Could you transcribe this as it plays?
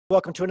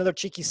Welcome to another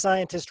Cheeky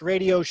Scientist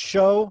radio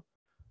show.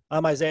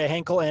 I'm Isaiah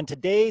Henkel, and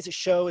today's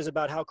show is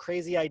about how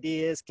crazy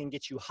ideas can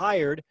get you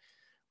hired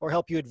or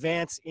help you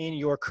advance in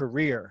your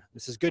career.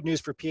 This is good news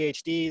for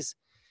PhDs.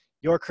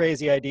 Your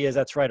crazy ideas,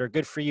 that's right, are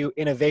good for you.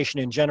 Innovation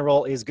in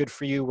general is good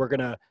for you. We're going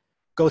to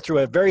go through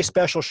a very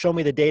special Show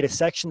Me the Data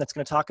section that's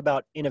going to talk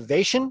about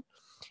innovation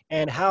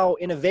and how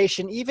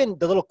innovation, even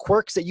the little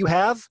quirks that you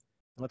have,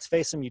 and let's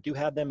face them, you do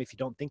have them if you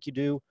don't think you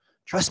do.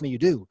 Trust me, you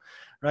do,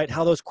 right?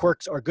 How those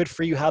quirks are good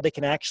for you, how they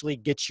can actually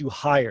get you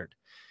hired.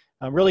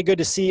 Really good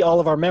to see all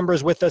of our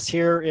members with us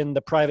here in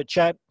the private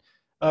chat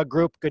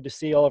group. Good to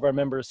see all of our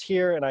members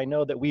here. And I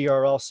know that we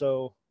are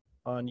also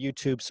on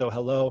YouTube, so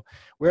hello.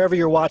 Wherever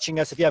you're watching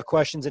us, if you have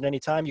questions at any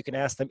time, you can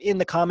ask them in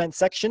the comment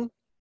section,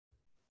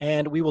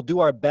 and we will do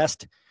our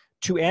best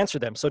to answer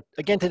them. So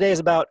again, today is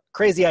about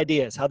crazy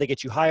ideas, how they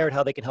get you hired,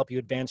 how they can help you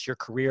advance your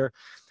career,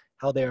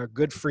 how they are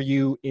good for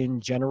you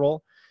in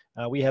general.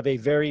 We have a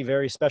very,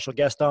 very special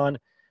guest on,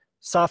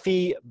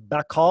 Safi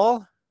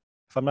Bahcall.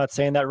 If I'm not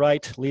saying that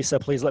right, Lisa,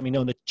 please let me know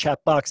in the chat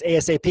box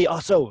ASAP.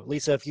 Also,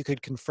 Lisa, if you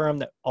could confirm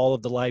that all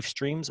of the live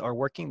streams are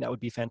working, that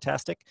would be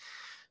fantastic.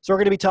 So we're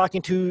going to be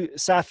talking to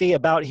Safi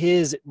about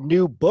his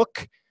new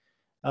book.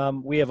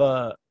 We have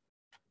a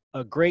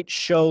great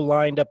show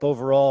lined up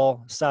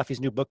overall. Safi's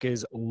new book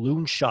is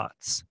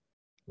Loonshots.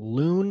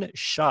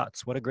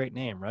 Loonshots, what a great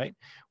name, right?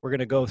 We're going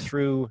to go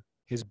through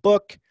his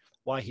book,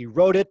 why he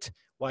wrote it,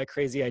 why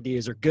crazy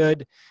ideas are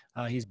good.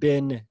 He's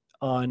been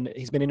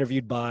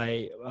interviewed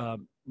by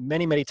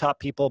many top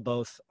people,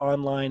 both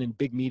online and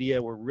big media.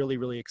 We're really,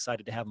 really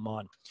excited to have him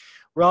on.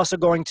 We're also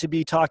going to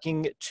be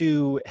talking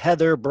to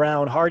Heather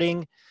Brown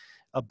Harding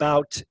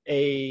about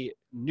a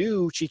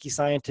new Cheeky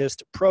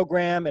Scientist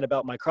program and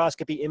about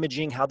microscopy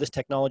imaging, how this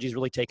technology is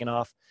really taken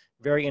off.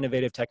 Very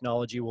innovative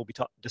technology. We'll be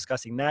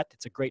discussing that.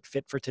 It's a great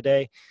fit for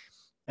today.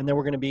 And then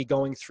we're going to be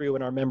going through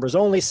in our members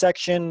only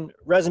section,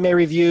 resume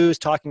reviews,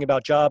 talking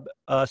about job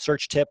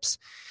search tips,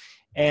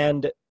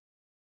 and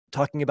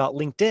talking about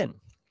LinkedIn.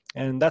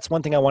 And that's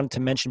one thing I wanted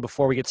to mention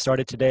before we get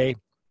started today.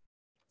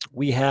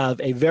 We have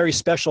a very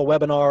special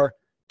webinar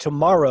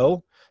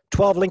tomorrow,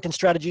 12 LinkedIn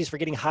strategies for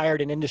getting hired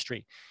in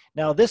industry.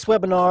 Now this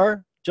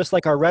webinar, just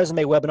like our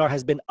resume webinar,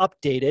 has been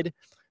updated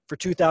for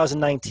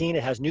 2019.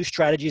 It has new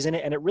strategies in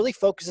it, and it really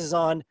focuses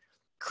on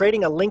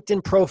creating a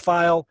LinkedIn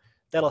profile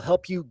that'll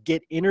help you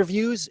get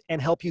interviews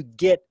and help you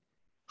get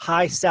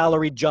high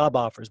salary job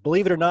offers.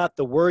 Believe it or not,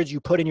 the words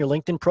you put in your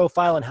LinkedIn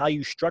profile and how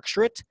you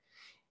structure it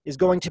is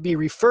going to be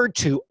referred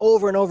to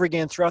over and over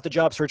again throughout the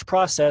job search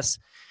process.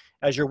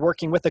 As you're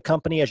working with the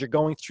company, as you're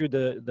going through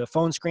the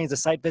phone screens, the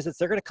site visits,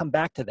 they're going to come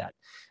back to that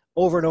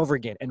over and over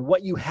again. And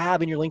what you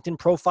have in your LinkedIn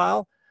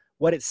profile,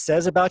 what it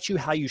says about you,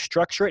 how you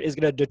structure it, is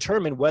going to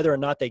determine whether or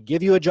not they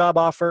give you a job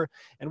offer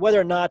and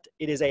whether or not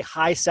it is a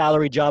high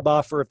salary job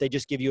offer if they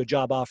just give you a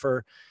job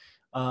offer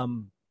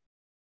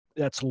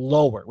that's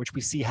lower, which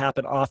we see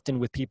happen often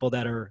with people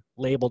that are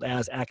labeled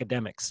as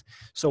academics.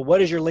 So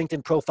what is your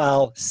LinkedIn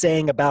profile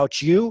saying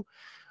about you?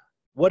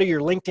 What are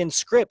your LinkedIn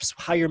scripts,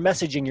 how you're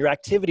messaging, your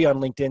activity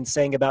on LinkedIn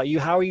saying about you?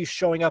 How are you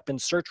showing up in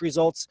search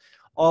results?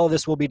 All of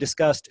this will be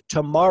discussed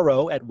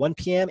tomorrow at 1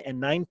 p.m. and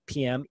 9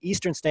 p.m.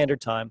 Eastern Standard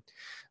Time.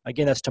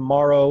 Again, that's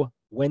tomorrow,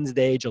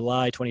 Wednesday,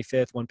 July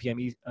 25th, 1 p.m.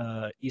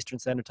 Eastern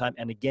Standard Time,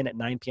 and again at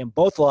 9 p.m.,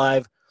 both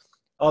live.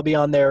 I'll be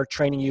on there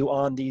training you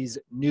on these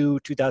new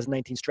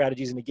 2019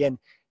 strategies. And again,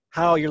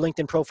 how your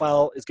LinkedIn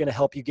profile is going to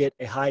help you get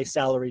a high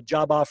salary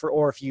job offer,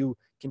 or if you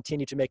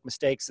continue to make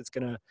mistakes, it's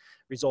going to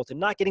result in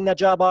not getting that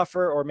job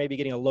offer, or maybe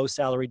getting a low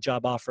salary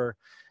job offer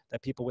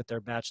that people with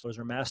their bachelor's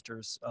or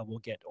master's will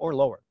get, or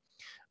lower.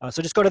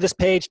 So just go to this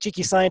page,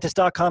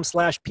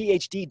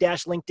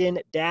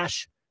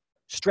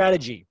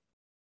 cheekyscientist.com/PhD-LinkedIn-strategy.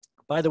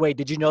 By the way,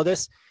 did you know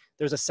this?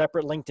 There's a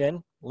separate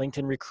LinkedIn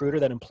Recruiter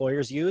that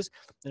employers use.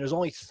 And there's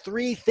only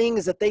 3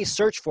 things that they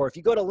search for. If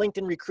you go to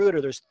LinkedIn Recruiter,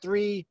 there's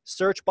 3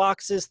 search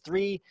boxes,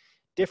 3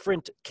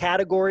 different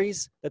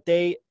categories that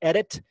they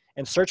edit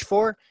and search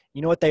for.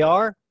 You know what they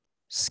are?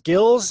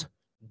 Skills,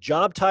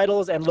 job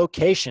titles, and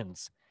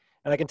locations.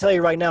 And I can tell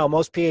you right now,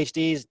 most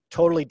PhDs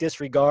totally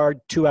disregard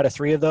 2 out of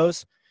 3 of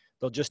those.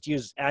 They'll just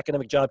use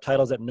academic job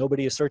titles that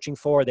nobody is searching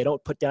for. They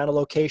don't put down a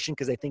location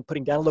because they think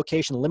putting down a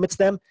location limits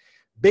them.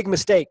 Big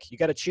mistake. You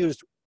got to choose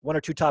 1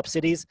 or 2 top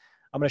cities.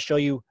 I'm going to show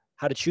you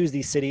how to choose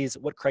these cities,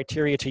 what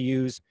criteria to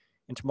use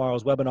in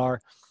tomorrow's webinar.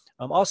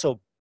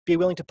 Also, be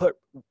willing to put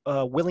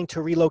willing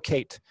to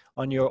relocate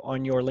on your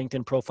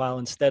LinkedIn profile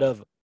instead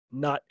of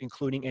not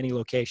including any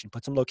location.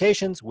 Put some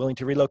locations, willing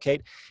to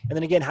relocate. And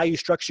then again, how you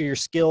structure your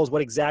skills,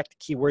 what exact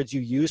keywords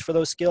you use for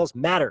those skills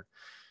matter.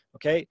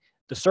 Okay?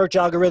 The search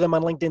algorithm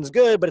on LinkedIn is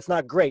good, but it's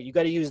not great. You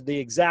got to use the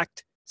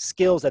exact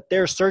skills that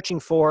they're searching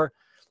for,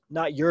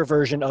 not your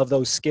version of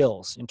those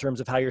skills in terms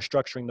of how you're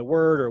structuring the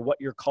word or what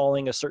you're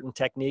calling a certain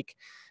technique.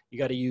 You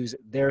got to use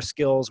their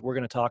skills. We're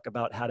going to talk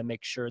about how to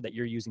make sure that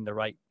you're using the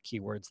right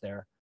keywords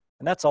there.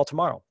 And that's all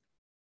tomorrow.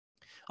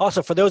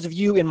 Also, for those of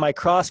you in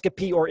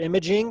microscopy or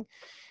imaging,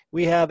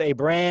 we have a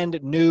brand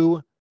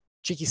new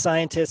Cheeky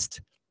Scientist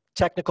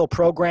technical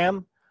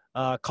program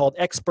called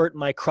Expert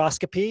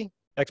Microscopy.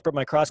 Expert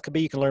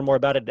Microscopy. You can learn more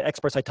about it at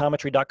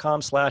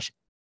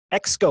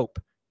expertcytometry.com/Xscope,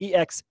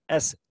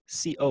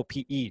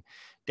 EXSCOPE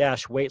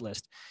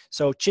 -waitlist.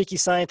 So Cheeky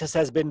Scientist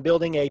has been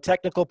building a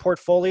technical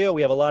portfolio.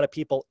 We have a lot of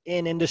people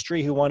in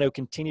industry who want to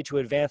continue to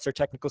advance their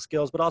technical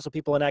skills, but also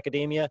people in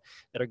academia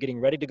that are getting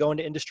ready to go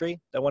into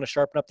industry that want to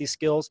sharpen up these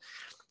skills.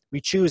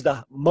 We choose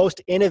the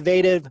most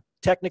innovative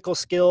technical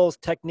skills,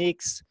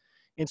 techniques,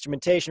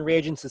 instrumentation,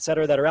 reagents, et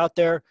cetera, that are out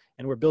there,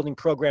 and we're building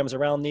programs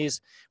around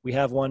these. We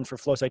have one for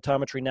flow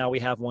cytometry now. We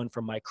have one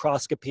for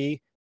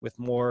microscopy, with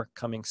more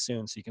coming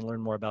soon. So you can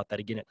learn more about that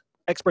again at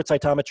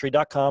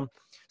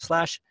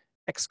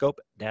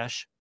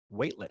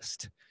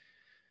expertcytometry.com/Xscope-waitlist.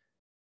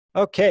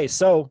 Okay,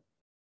 so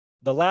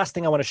the last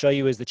thing I want to show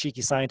you is the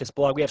Cheeky Scientist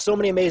blog. We have so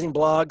many amazing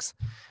blogs.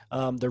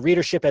 The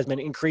readership has been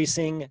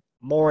increasing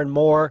more and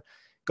more.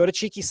 Go to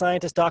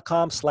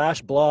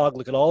cheekyscientist.com/blog.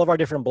 Look at all of our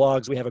different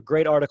blogs. We have a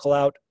great article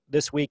out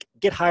this week.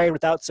 Get hired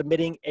without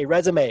submitting a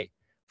resume.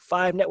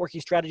 5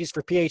 networking strategies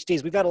for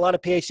PhDs. We've got a lot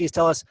of PhDs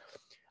tell us,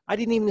 I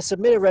didn't even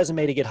submit a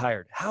resume to get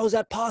hired. How is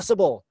that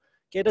possible?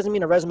 Okay, it doesn't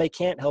mean a resume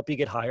can't help you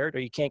get hired, or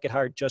you can't get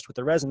hired just with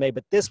a resume,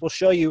 but this will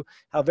show you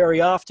how very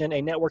often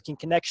a networking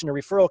connection or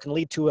referral can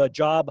lead to a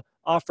job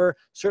offer,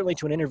 certainly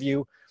to an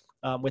interview,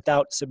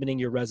 without submitting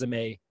your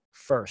resume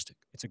first.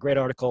 It's a great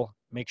article.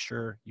 Make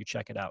sure you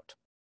check it out.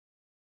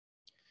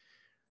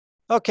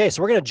 Okay,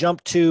 so we're going to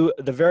jump to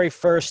the very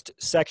first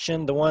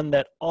section, the one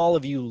that all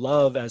of you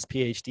love as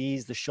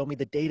PhDs, the Show Me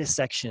the Data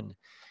section.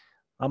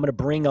 I'm going to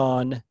bring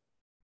on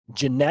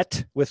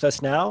Jeanette with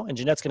us now, and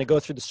Jeanette's going to go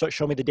through the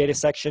Show Me the Data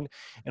section,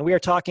 and we are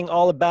talking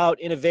all about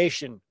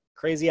innovation,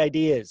 crazy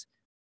ideas.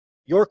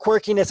 Your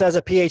quirkiness as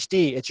a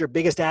PhD, it's your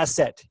biggest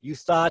asset. You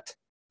thought,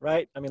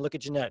 right? I mean, look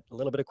at Jeanette, a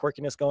little bit of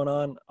quirkiness going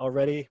on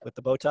already with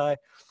the bow tie.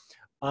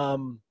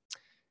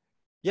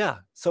 Yeah,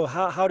 so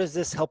how does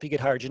this help you get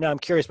hired? Jeanette, I'm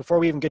curious, before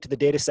we even get to the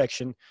data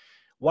section,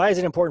 why is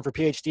it important for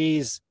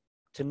PhDs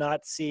to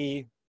not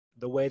see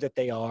the way that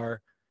they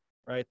are,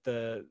 right?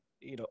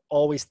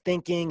 Always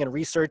thinking and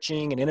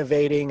researching and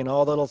innovating and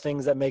all the little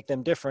things that make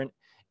them different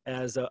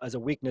as a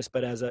weakness,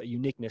 but as a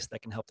uniqueness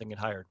that can help them get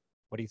hired.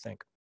 What do you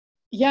think?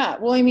 Yeah,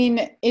 well, I mean,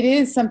 it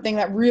is something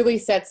that really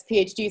sets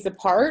PhDs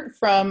apart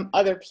from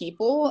other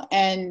people.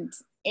 And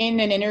in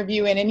an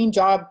interview, in any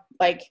job,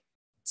 like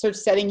search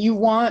setting, you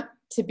want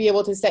to be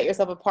able to set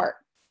yourself apart,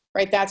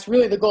 right? That's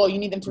really the goal. You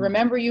need them to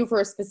remember you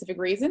for a specific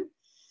reason.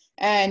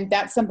 And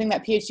that's something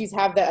that PhDs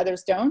have that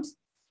others don't.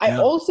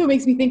 Yeah. Also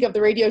makes me think of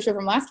the radio show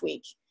from last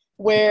week,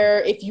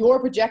 where if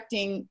you're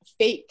projecting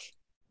fake,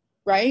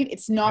 right,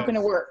 it's not going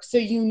to work. So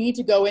you need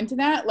to go into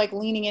that, like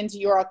leaning into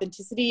your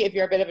authenticity. If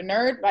you're a bit of a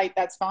nerd, right,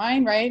 that's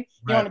fine, right?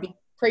 You don't want to be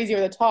crazy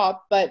over the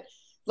top, but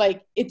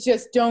like, it's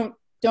just don't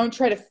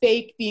try to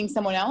fake being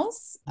someone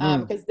else,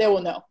 because they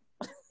will know.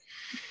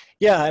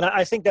 Yeah, and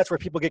I think that's where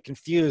people get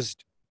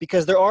confused,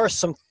 because there are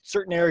some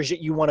certain areas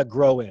that you want to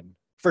grow in,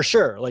 for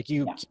sure. Like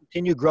you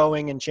continue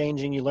growing and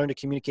changing, you learn to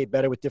communicate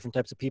better with different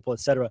types of people,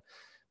 et cetera.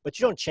 But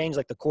you don't change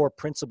like the core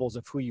principles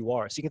of who you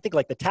are. So you can think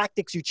like the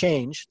tactics you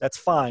change, that's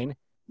fine.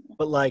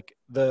 But like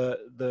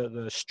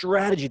the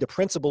strategy, the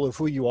principle of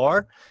who you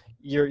are,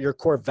 your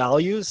core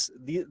values,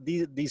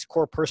 these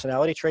core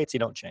personality traits, you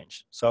don't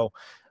change. So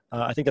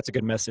I think that's a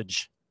good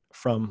message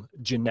from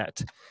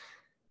Jeanette.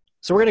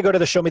 So we're going to go to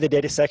the Show Me the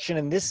Data section,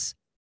 and this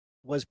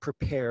was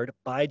prepared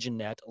by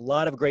Jeanette. A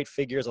lot of great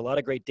figures, a lot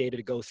of great data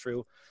to go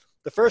through.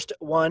 The first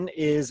one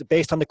is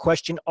based on the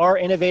question, are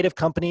innovative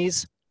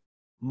companies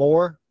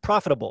more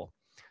profitable?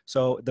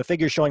 So the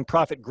figure showing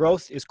profit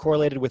growth is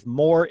correlated with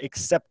more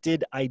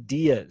accepted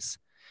ideas,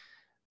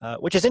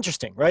 which is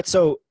interesting, right?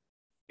 So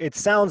it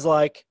sounds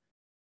like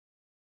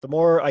the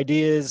more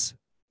ideas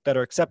that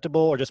are acceptable,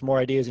 or just more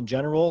ideas in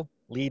general,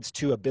 leads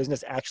to a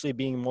business actually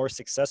being more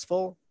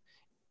successful.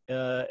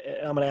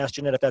 I'm going to ask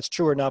Jeanette if that's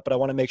true or not, but I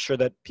want to make sure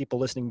that people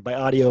listening by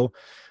audio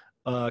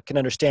can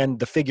understand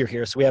the figure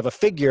here. So we have a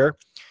figure,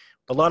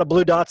 a lot of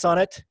blue dots on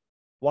it,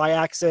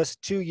 y-axis,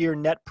 2-year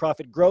net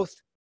profit growth,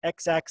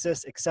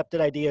 x-axis,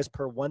 accepted ideas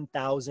per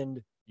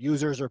 1,000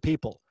 users or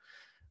people,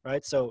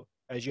 right? So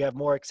as you have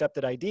more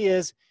accepted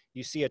ideas,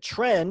 you see a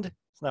trend.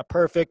 It's not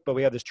perfect, but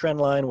we have this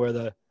trend line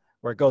where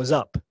it goes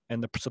up,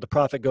 and so the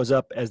profit goes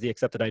up as the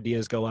accepted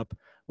ideas go up.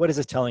 What is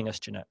this telling us,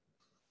 Jeanette?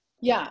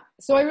 Yeah,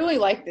 so I really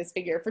like this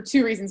figure for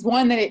 2 reasons.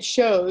 One, that it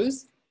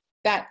shows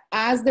that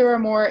as there are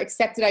more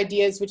accepted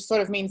ideas, which sort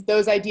of means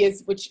those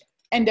ideas which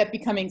end up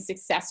becoming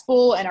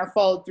successful and are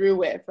followed through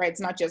with, right? It's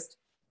not just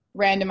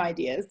random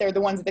ideas. They're the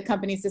ones that the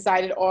companies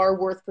decided are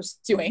worth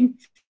pursuing,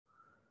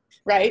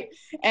 right?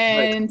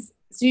 And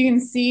so you can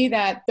see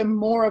that the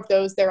more of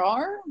those there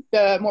are,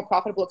 the more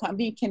profitable a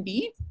company can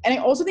be. And I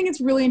also think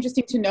it's really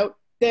interesting to note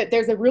that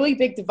there's a really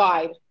big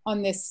divide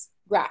on this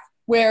graph,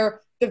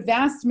 where the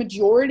vast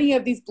majority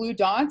of these blue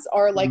dots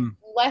are like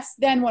less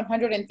than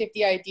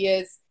 150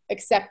 ideas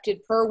accepted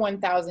per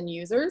 1,000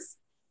 users,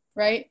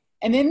 right?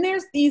 And then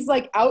there's these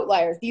like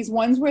outliers, these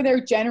ones where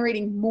they're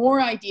generating more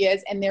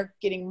ideas and they're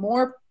getting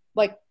more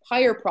like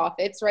higher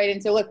profits, right?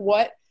 And so like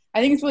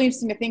I think it's really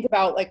interesting to think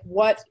about like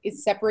what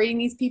is separating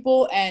these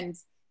people. And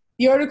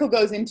The article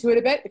goes into it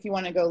a bit if you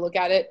want to go look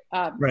at it.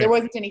 Right. There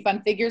wasn't any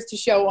fun figures to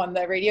show on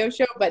the radio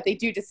show, but they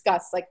do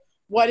discuss like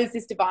what is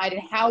this divide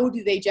and how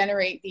do they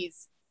generate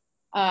these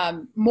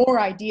more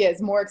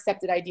ideas, more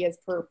accepted ideas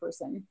per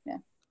person. Yeah.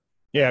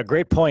 Yeah,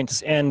 great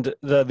points. And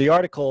the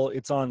article,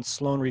 it's on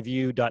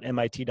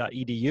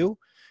sloanreview.mit.edu. And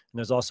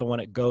there's also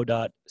one at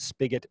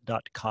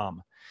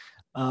go.spigot.com.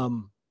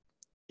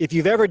 If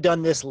you've ever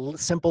done this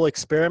simple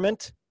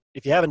experiment,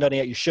 if you haven't done it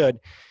yet, you should.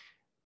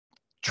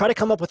 Try to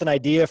come up with an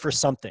idea for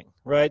something,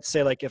 right?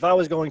 Say like, if I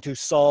was going to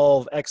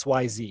solve X,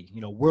 Y, Z,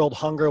 world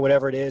hunger,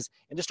 whatever it is,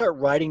 and just start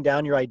writing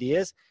down your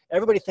ideas.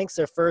 Everybody thinks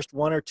their first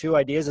 1 or 2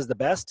 ideas is the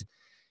best,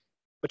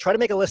 but try to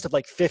make a list of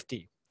like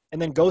 50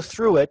 and then go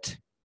through it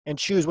and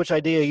choose which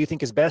idea you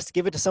think is best.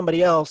 Give it to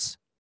somebody else,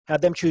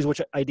 have them choose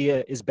which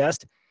idea is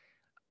best.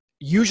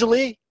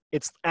 Usually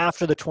it's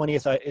after the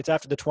 20th,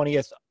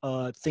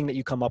 thing that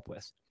you come up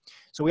with.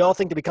 So we all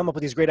think that we come up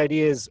with these great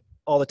ideas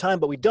all the time,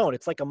 but we don't.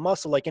 It's like a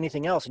muscle, like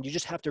anything else. And you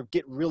just have to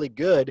get really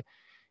good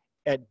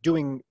at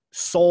doing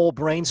soul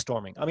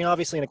brainstorming. I mean,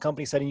 obviously in a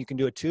company setting, you can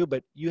do it too,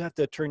 but you have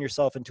to turn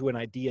yourself into an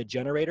idea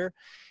generator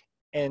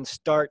and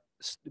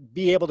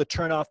be able to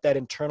turn off that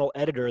internal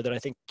editor that I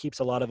think keeps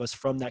a lot of us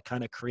from that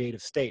kind of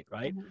creative state,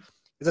 right? Mm-hmm.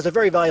 Because it's a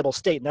very valuable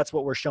state, and that's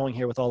what we're showing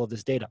here with all of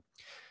this data.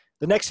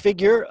 The next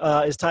figure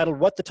is titled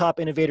What the Top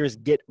Innovators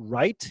Get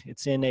Right.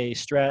 It's in a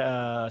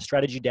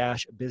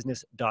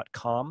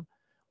strategy-business.com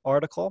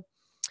article.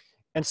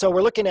 And so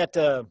we're looking at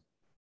a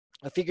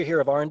figure here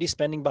of R&D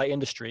spending by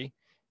industry.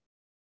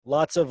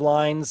 Lots of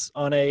lines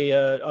on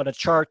a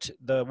chart.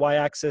 The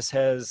y-axis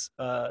has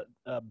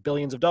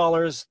billions of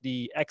dollars.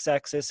 The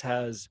x-axis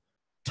has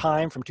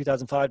time from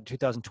 2005 to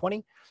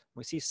 2020.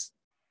 We see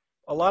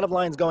a lot of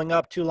lines going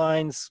up, 2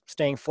 lines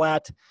staying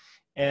flat,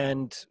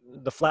 and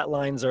the flat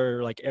lines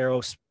are like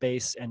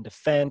aerospace and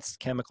defense,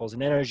 chemicals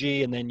and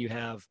energy, and then you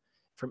have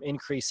from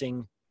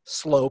increasing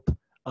slope,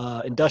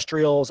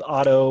 industrials,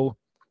 auto,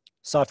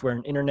 software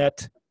and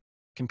internet,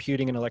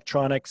 computing and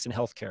electronics, and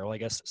healthcare. Well, I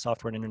guess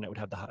software and internet would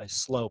have the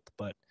highest slope,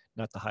 but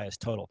not the highest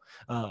total.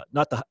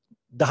 Not the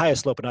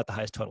highest slope, but not the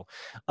highest total.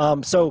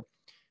 So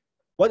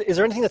is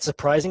there anything that's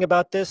surprising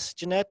about this,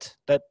 Jeanette,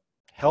 that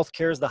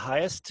healthcare is the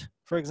highest,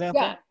 for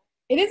example? Yeah,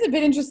 it is a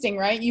bit interesting,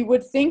 right? You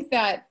would think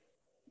that,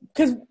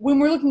 because when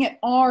we're looking at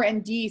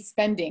R&D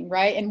spending,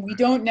 right, and we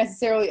don't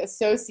necessarily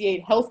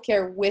associate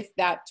healthcare with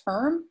that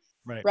term,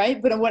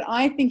 right? But what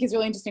I think is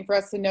really interesting for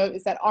us to note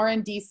is that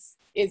R&D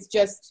is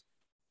just,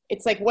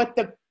 it's like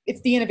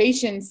it's the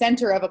innovation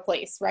center of a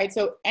place, right?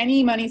 So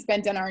any money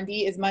spent on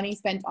R&D is money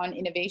spent on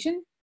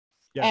innovation.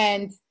 Yes.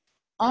 And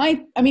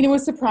I mean, it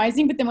was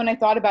surprising, but then when I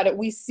thought about it,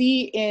 we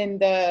see in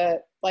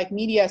the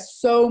media,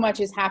 so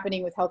much is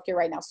happening with healthcare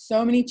right now.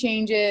 So many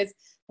changes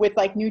with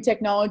new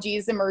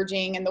technologies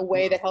emerging and the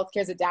way that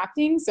healthcare is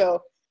adapting.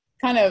 So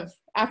kind of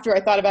after I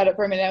thought about it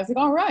for a minute, I was like,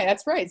 all right,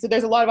 that's right. So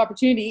there's a lot of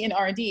opportunity in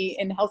R&D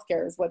in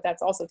healthcare is what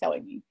that's also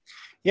telling me.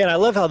 Yeah. And I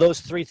love how those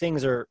 3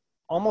 things are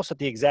almost at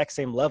the exact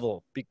same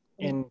level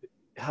in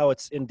how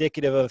it's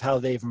indicative of how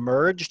they've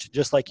merged,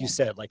 just like you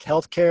said, like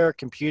healthcare,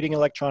 computing,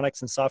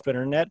 electronics, and software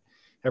and internet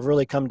have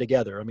really come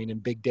together. I mean, in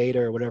big data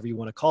or whatever you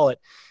want to call it.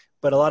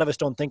 But a lot of us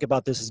don't think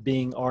about this as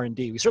being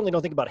R&D. We certainly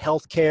don't think about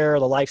healthcare,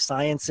 the life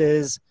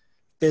sciences,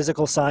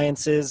 physical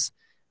sciences.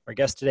 Our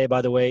guest today,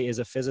 by the way, is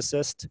a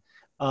physicist.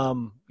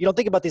 You don't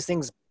think about these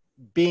things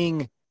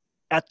being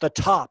at the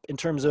top in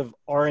terms of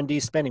R&D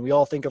spending. We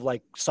all think of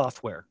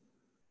software,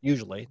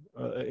 usually,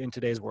 in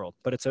today's world.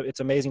 But it's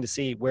amazing to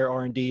see where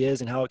R&D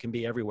is and how it can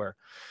be everywhere.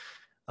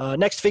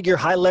 Next figure,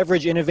 High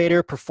Leverage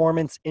Innovator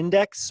Performance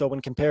Index. So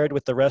when compared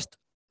with the rest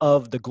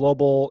of the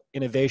Global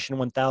Innovation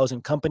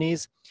 1000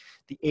 companies,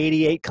 the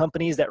 88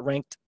 companies that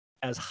ranked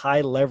as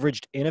high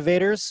leveraged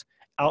innovators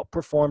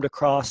outperformed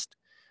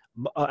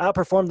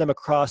them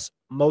across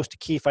most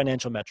key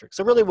financial metrics.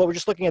 So really what we're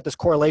just looking at this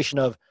correlation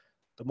of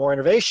the more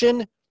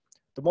innovation,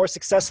 the more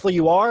successful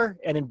you are.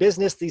 And in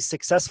business, these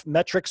success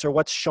metrics are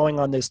what's showing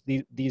on these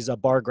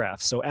bar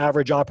graphs. So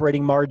average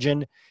operating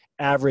margin,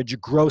 average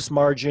gross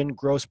margin,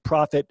 gross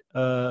profit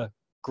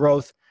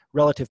growth,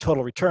 relative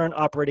total return,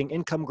 operating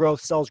income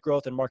growth, sales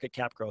growth, and market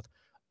cap growth,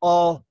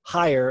 all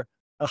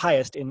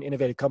highest in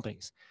innovative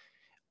companies.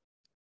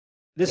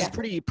 This is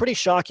pretty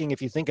shocking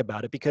if you think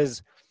about it,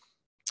 because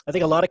I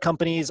think a lot of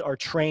companies are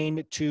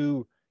trained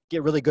to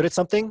get really good at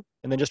something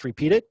and then just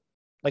repeat it.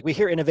 Like we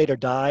hear innovate or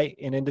die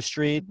in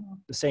industry,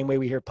 the same way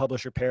we hear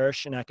publish or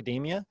perish in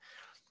academia.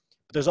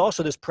 But there's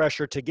also this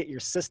pressure to get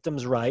your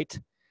systems right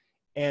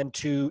and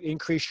to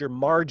increase your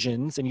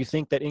margins. And you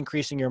think that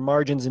increasing your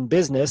margins in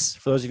business,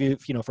 for those of you,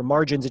 for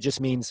margins, it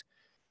just means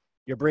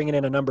you're bringing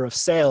in a number of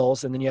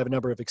sales and then you have a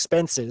number of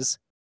expenses.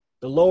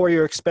 The lower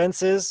your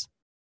expenses,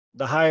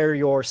 the higher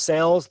your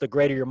sales, the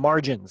greater your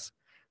margins,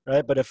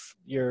 right? But if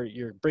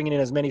you're bringing in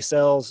as many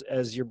sales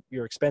as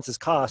your expenses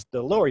cost,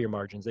 the lower your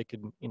margins, they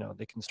can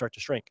start to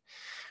shrink.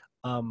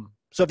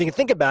 So if you can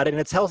think about it,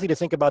 and it's healthy to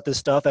think about this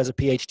stuff as a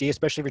PhD,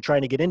 especially if you're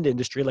trying to get into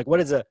industry, like what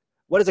is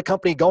a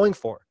company going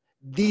for?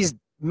 These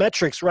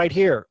metrics right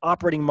here,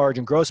 operating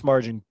margin, gross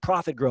margin,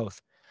 profit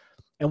growth.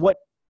 And what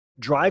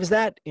drives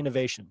that?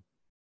 Innovation.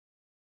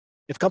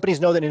 If companies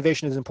know that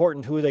innovation is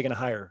important, who are they going to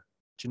hire,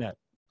 Jeanette?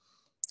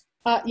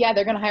 Yeah,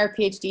 they're going to hire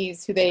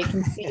PhDs who they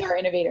can see are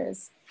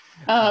innovators.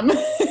 Um,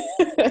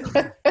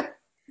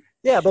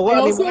 Yeah, but what, I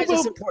mean, also why is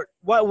this important?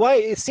 Why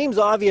it seems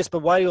obvious, but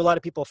why do a lot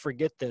of people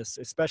forget this,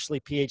 especially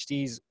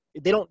PhDs?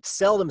 They don't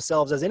sell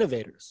themselves as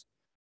innovators.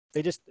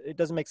 It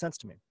doesn't make sense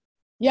to me.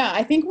 Yeah,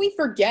 I think we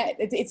forget.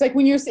 It's like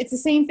it's the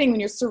same thing when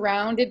you're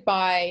surrounded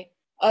by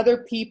other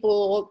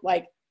people,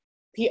 like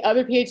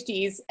other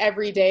PhDs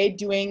every day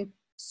doing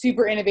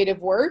super innovative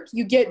work,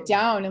 you get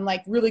down and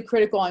like really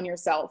critical on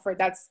yourself, right?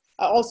 That's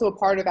also a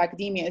part of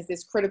academia, is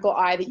this critical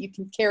eye that you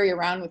can carry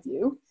around with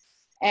you.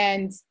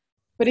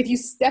 But if you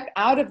step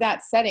out of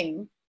that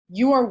setting,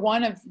 you are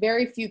one of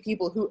very few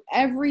people who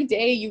every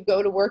day you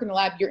go to work in the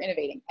lab, you're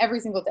innovating every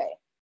single day,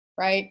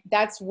 right?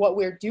 That's what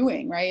we're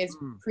doing, right? Is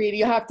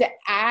creating. You have to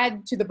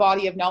add to the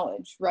body of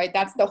knowledge, right?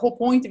 That's the whole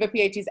point of a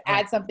PhD, is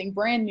add something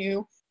brand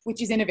new,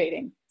 which is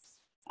innovating.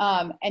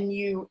 And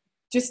you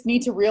just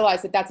need to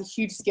realize that that's a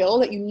huge skill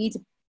that you need to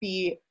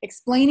be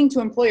explaining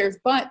to employers,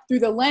 but through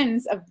the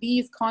lens of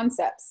these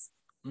concepts,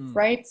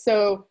 right?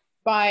 So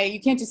you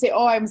can't just say,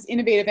 oh, I was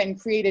innovative and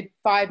created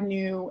 5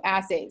 new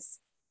assays.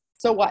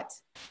 So what,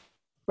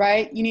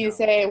 right? You need to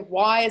say,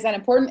 why is that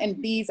important?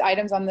 And these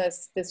items on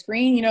the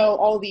screen,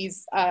 all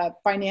these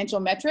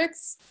financial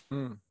metrics,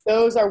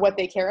 those are what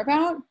they care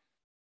about.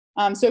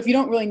 So if you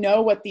don't really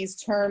know what these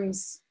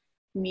terms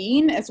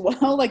mean as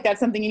well, like that's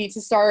something you need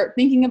to start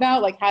thinking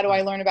about, like, how do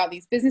I learn about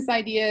these business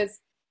ideas?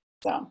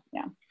 So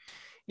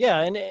yeah.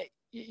 And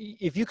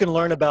if you can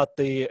learn about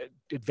the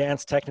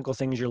advanced technical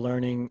things you're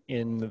learning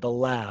in the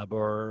lab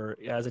or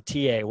as a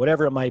TA,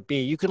 whatever it might be,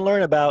 you can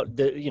learn about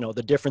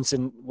the difference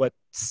in what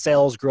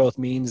sales growth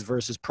means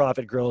versus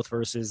profit growth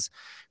versus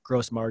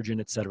gross margin,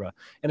 et cetera.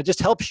 And it just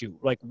helps you.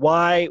 Like,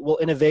 why will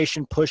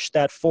innovation push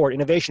that forward?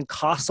 Innovation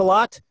costs a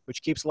lot,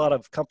 which keeps a lot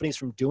of companies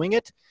from doing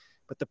it,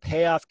 but the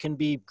payoff can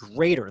be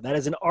greater. That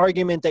is an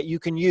argument that you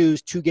can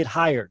use to get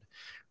hired,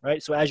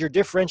 right? So as you're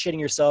differentiating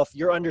yourself,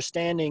 your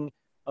understanding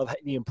of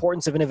the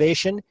importance of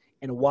innovation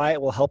and why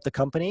it will help the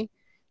company,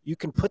 you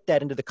can put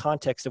that into the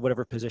context of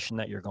whatever position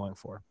that you're going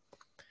for.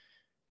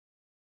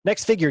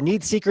 Next figure,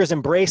 need seekers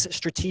embrace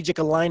strategic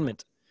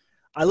alignment.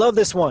 I love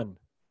this one.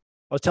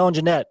 I was telling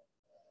Jeanette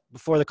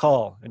before the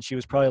call, and she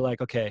was probably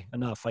like, okay,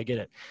 enough, I get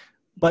it.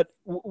 But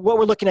what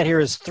we're looking at here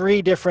is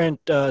 3 different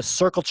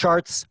circle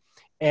charts.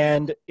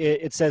 And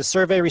it says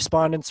survey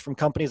respondents from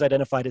companies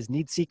identified as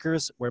need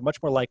seekers were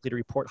much more likely to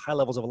report high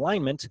levels of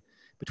alignment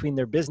between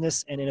their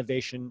business and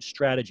innovation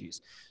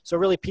strategies. So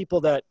really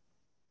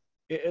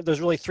there's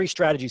really 3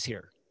 strategies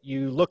here.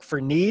 You look for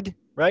need,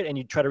 right? And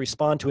you try to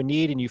respond to a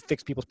need and you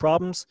fix people's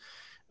problems.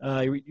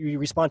 You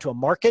respond to a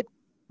market,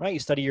 right? You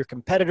study your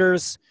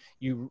competitors,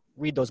 you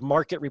read those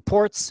market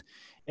reports,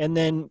 and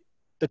then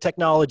the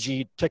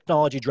technology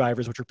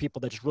drivers, which are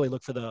people that just really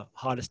look for the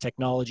hottest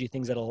technology,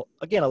 things that'll,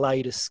 again, allow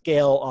you to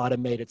scale,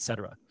 automate, et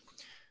cetera.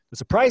 The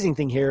surprising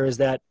thing here is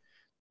that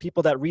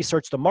people that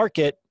research the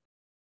market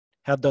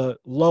have the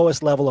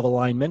lowest level of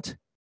alignment.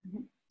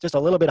 Just a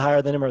little bit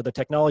higher than them are the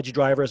technology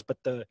drivers, but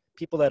the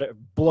people that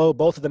blow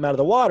both of them out of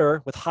the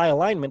water with high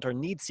alignment are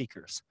need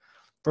seekers.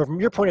 From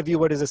your point of view,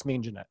 what does this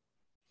mean, Jeanette?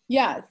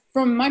 Yeah,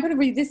 from my point of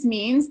view, this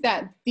means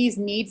that these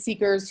need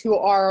seekers who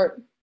are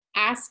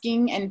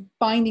asking and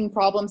finding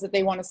problems that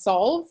they want to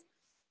solve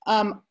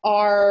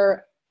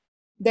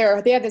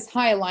they have this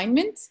high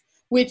alignment,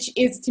 which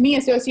is to me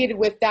associated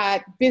with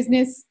that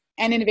business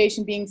and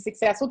innovation being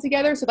successful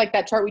together. So like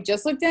that chart we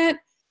just looked at,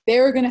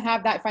 they're going to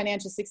have that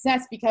financial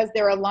success because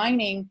they're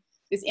aligning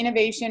this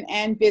innovation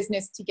and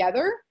business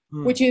together,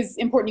 which is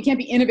important. You can't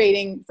be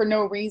innovating for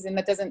no reason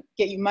that doesn't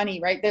get you money,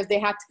 right? They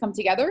have to come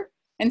together.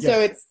 And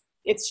so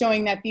it's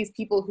showing that these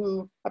people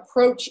who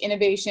approach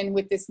innovation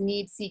with this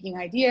need-seeking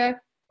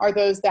idea are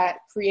those that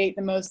create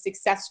the most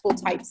successful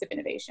types of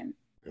innovation.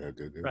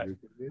 Right.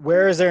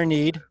 Where is there a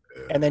need?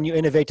 And then you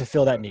innovate to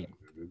fill that need.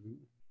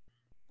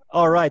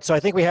 All right. So I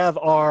think we have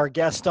our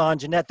guest on,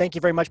 Jeanette. Thank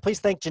you very much. Please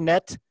thank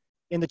Jeanette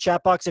in the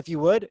chat box if you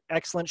would.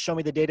 Excellent. Show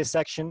me the data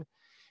section.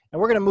 And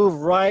we're going to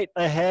move right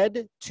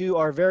ahead to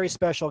our very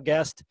special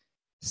guest,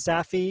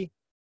 Safi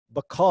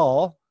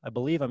Bahcall. I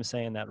believe I'm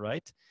saying that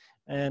right.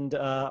 And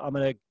I'm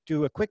going to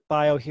do a quick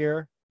bio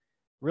here.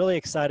 Really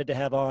excited to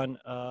have on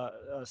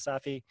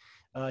Safi.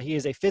 He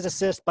is a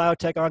physicist,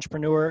 biotech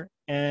entrepreneur,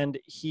 and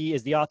he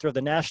is the author of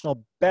the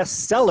national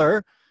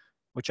bestseller,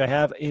 which I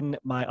have in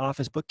my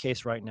office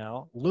bookcase right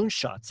now,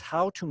 Loonshots,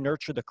 How to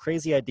Nurture the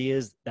Crazy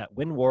Ideas That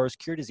Win Wars,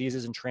 Cure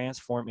Diseases, and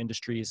Transform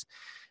Industries.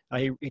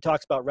 He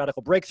talks about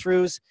radical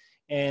breakthroughs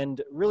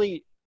and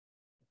really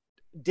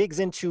digs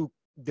into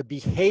the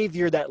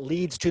behavior that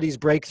leads to these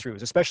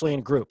breakthroughs, especially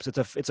in groups.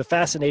 It's a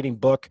fascinating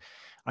book.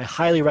 I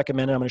highly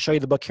recommend it. I'm going to show you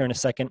the book here in a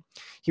second.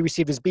 He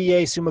received his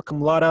BA summa cum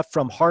laude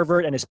from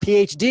Harvard and his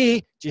PhD,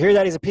 did you hear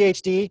that? He's a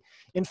PhD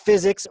in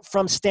physics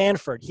from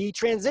Stanford. He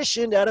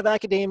transitioned out of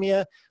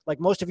academia, like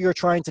most of you are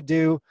trying to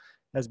do,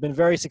 has been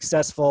very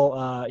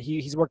successful.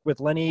 He's worked with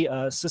Lenny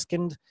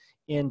Susskind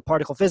in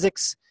particle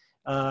physics,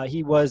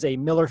 He was a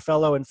Miller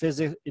Fellow in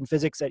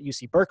physics at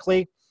UC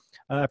Berkeley.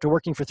 After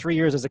working for 3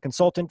 years as a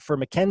consultant for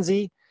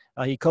McKinsey,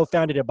 he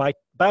co-founded a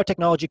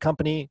biotechnology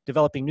company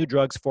developing new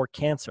drugs for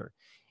cancer.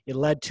 It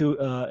led to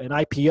an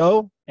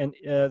IPO, and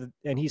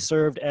he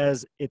served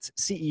as its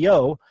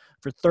CEO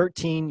for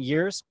 13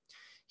 years.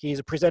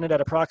 He's presented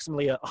at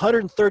approximately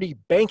 130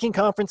 banking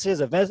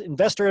conferences,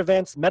 investor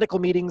events, medical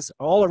meetings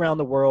all around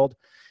the world,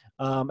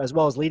 as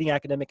well as leading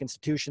academic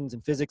institutions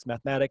in physics,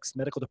 mathematics,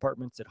 medical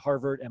departments at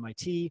Harvard,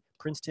 MIT,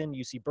 Princeton,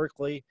 UC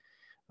Berkeley,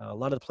 a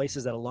lot of the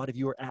places that a lot of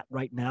you are at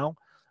right now.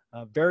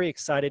 Very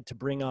excited to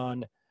bring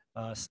on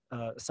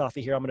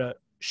Safi here. I'm going to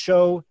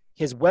show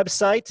his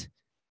website.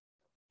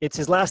 It's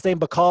his last name,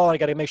 Bahcall. I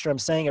got to make sure I'm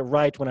saying it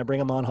right when I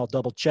bring him on. I'll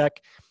double check.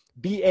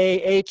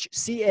 BAHCALL.com.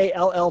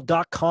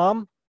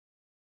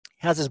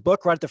 Has his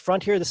book right at the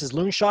front here. This is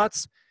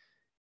Loonshots.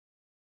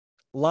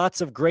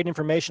 Lots of great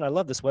information. I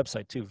love this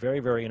website too. Very,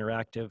 very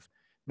interactive.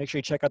 Make sure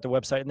you check out the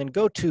website and then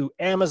go to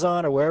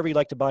Amazon or wherever you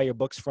like to buy your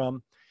books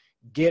from.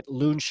 Get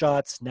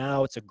Loonshots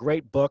now. It's a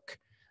great book.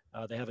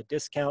 They have a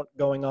discount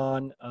going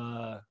on.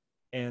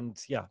 And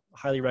yeah,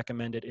 highly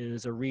recommend it. It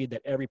is a read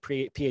that every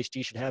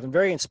PhD should have, and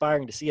very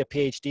inspiring to see a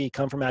PhD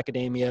come from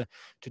academia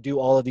to do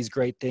all of these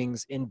great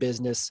things in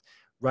business,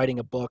 writing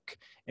a book,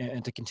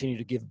 and to continue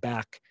to give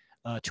back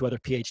to other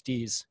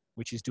PhDs,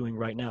 which he's doing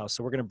right now.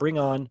 So we're going to bring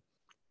on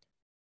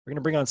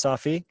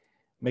Safi.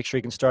 Make sure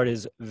he can start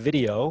his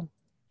video.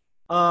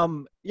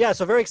 Yeah,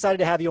 so very excited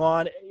to have you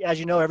on. As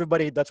you know,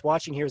 everybody that's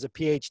watching here is a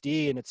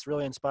PhD, and it's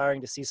really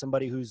inspiring to see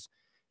somebody who's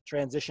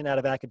transitioned out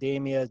of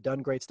academia, done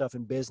great stuff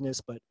in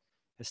business, but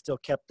has still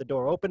kept the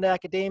door open to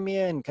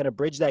academia and kind of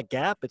bridged that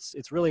gap.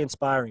 It's really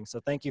inspiring.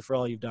 So thank you for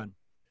all you've done.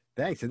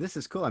 Thanks. And this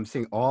is cool. I'm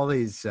seeing all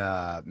these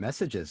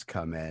messages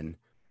come in.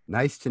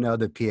 Nice to know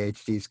that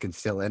PhDs can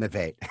still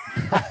innovate.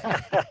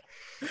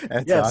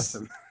 That's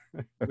awesome.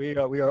 we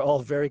are all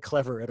very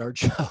clever at our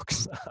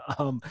jokes.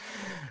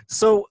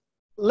 So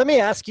let me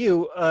ask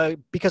you,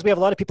 because we have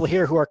a lot of people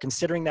here who are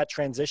considering that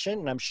transition,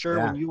 and I'm sure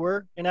when you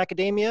were in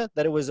academia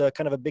that it was a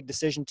kind of a big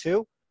decision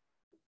too.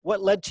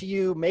 What led to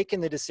you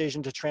making the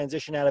decision to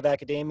transition out of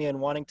academia and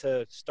wanting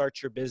to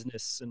start your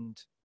business and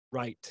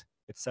write,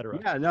 et cetera?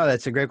 Yeah, no,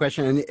 that's a great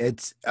question. And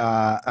it's,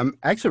 I'm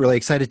actually really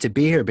excited to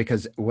be here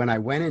because when I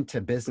went into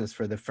business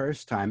for the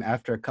first time,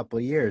 after a couple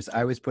of years,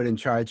 I was put in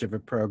charge of a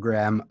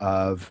program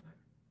of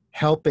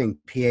helping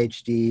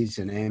PhDs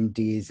and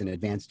MDs and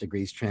advanced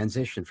degrees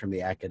transition from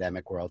the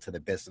academic world to the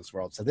business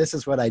world. So this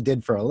is what I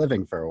did for a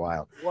living for a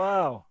while.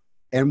 Wow.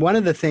 And one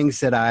of the things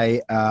that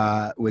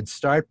I would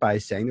start by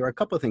saying, there were a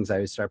couple of things I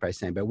would start by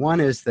saying, but one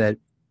is that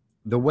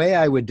the way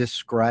I would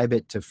describe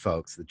it to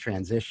folks, the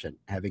transition,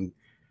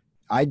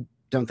 I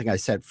don't think I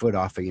set foot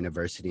off a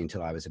university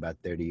until I was about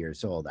 30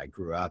 years old. I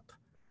grew up,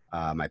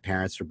 my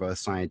parents were both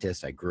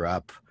scientists. I grew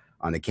up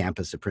on the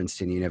campus of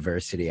Princeton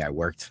University. I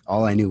worked,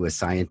 all I knew was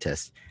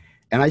scientists.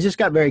 And I just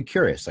got very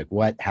curious, like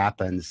what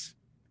happens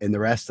in the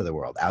rest of the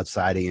world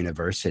outside of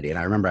university. And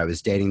I remember I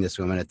was dating this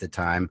woman at the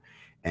time,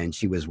 and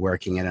she was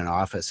working in an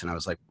office, and I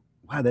was like,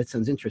 wow, that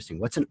sounds interesting.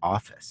 What's an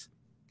office?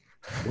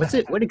 What's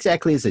it? What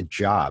exactly is a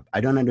job?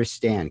 I don't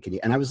understand. Can you?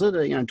 And I was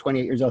literally,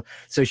 28 years old.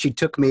 So she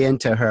took me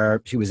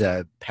into she was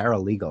a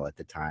paralegal at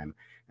the time,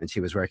 and she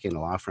was working in a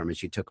law firm, and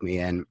she took me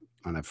in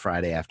on a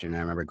Friday afternoon.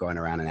 I remember going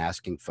around and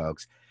asking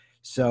folks,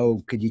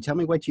 so could you tell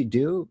me what you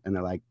do? And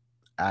they're like,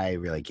 I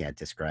really can't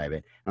describe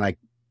it. I'm like,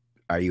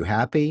 are you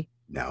happy?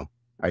 No.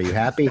 Are you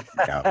happy?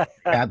 No.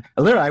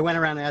 Literally, I went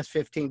around and asked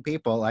 15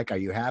 people, like, are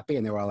you happy?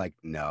 And they were all like,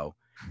 no.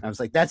 And I was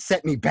like, that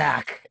set me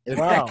back.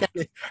 Wow.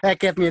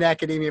 That kept me in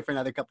academia for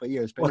another couple of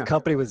years. But what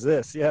company was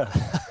this? Yeah.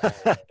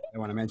 I don't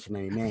want to mention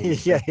any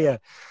names. Yeah.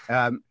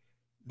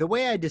 The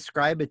way I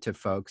describe it to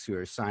folks who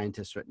are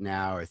scientists right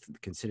now or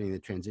considering the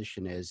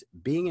transition is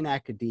being in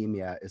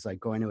academia is like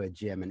going to a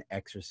gym and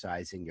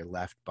exercising your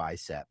left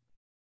bicep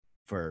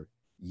for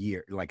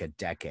like a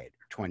decade,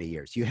 20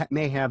 years. You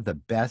may have the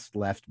best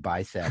left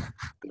bicep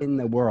in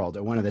the world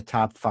or one of the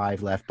top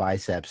 5 left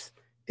biceps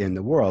in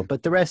the world,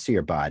 but the rest of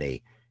your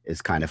body is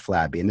kind of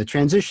flabby. And the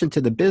transition to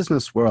the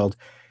business world,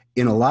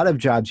 in a lot of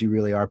jobs, you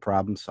really are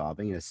problem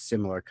solving in a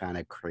similar kind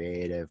of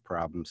creative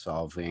problem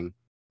solving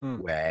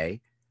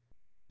way,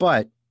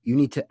 but you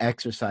need to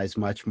exercise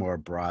much more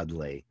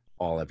broadly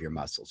all of your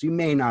muscles. You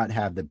may not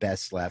have the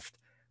best left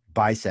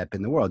bicep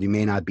in the world. You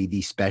may not be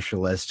the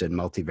specialist in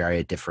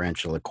multivariate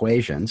differential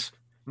equations.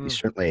 You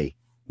certainly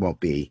won't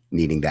be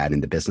needing that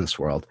in the business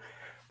world,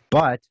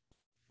 but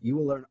you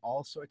will learn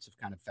all sorts of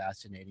kind of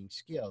fascinating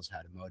skills, how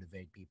to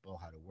motivate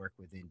people, how to work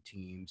within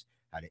teams,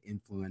 how to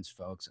influence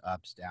folks,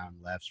 ups, down,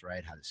 lefts,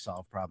 right, how to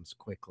solve problems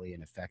quickly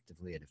and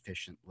effectively and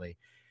efficiently,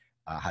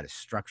 how to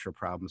structure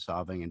problem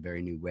solving in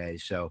very new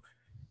ways. So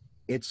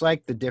it's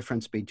like the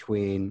difference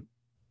between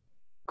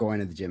going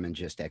to the gym and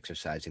just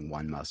exercising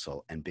one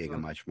muscle and being a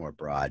much more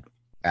broad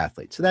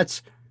athlete. So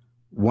that's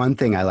one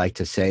thing I like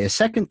to say. A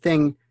second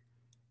thing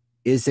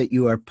is that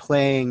you are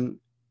playing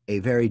a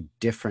very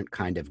different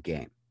kind of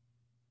game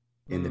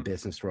in the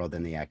business world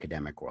than the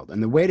academic world.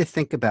 And the way to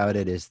think about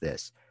it is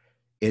this: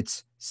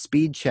 it's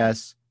speed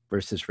chess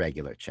versus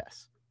regular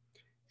chess.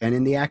 And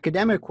in the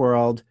academic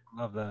world,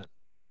 Love that.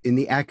 in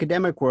the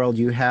academic world,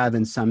 you have,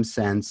 in some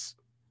sense,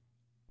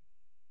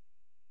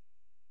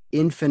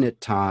 infinite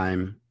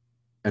time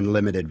and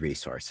limited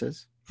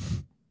resources.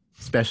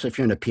 Especially if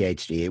you're in a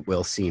PhD, it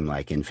will seem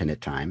like infinite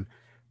time,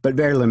 but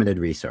very limited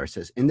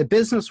resources. In the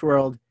business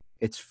world,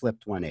 it's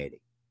flipped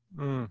 180.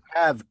 You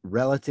have,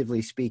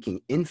 relatively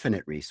speaking,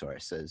 infinite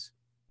resources,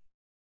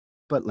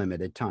 but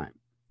limited time.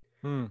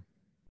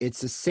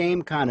 It's the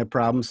same kind of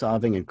problem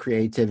solving and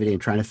creativity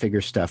and trying to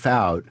figure stuff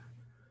out,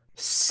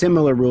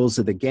 similar rules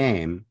of the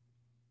game,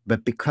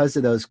 but because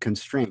of those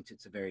constraints,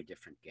 it's a very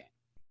different game.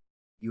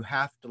 You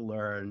have to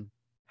learn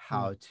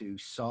how to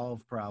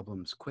solve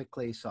problems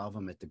quickly, solve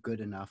them at the good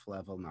enough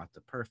level, not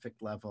the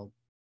perfect level.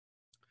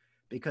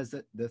 Because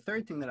the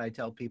third thing that I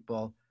tell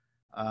people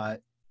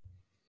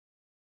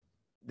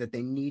that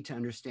they need to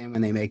understand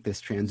when they make this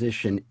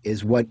transition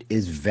is what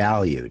is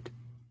valued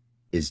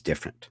is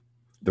different.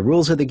 The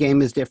rules of the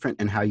game is different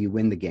and how you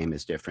win the game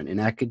is different. In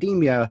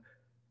academia,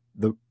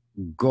 the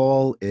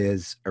goal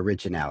is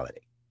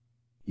originality,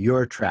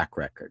 your track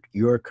record,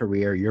 your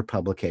career, your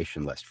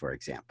publication list, for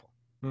example.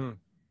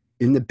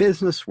 In the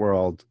business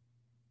world,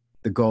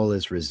 the goal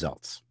is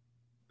results.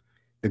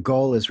 The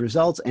goal is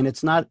results, and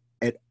it's not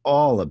at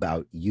all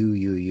about you,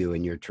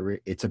 and your career.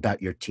 It's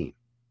about your team.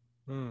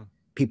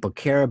 People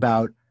care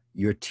about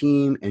your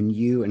team and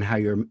you and how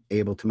you're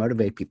able to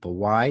motivate people.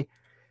 Why?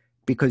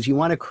 Because you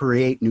want to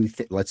create new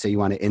things. Let's say you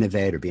want to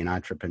innovate or be an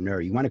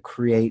entrepreneur. You want to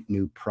create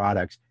new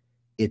products.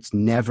 It's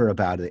never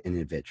about an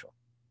individual.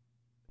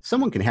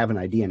 Someone can have an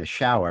idea in a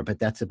shower, but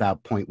that's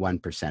about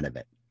 0.1% of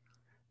it.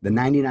 The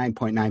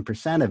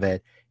 99.9% of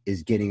it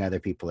is getting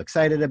other people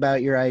excited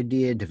about your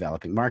idea,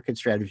 developing market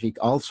strategy,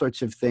 all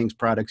sorts of things,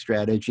 product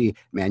strategy,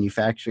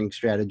 manufacturing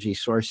strategy,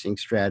 sourcing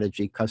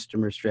strategy,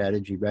 customer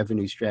strategy,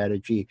 revenue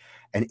strategy,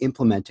 and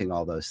implementing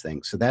all those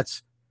things. So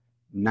that's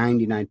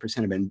 99%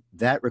 of it. And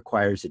that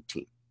requires a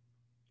team.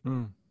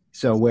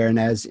 So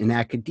whereas in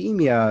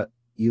academia,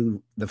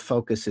 the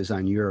focus is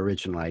on your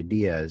original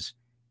ideas.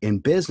 In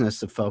business,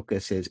 the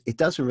focus is, it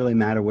doesn't really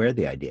matter where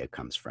the idea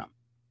comes from.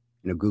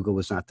 Google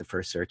was not the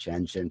first search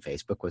engine.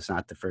 Facebook was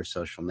not the first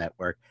social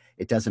network.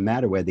 It doesn't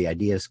matter where the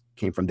ideas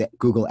came from. The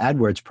Google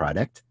AdWords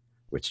product,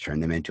 which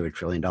turned them into $1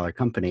 trillion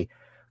company,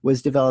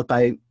 was developed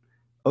by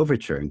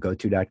Overture and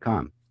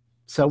GoTo.com.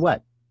 So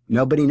what?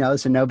 Nobody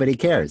knows and nobody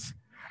cares.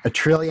 $1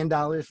 trillion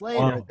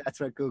later,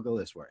 that's what Google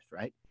is worth,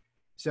 right?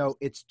 So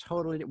it's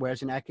totally,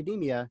 whereas in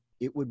academia,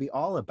 it would be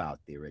all about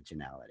the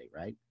originality,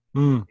 right?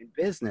 In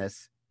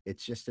business,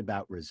 it's just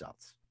about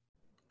results.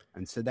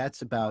 And so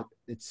that's about,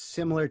 it's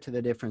similar to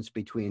the difference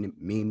between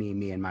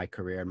me, and my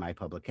career and my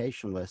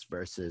publication list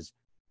versus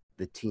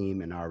the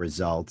team and our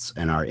results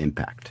and our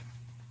impact.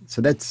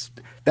 So that's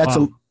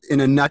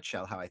in a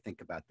nutshell, how I think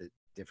about the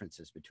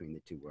differences between the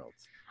two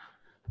worlds.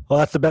 Well,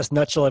 that's the best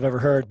nutshell I've ever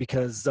heard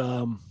because,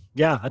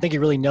 yeah, I think you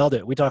really nailed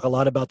it. We talk a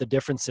lot about the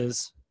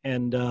differences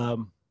and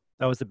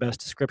that was the best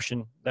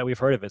description that we've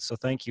heard of it. So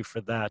thank you for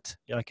that.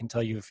 Yeah, I can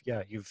tell you've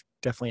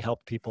definitely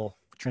helped people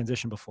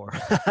transition before.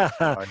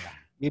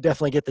 You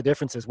definitely get the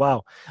differences.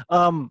 Wow.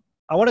 I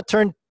want to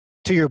turn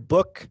to your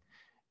book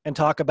and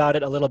talk about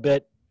it a little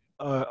bit.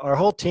 Our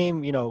whole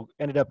team, a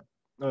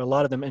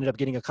lot of them ended up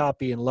getting a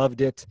copy and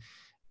loved it.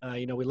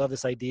 We love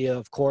this idea,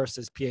 of course,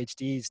 as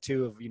PhDs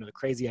too, of, the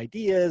crazy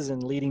ideas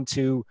and leading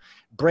to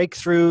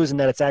breakthroughs and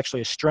that it's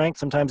actually a strength.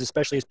 Sometimes,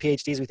 especially as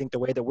PhDs, we think the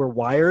way that we're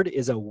wired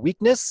is a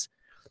weakness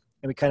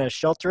and we kind of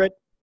shelter it.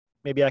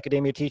 Maybe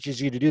academia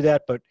teaches you to do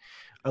that, but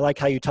I like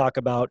how you talk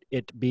about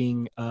it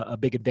being a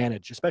big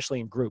advantage, especially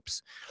in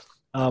groups.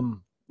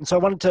 And so I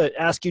wanted to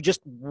ask you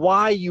just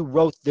why you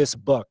wrote this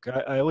book.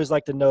 I always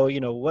like to know,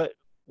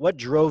 what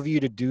drove you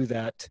to do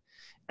that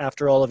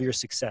after all of your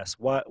success?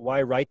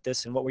 Why write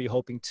this, and what were you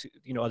hoping to,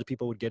 other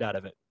people would get out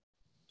of it?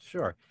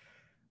 Sure.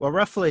 Well,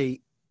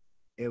 roughly,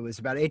 it was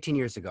about 18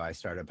 years ago, I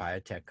started a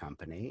biotech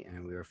company,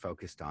 and we were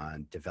focused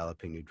on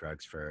developing new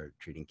drugs for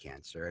treating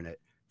cancer. And a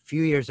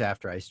few years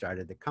after I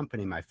started the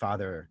company, my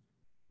father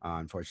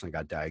unfortunately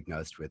got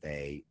diagnosed with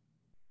a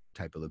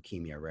rare type of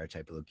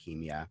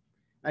leukemia.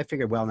 I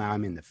figured, well, now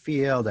I'm in the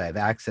field. I have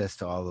access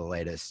to all the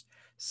latest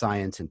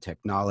science and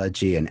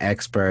technology and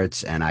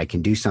experts, and I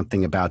can do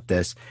something about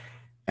this.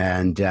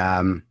 And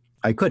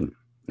I couldn't.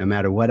 No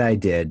matter what I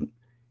did,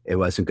 it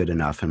wasn't good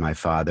enough. And my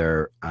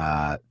father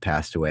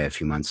passed away a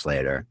few months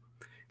later.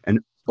 And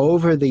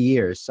over the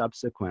years,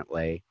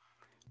 subsequently,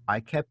 I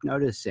kept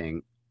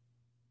noticing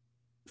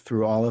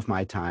through all of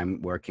my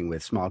time working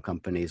with small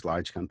companies,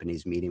 large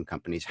companies, medium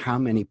companies, how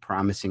many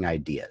promising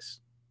ideas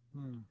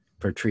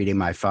for treating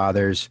my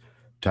father's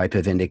type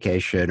of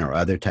indication or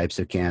other types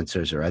of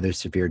cancers or other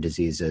severe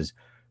diseases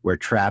were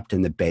trapped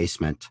in the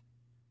basement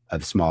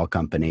of small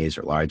companies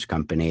or large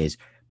companies,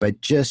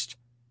 but just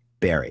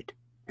buried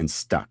and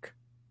stuck.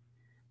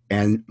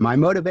 And my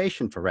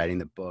motivation for writing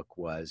the book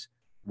was,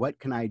 what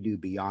can I do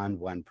beyond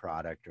one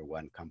product or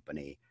one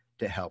company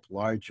to help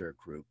larger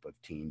group of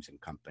teams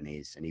and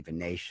companies and even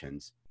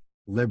nations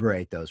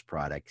liberate those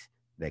products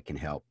that can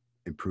help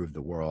improve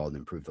the world,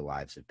 improve the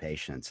lives of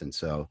patients. And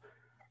so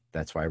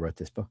that's why I wrote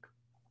this book.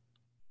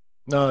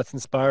 No, it's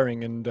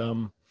inspiring, and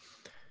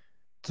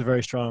it's a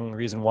very strong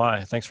reason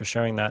why. Thanks for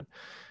sharing that.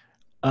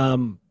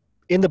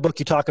 In the book,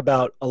 you talk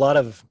about a lot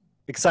of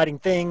exciting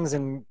things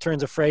and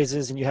turns of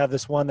phrases, and you have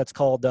this one that's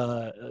called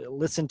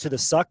listen to the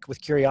suck with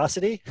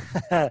curiosity.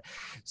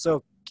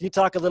 So can you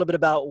talk a little bit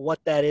about what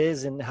that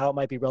is and how it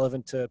might be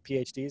relevant to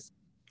PhDs?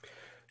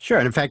 Sure.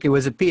 And in fact, it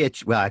was a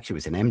PhD, well, actually it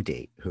was an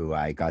MD who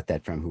I got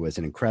that from, who was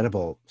an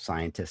incredible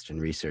scientist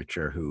and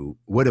researcher who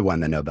would have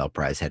won the Nobel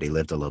Prize had he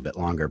lived a little bit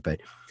longer.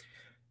 But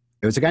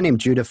it was a guy named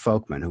Judah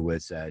Folkman, who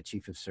was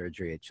chief of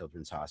surgery at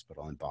Children's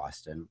Hospital in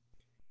Boston.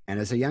 And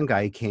as a young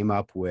guy, he came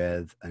up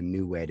with a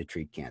new way to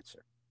treat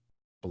cancer: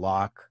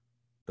 block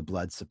the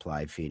blood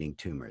supply feeding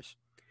tumors.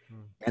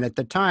 And at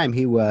the time,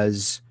 he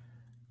was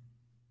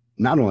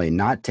not only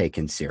not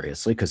taken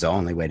seriously, because the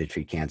only way to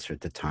treat cancer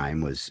at the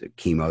time was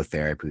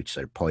chemotherapy, which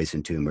sort of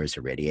poisoned tumors,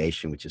 or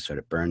radiation, which just sort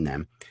of burned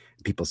them.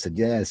 People said,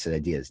 yeah, this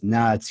idea is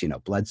nuts.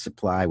 Blood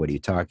supply, what are you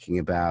talking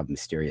about?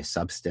 Mysterious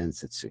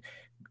substance. It's,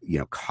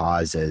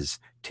 causes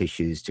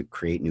tissues to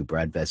create new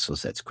blood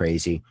vessels. That's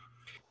crazy.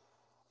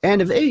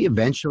 And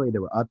eventually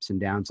there were ups and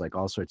downs, like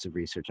all sorts of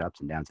research, ups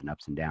and downs and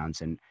ups and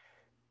downs. And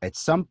at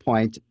some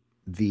point,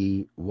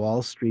 the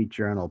Wall Street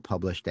Journal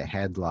published a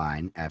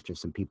headline after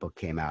some people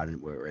came out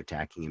and were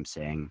attacking him,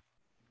 saying,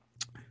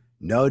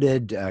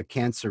 noted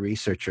cancer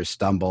researcher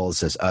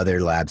stumbles as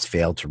other labs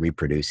fail to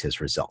reproduce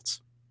his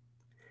results.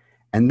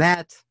 And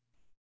that,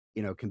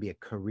 can be a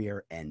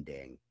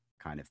career-ending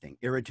kind of thing.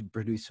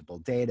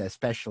 Irreproducible data,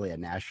 especially a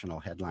national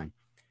headline.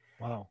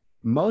 Wow.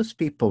 Most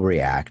people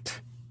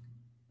react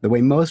the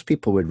way most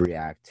people would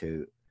react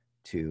to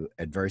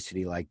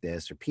adversity like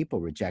this, or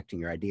people rejecting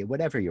your idea,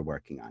 whatever you're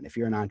working on. If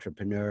you're an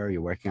entrepreneur,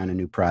 you're working on a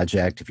new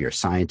project. If you're a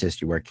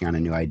scientist, you're working on a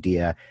new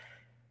idea.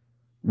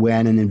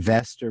 When an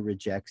investor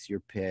rejects your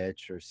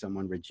pitch, or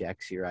someone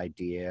rejects your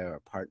idea, or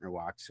a partner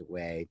walks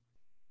away,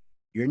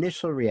 your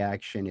initial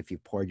reaction, if you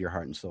poured your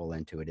heart and soul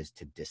into it, is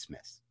to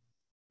dismiss.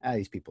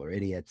 These people are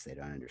idiots. They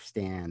don't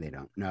understand. They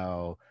don't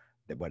know.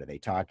 What are they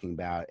talking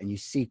about? And you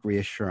seek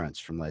reassurance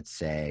from, let's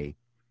say,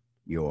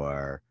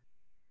 your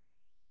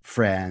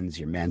friends,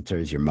 your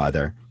mentors, your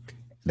mother,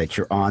 that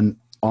you're on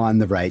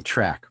the right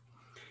track.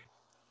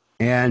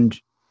 And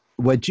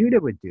what Judah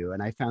would do,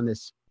 and I found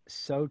this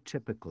so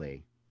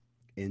typically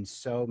in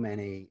so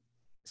many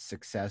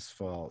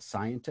successful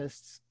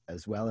scientists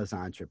as well as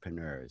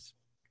entrepreneurs,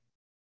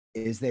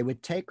 is they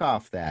would take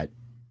off that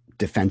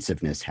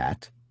defensiveness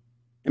hat.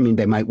 I mean,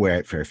 they might wear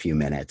it for a few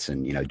minutes,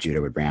 and,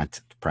 Judah would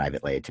rant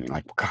privately to me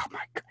like, oh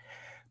my God.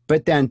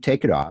 But then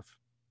take it off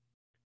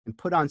and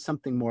put on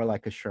something more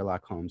like a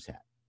Sherlock Holmes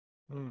hat.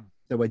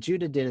 So what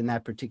Judah did in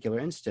that particular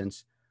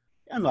instance,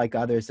 unlike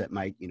others that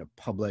might,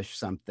 publish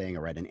something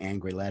or write an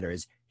angry letter,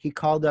 is he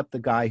called up the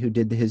guy who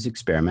did his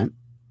experiment,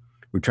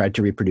 who tried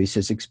to reproduce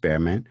his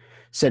experiment,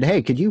 said,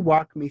 hey, could you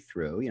walk me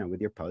through,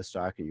 with your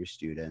postdoc and your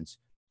students,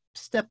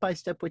 step by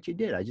step what you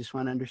did? I just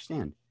want to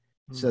understand.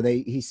 So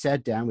he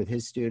sat down with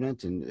his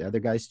student and the other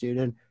guy's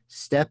student,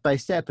 step by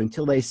step,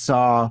 until they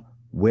saw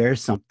where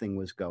something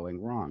was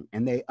going wrong.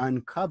 And they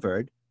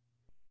uncovered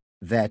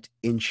that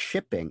in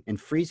shipping and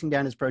freezing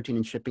down his protein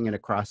and shipping it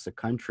across the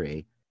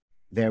country,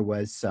 there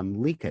was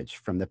some leakage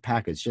from the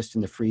package just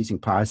in the freezing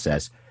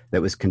process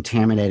that was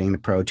contaminating the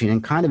protein in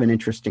kind of an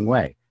interesting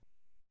way.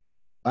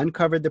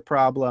 Uncovered the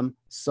problem,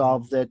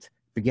 solved it,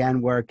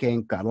 began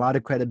working, got a lot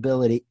of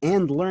credibility,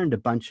 and learned a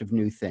bunch of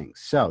new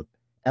things. So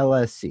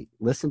LSC,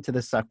 listen to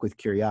the suck with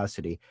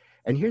curiosity.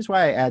 And here's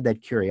why I add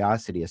that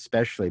curiosity,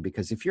 especially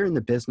because if you're in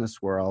the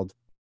business world,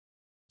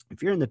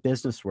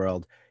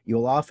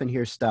 you'll often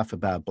hear stuff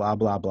about blah,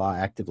 blah, blah,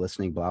 active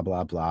listening, blah,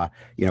 blah, blah,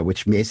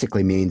 which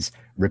basically means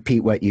repeat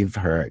what you've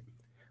heard.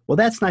 Well,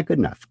 that's not good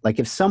enough. Like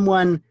if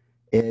someone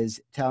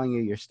is telling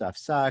you your stuff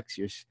sucks,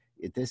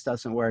 this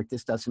doesn't work,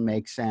 this doesn't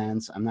make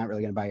sense, I'm not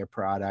really going to buy your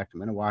product,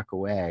 I'm going to walk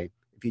away.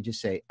 If you just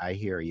say, I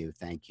hear you,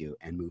 thank you,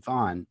 and move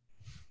on,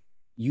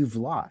 you've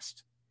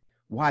lost.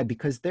 Why?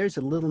 Because there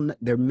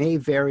may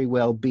very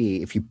well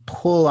be, if you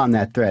pull on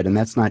that thread, and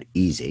that's not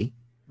easy,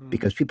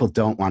 because people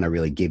don't want to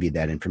really give you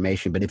that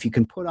information. But if you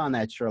can put on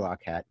that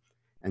Sherlock hat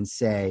and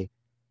say,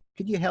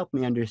 could you help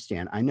me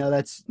understand? I know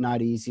that's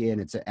not easy,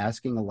 and it's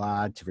asking a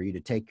lot for you to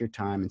take your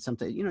time. And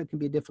sometimes, it can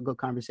be a difficult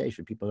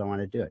conversation. People don't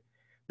want to do it.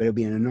 But it'll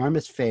be an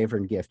enormous favor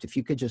and gift if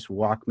you could just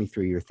walk me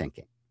through your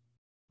thinking.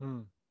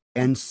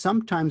 And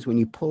sometimes when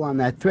you pull on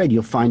that thread,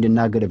 you'll find a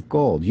nugget of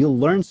gold. You'll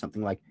learn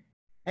something like,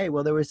 hey,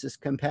 well, there was this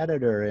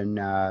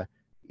competitor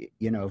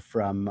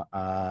from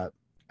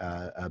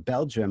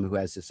Belgium who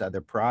has this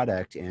other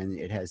product and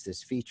it has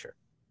this feature.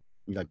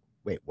 You're like,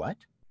 wait, what?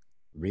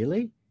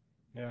 Really?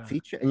 Yeah.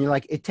 Feature? And you're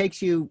like, it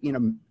takes you,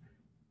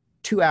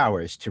 2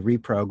 hours to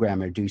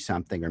reprogram or do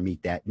something or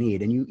meet that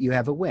need, and you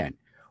have a win.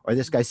 Or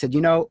this guy said,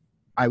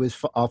 I was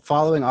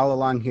following all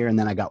along here, and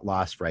then I got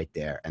lost right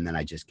there, and then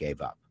I just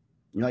gave up.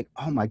 And you're like,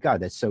 oh my God,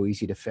 that's so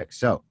easy to fix.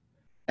 So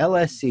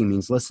LSC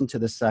means listen to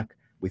the suck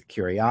with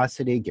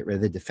curiosity, get rid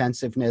of the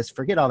defensiveness,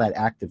 forget all that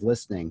active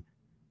listening.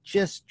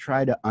 just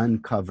try to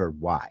uncover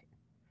why.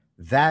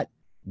 That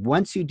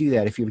once you do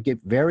that, if you get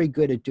very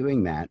good at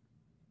doing that,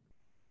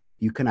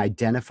 you can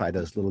identify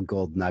those little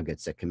gold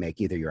nuggets that can make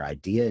either your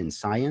idea in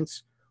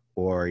science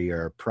or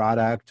your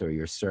product or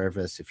your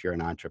service, if you're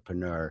an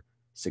entrepreneur,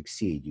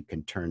 succeed. You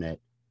can turn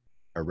it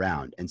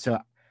around. And so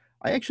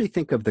I actually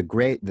think of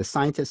the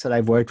scientists that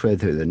I've worked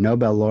with, who are the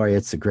Nobel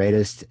laureates, the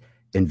greatest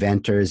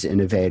inventors,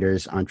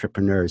 innovators,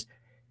 entrepreneurs.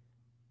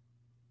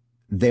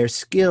 Their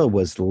skill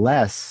was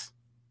less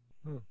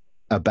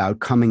about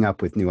coming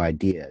up with new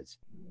ideas.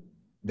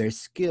 Their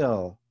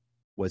skill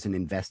was in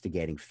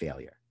investigating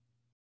failure.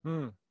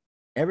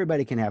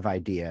 Everybody can have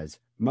ideas.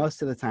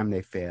 Most of the time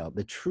they fail.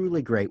 The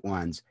truly great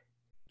ones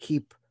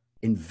keep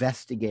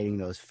investigating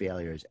those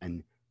failures,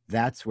 and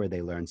that's where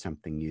they learn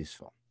something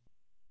useful.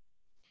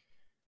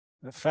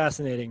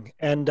 Fascinating.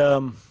 And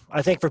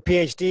I think for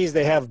PhDs,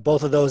 they have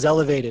both of those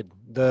elevated.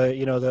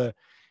 The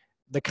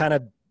kind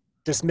of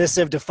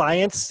dismissive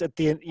defiance at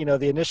the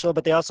initial,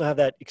 but they also have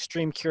that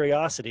extreme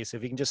curiosity. So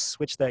if you can just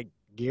switch that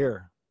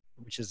gear,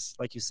 which is,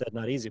 like you said,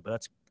 not easy, but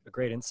that's a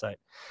great insight.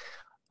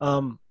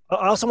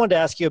 I also wanted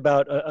to ask you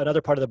about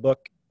another part of the book,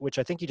 which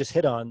I think you just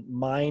hit on,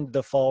 mind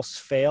the false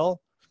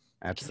fail.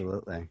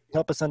 Absolutely.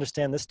 Help us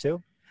understand this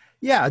too.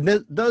 Yeah,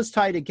 those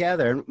tie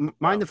together.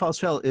 Mind the false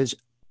fail is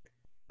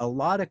a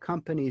lot of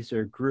companies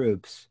or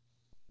groups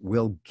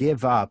will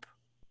give up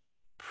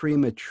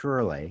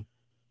prematurely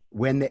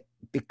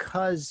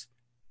because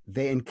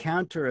they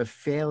encounter a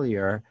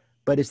failure,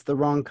 but it's the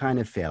wrong kind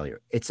of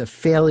failure. It's a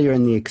failure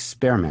in the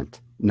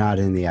experiment, not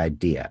in the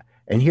idea.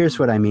 And here's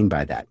what I mean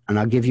by that. And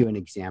I'll give you an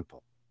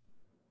example.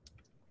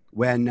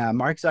 When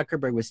Mark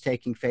Zuckerberg was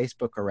taking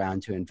Facebook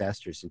around to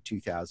investors in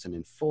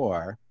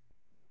 2004,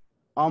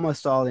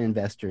 almost all the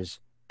investors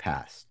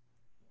passed.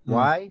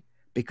 Why?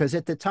 Because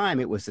at the time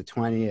it was the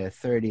 20th,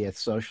 30th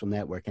social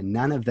network, and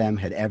none of them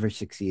had ever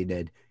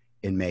succeeded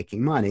in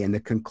making money. And the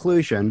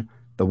conclusion,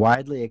 the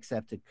widely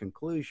accepted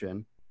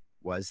conclusion,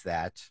 was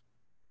that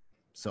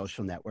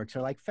social networks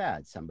are like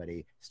fads.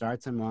 Somebody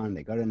starts on one,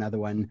 they go to another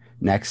one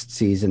next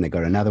season, they go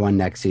to another one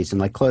next season,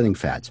 like clothing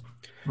fads.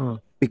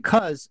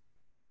 Because,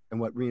 and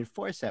what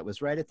reinforced that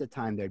was right at the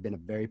time, there had been a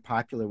very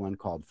popular one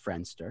called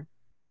Friendster.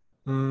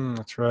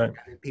 That's right.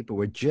 People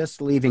were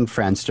just leaving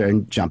Friendster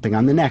and jumping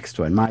on the next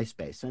one,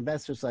 MySpace. So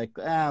investors like,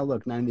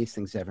 look, none of these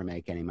things ever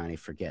make any money,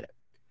 forget it.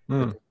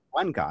 But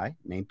one guy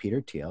named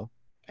Peter Thiel,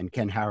 and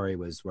Ken Howery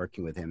was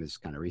working with him as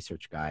kind of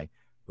research guy,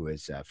 who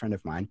is a friend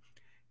of mine.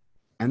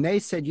 And they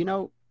said,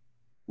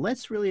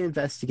 let's really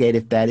investigate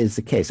if that is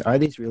the case. Are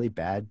these really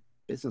bad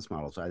business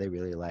models? Are they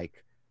really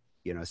like,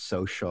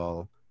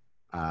 social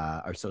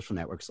or social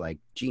networks like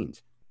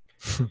jeans?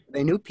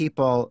 They knew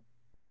people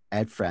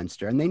at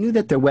Friendster, and they knew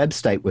that their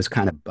website was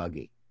kind of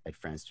buggy at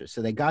Friendster.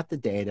 So they got the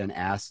data and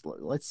asked,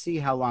 let's see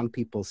how long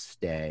people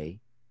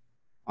stay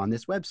on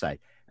this website.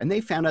 And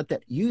they found out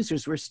that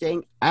users were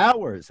staying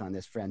hours on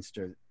this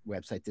Friendster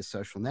website, this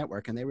social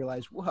network, and they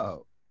realized,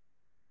 whoa,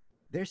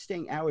 they're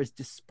staying hours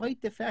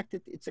despite the fact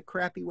that it's a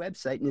crappy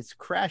website and it's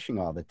crashing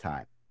all the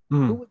time.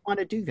 Who would want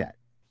to do that?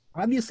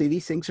 Obviously,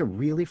 these things are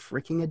really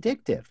freaking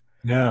addictive.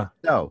 Yeah.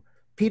 So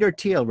Peter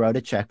Thiel wrote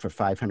a check for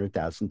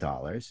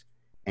 $500,000,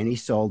 and he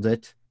sold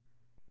it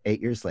 8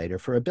 years later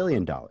for $1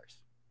 billion.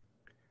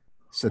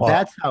 So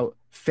that's how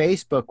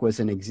Facebook was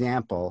an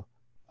example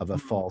of a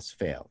false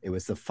fail. It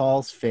was the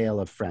false fail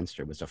of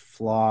Friendster. It was a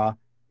flaw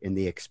in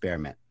the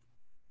experiment.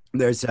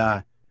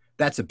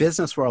 That's a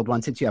business world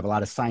one, since you have a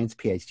lot of science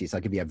PhDs.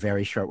 I'll give you a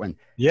very short one.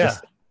 Yeah.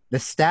 The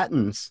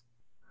statins,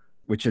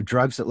 which are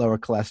drugs that lower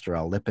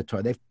cholesterol,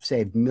 Lipitor, they've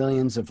saved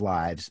millions of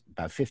lives.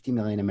 About 50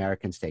 million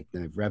Americans take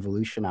them. They've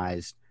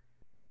revolutionized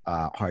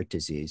heart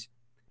disease.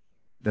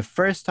 The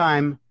first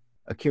time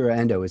Akira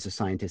Endo is a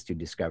scientist who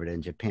discovered it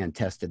in Japan,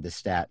 tested the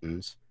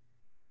statins.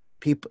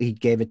 He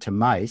gave it to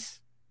mice,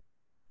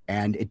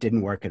 and it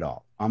didn't work at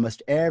all.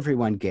 Almost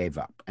everyone gave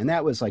up. And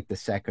that was like the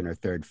second or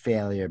third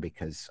failure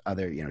because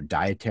other,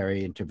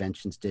 dietary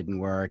interventions didn't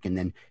work. And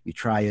then you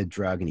try a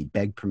drug, and he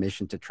begged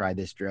permission to try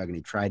this drug, and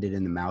he tried it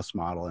in the mouse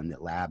model in the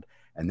lab,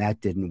 and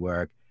that didn't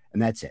work.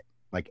 And that's it.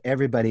 Like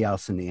everybody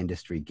else in the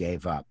industry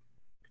gave up.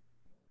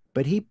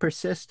 But he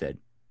persisted.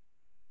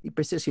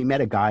 He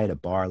met a guy at a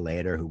bar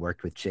later who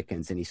worked with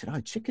chickens, and he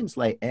said, chickens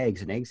lay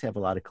eggs, and eggs have a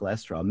lot of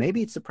cholesterol.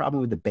 Maybe it's the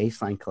problem with the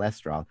baseline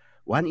cholesterol.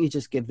 Why don't you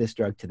just give this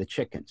drug to the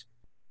chickens?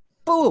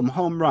 Boom,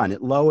 home run.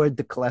 It lowered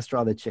the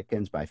cholesterol of the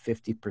chickens by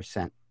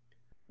 50%.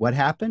 What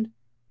happened?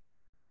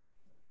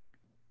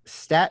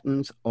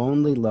 Statins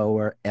only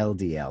lower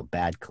LDL,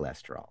 bad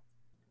cholesterol.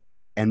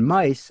 And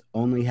mice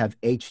only have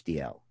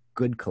HDL,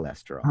 good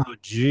cholesterol. Oh,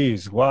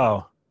 geez.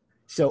 Wow.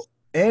 So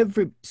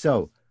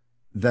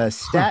the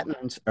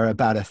statins are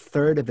about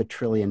 $1/3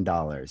 trillion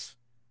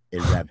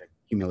in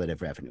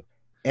cumulative revenue.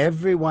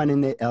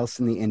 Everyone else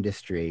in the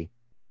industry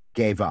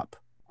gave up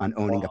on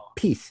owning a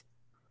piece.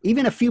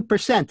 Even a few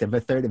percent of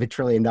 $1/3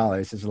 trillion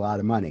is a lot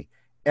of money.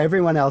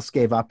 Everyone else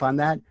gave up on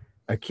that.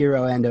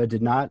 Akira Endo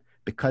did not.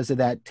 Because of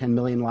that, 10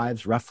 million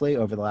lives roughly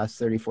over the last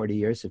 30, 40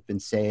 years have been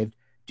saved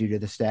due to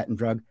the statin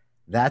drug.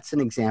 That's an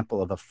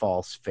example of a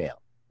false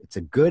fail. It's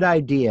a good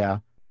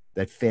idea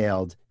that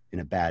failed in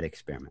a bad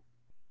experiment.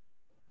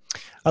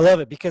 I love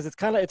it because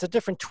it's a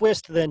different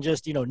twist than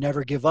just,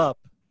 never give up.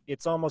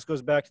 It's almost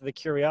goes back to the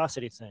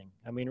curiosity thing.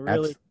 I mean,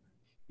 really,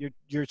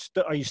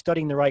 are you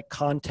studying the right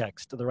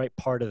context, the right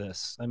part of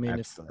this? I mean,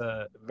 Absolutely.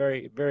 it's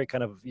very, very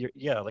kind of,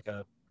 like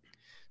a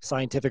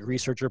scientific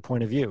researcher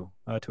point of view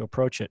to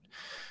approach it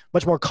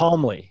much more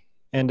calmly.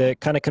 And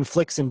it kind of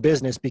conflicts in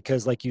business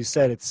because, like you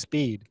said, it's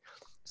speed.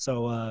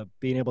 So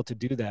being able to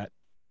do that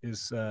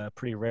is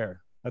pretty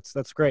rare.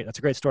 That's great. That's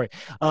a great story.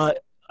 I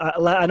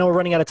know we're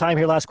running out of time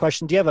here. Last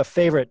question. Do you have a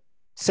favorite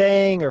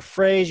saying or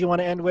phrase you want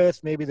to end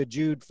with? Maybe the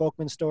Jude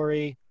Folkman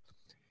story.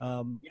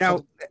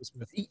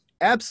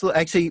 Absolutely.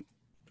 Actually,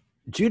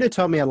 Judah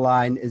told me a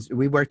line.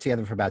 We worked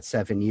together for about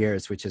 7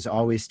 years, which has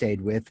always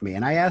stayed with me.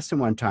 And I asked him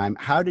one time,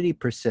 how did he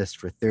persist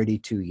for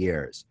 32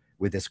 years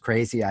with this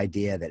crazy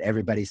idea that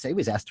everybody said he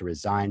was asked to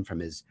resign from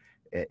his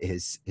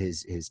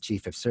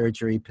chief of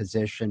surgery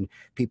position?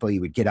 People, he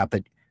would get up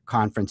at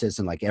conferences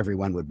and like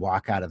everyone would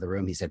walk out of the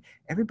room. He said,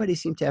 everybody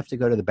seemed to have to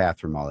go to the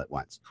bathroom all at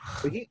once.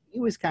 So he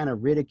was kind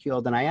of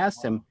ridiculed. And I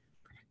asked him,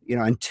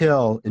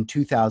 until in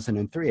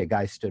 2003, a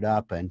guy stood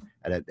up and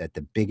at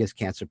the biggest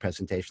cancer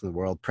presentation in the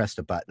world, pressed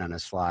a button on a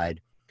slide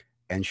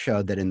and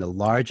showed that in the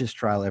largest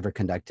trial ever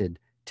conducted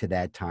to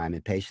that time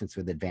in patients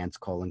with advanced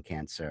colon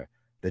cancer,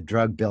 the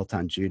drug built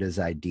on Judah's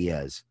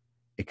ideas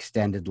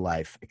extended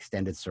life,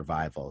 extended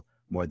survival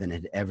more than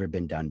had ever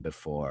been done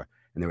before.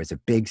 And there was a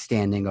big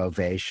standing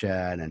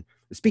ovation. And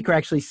the speaker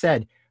actually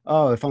said,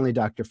 oh, if only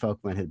Dr.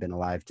 Folkman had been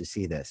alive to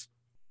see this.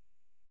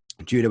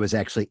 Judah was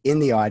actually in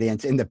the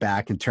audience in the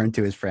back and turned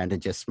to his friend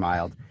and just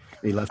smiled.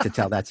 He loved to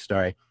tell that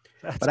story.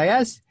 But I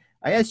asked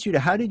Judah,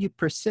 how did you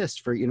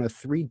persist for,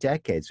 3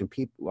 decades when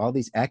people, all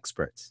these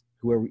experts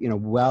who are,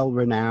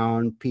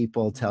 well-renowned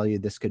people tell you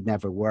this could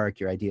never work,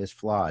 your idea is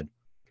flawed.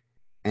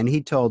 And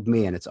he told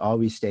me, and it's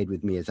always stayed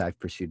with me as I've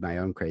pursued my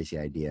own crazy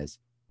ideas,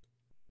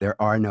 there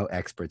are no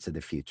experts of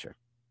the future.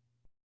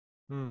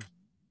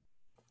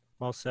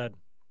 Well said.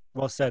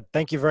 Well said.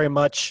 Thank you very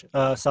much,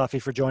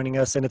 Safi, for joining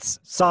us. And it's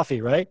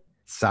Safi, right?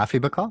 Safi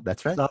Bahcall,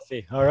 that's right.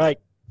 Safi. All right.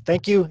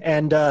 Thank you.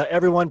 And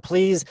everyone,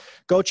 please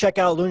go check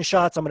out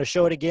Loonshots. I'm going to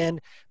show it again.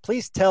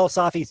 Please tell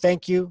Safi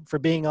thank you for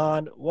being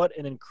on. What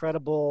an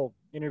incredible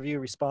interview,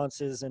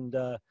 responses, and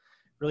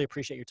really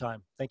appreciate your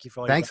time. Thank you for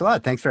all your time. Thanks a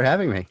lot. Thanks for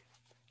having me.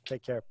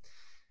 Take care.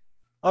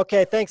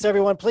 Okay, thanks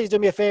everyone. Please do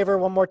me a favor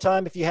one more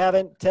time. If you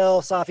haven't,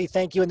 tell Safi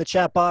thank you in the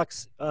chat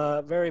box.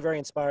 Very, very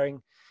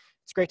inspiring.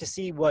 It's great to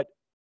see what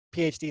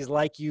PhDs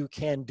like you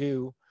can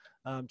do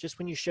just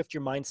when you shift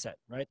your mindset,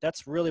 right?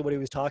 That's really what he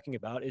was talking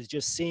about, is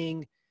just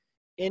seeing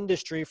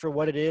industry for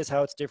what it is,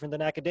 how it's different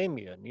than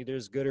academia. Neither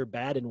is good or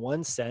bad in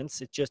one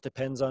sense. It just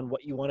depends on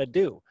what you want to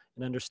do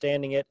and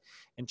understanding it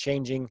and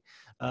changing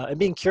and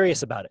being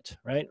curious about it,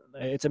 right?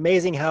 It's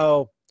amazing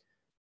how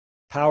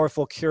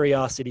powerful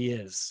curiosity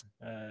is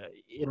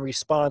in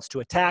response to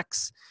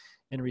attacks,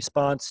 in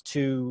response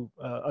to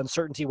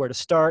uncertainty where to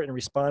start, in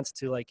response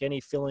to like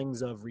any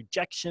feelings of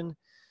rejection.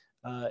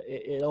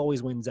 It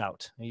always wins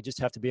out. And you just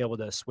have to be able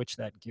to switch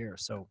that gear.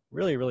 So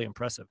really, really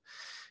impressive.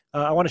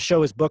 I want to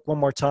show his book one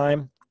more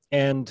time,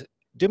 and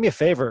do me a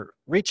favor,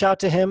 reach out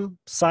to him,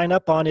 sign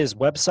up on his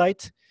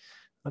website.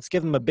 Let's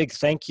give him a big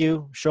thank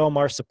you, show him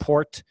our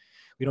support.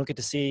 We don't get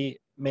to see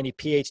many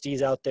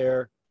PhDs out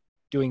there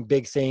doing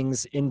big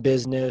things in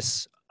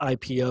business,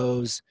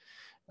 IPOs,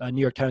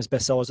 New York Times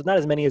bestsellers, and not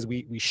as many as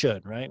we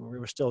should, right?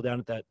 We're still down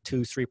at that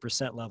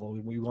 2-3% level.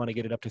 We want to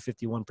get it up to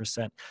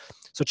 51%.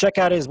 So check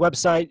out his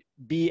website,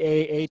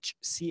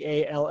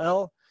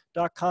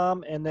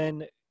 bahcall.com, and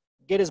then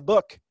get his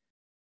book.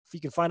 If you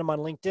can find him on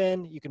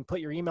LinkedIn, you can put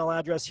your email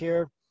address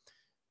here.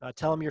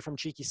 Tell him you're from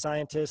Cheeky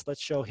Scientist.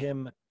 Let's show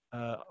him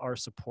our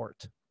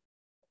support.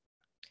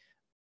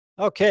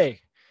 Okay,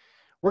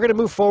 we're going to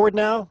move forward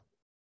now.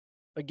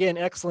 Again,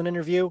 excellent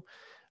interview.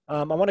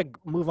 I want to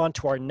move on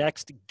to our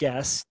next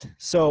guest.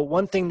 So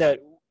one thing that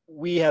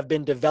we have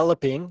been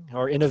developing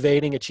or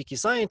innovating at Cheeky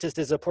Scientist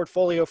is a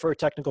portfolio for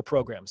technical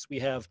programs. We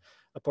have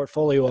a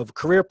portfolio of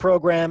career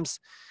programs,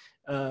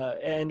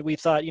 and we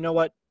thought, you know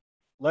what,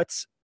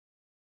 let's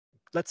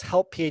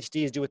help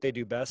PhDs do what they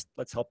do best.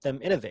 Let's help them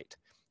innovate.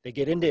 They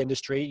get into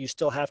industry. You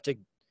still have to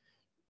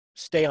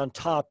stay on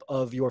top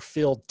of your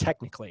field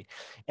technically.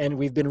 And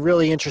we've been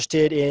really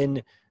interested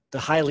in the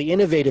highly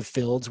innovative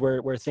fields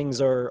where things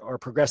are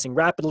progressing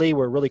rapidly,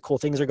 where really cool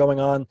things are going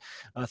on,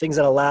 things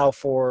that allow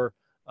for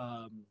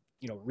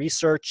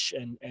research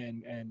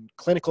and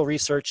clinical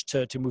research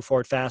to move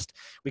forward fast.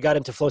 We got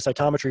into flow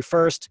cytometry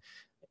first,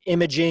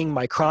 imaging,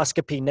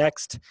 microscopy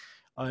next,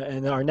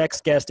 and our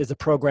next guest is a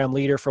program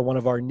leader for one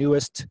of our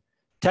newest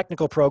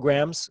technical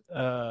programs,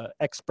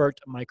 Expert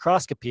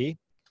Microscopy,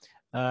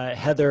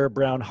 Heather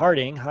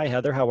Brown-Harding. Hi,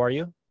 Heather. How are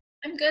you?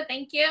 I'm good.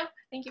 Thank you.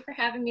 Thank you for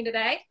having me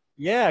today.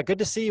 Yeah, good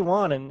to see you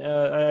on, and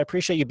I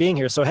appreciate you being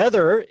here. So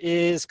Heather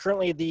is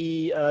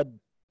currently a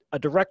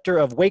director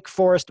of Wake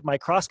Forest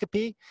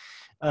Microscopy.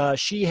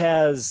 She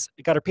has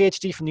got her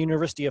PhD from the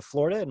University of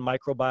Florida in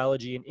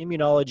microbiology and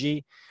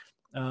immunology,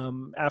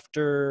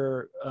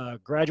 After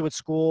graduate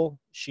school,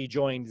 she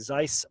joined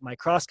Zeiss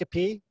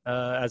Microscopy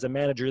as a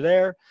manager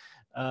there.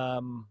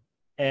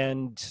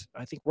 And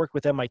I think worked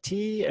with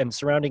MIT and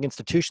surrounding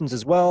institutions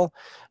as well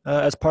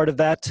as part of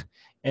that.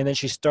 And then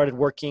she started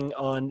working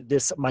on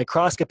this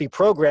microscopy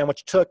program,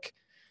 which took,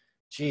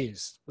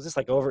 geez, was this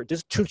like over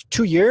just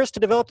two years to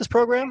develop this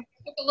program?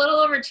 It took a little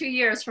over 2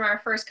 years from our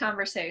first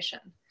conversation.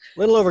 A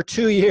little over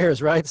 2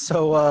 years, right?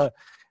 So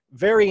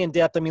very in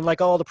depth. I mean,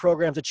 like all the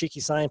programs at Cheeky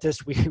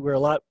Scientist, we're a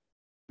lot,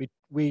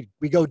 we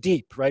go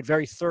deep, right?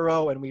 Very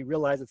thorough, and we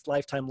realize it's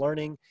lifetime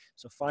learning.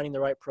 So finding the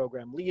right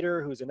program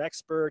leader who's an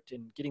expert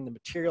and getting the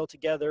material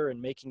together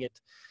and making it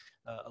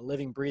a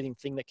living, breathing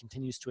thing that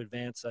continues to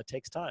advance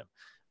takes time.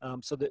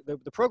 So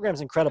the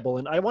program's incredible.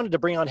 And I wanted to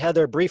bring on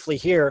Heather briefly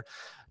here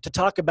to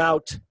talk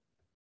about,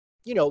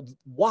 you know,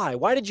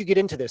 why did you get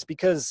into this?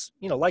 Because,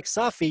 you know, like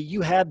Safi,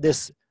 you had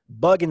this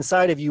bug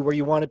inside of you where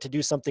you wanted to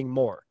do something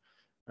more,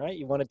 right?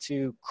 You wanted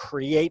to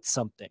create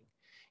something,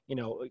 you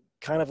know,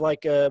 kind of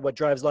like what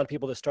drives a lot of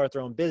people to start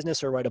their own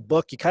business or write a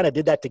book. You kind of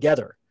did that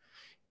together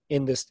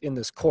in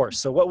this course.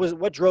 So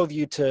what drove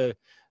you to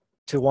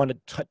want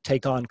to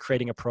take on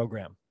creating a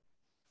program?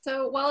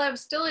 So while I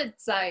was still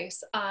at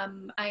Zeiss,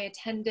 I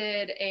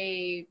attended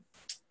a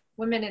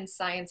Women in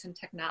Science and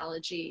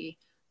Technology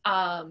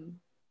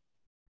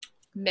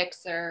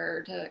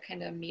mixer to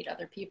kind of meet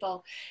other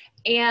people.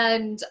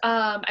 And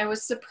I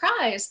was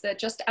surprised that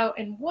just out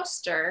in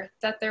Worcester,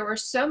 that there were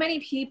so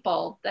many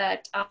people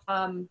that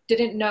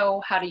didn't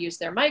know how to use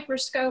their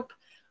microscope.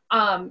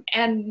 And,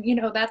 you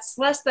know, that's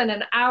less than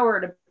an hour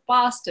to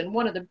Boston,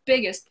 one of the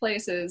biggest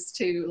places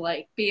to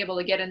like be able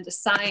to get into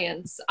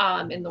science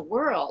in the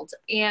world.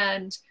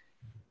 And,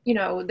 you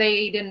know,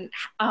 they didn't,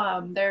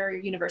 their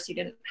university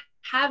didn't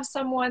have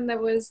someone that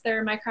was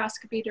their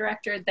microscopy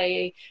director.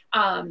 They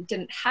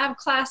didn't have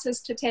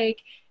classes to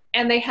take,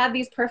 and they had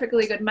these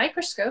perfectly good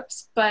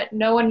microscopes, but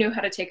no one knew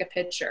how to take a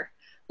picture,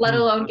 let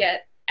alone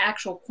get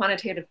actual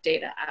quantitative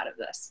data out of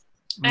this.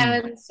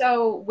 And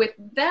so with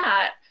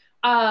that,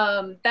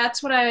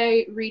 that's when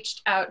I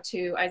reached out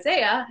to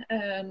Isaiah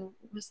and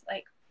was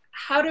like,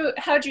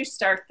 how'd you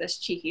start this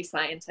Cheeky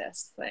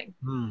Scientist thing?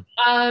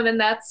 And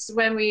that's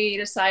when we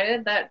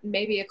decided that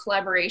maybe a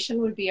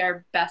collaboration would be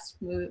our best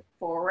move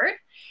forward.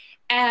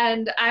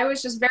 And I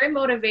was just very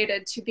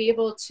motivated to be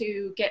able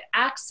to get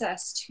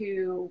access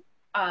to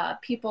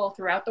people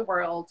throughout the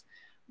world,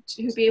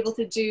 to be able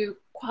to do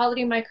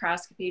quality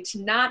microscopy,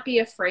 to not be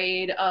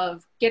afraid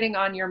of getting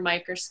on your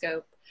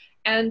microscope,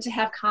 and to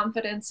have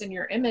confidence in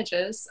your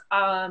images,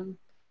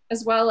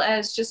 as well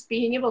as just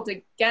being able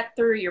to get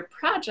through your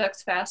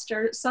projects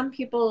faster. Some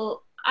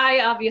people, I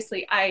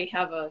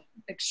have an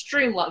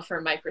extreme love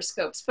for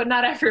microscopes, but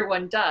not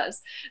everyone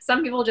does.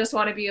 Some people just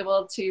want to be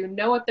able to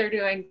know what they're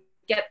doing,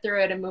 get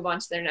through it, and move on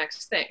to their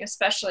next thing,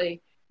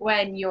 especially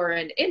when you're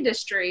in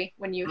industry,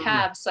 when you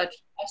have such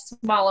a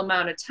small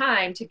amount of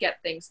time to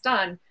get things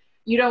done.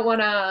 You don't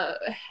want to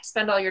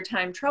spend all your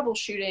time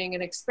troubleshooting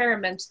an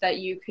experiment that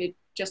you could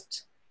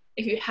just,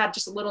 if you had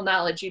just a little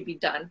knowledge, you'd be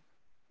done.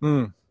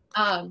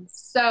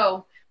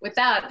 So with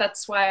that,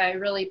 that's why I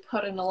really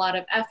put in a lot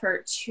of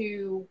effort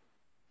to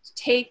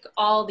take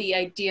all the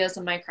ideas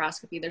of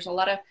microscopy. There's a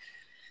lot of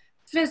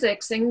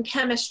physics and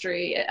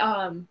chemistry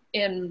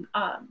in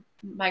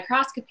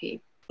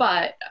microscopy,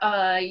 but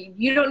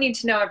you don't need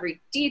to know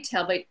every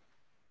detail, but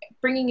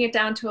bringing it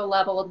down to a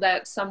level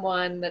that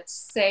someone that's,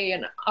 say,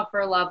 an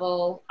upper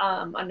level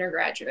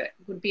undergraduate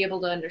would be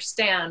able to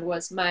understand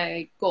was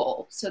my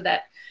goal, so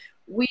that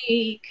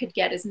we could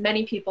get as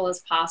many people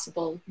as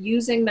possible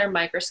using their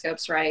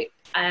microscopes right,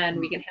 and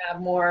we can have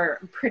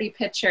more pretty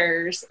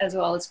pictures as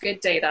well as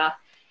good data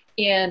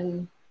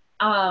in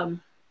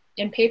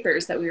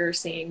papers that we were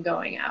seeing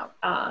going out.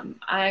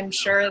 I'm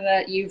sure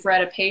that you've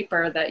read a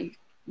paper that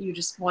you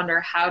just wonder,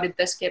 how did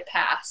this get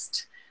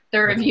past the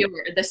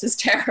reviewer? This is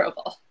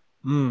terrible.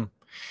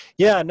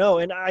 Yeah, no,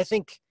 and I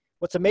think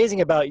what's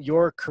amazing about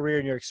your career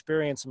and your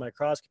experience in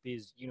microscopy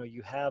is, you know,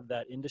 you have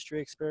that industry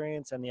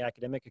experience and the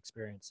academic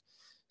experience.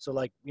 So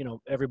like, you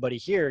know, everybody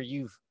here,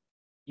 you've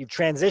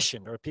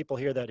transitioned, or people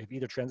here that have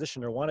either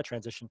transitioned or want to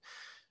transition.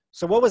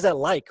 So what was that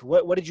like?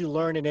 What did you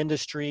learn in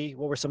industry?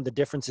 What were some of the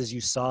differences you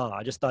saw?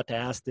 I just thought to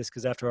ask this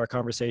because after our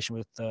conversation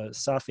with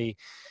Safi,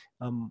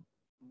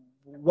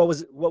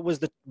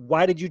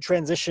 why did you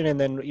transition? And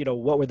then, you know,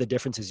 what were the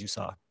differences you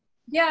saw?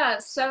 Yeah,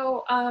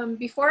 so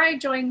before I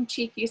joined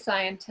Cheeky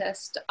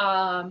Scientist,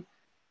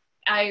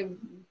 I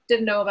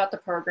didn't know about the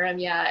program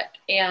yet,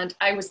 and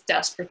I was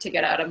desperate to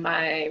get out of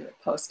my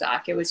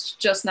postdoc. It was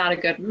just not a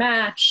good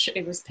match.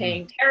 It was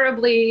paying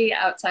terribly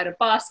outside of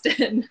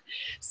Boston.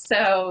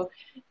 So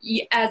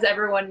as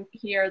everyone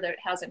here that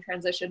hasn't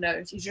transitioned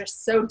knows, you're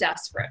just so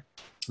desperate.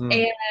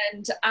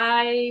 And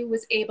I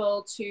was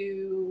able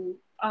to,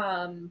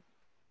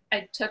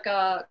 I took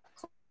a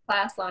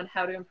class on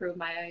how to improve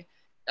my,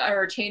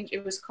 or change,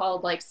 it was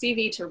called like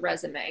CV to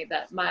resume,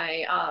 that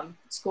my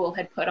school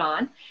had put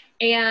on.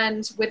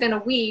 And within a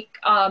week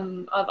of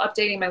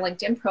updating my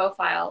LinkedIn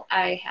profile,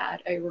 I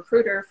had a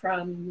recruiter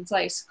from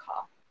Zeiss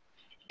call.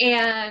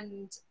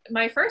 And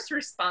my first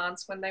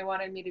response when they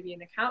wanted me to be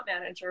an account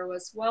manager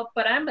was, well,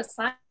 but I'm a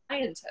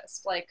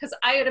scientist. Like, because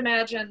I had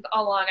imagined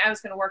all along I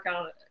was going to work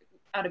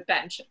on a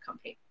bench at a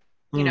company.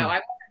 You know, I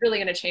wasn't really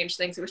going to change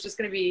things. It was just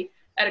going to be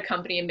at a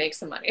company and make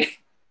some money.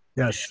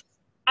 Yes.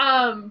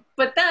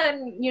 But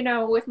then, you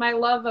know, with my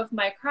love of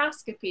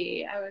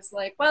microscopy, I was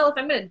like, well, if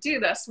I'm going to do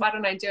this, why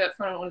don't I do it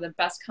for one of the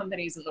best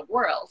companies in the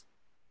world?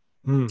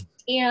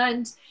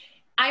 And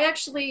I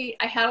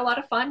had a lot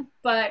of fun,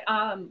 but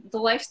the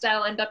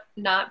lifestyle ended up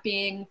not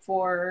being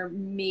for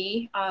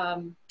me,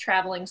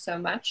 traveling so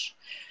much.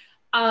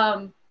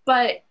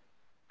 But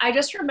I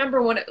just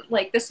remember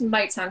like, this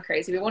might sound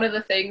crazy, but one of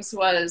the things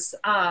was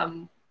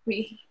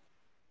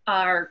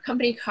our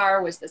company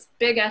car was this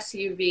big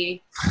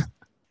SUV,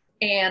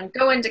 and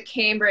go into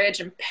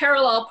Cambridge and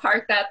parallel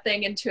park that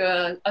thing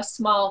into a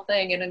small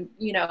thing, and,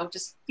 you know,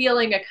 just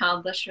feeling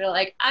accomplished. You're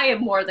like, I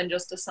am more than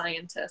just a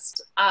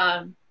scientist.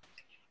 And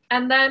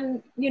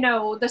then, you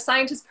know, the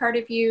scientist part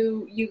of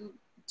you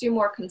do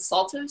more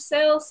consultative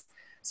sales.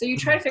 So you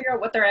try to figure out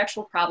what their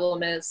actual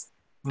problem is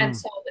and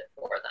solve it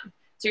for them.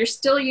 So you're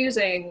still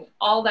using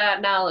all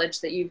that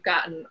knowledge that you've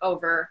gotten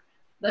over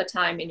the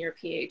time in your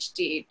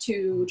PhD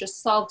to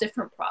just solve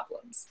different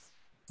problems.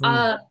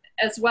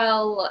 As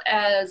well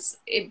as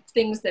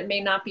things that may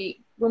not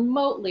be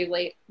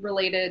remotely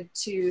related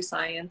to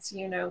science,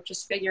 you know,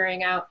 just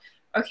figuring out,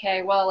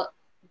 okay, well,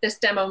 this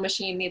demo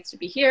machine needs to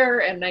be here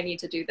and I need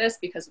to do this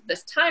because of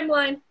this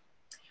timeline.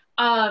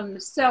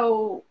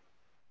 So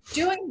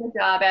doing the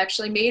job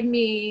actually made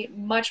me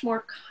much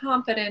more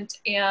confident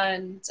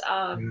and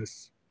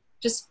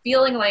just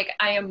feeling like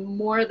I am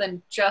more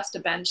than just a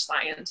bench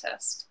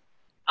scientist.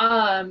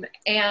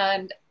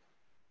 And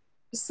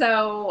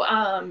so,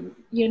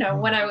 you know,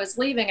 when I was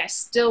leaving, I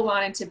still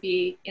wanted to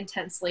be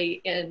intensely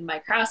in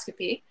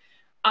microscopy.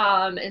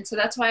 And so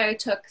that's why I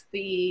took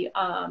the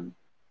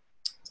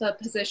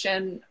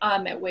position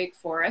at Wake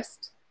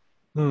Forest.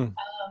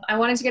 I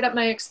wanted to get up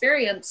my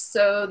experience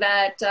so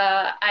that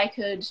I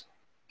could,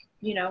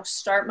 you know,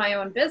 start my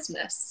own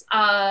business.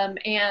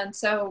 And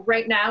so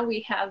right now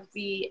we have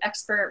the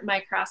expert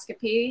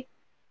microscopy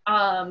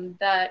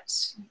that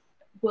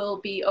will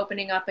be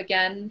opening up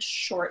again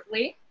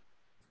shortly.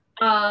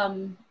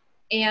 And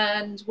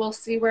we'll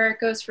see where it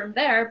goes from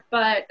there.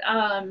 But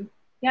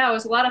yeah, it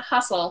was a lot of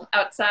hustle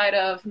outside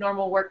of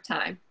normal work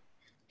time.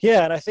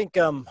 Yeah, and I think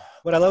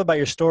what I love about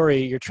your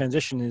story, your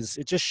transition, is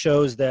it just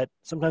shows that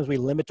sometimes we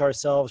limit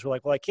ourselves. We're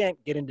like, well, I can't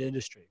get into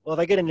industry. Well, if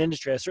I get into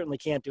industry, I certainly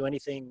can't do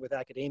anything with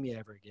academia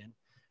ever again.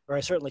 Or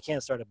I certainly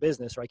can't start a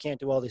business, or I can't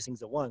do all these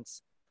things at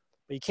once.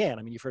 But you can.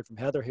 I mean, you've heard from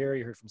Heather here,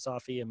 you heard from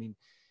Safi. I mean,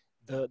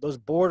 those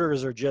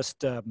borders are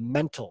just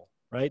mental,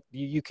 right?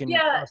 You can.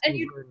 Yeah, and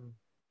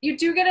you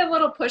do get a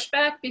little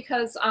pushback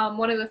because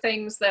one of the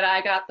things that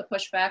I got the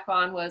pushback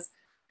on was,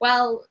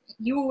 well,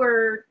 you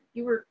were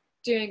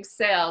doing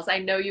sales. I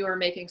know you were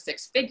making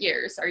six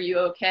figures. Are you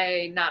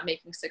okay not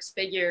making six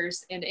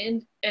figures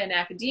in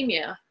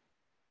academia?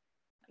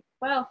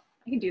 Well,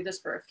 I can do this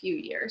for a few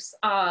years.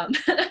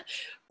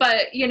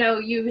 But, you know,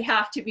 you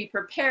have to be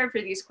prepared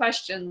for these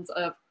questions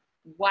of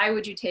why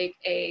would you take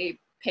a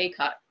pay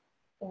cut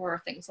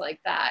or things like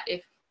that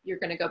if you're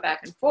going to go back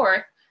and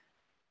forth.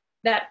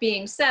 That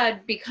being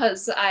said,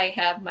 because I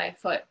have my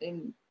foot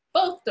in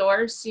both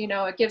doors, you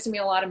know, it gives me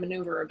a lot of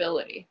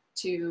maneuverability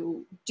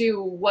to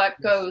do what's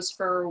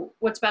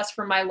best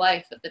for my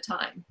life at the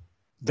time.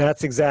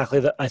 That's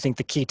exactly, I think,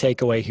 the key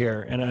takeaway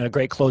here, and a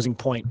great closing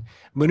point.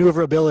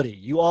 Maneuverability.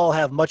 You all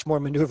have much more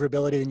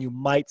maneuverability than you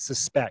might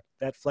suspect.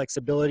 That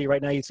flexibility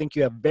right now, you think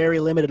you have very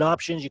limited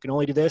options. You can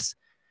only do this.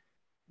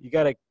 You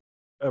got to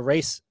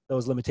erase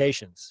those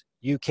limitations.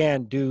 You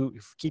can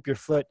keep your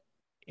foot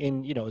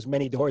in, you know, as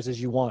many doors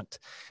as you want.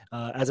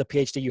 As a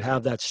PhD, you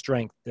have that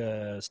strength.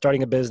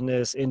 Starting a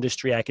business,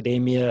 industry,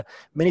 academia,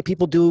 many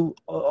people do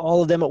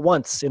all of them at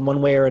once in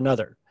one way or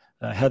another.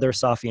 Heather,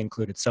 Safi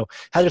included. So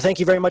Heather, thank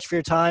you very much for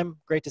your time.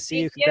 Great to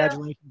see you.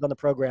 Congratulations on the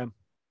program.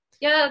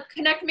 Yeah,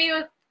 connect me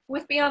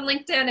with me on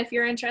LinkedIn if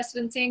you're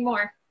interested in seeing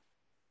more.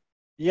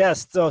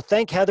 Yes, so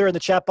thank Heather in the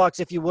chat box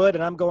if you would,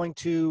 and I'm going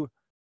to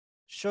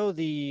show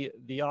the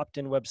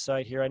opt-in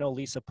website here. I know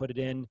Lisa put it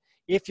in.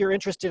 If you're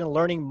interested in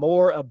learning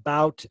more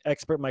about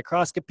expert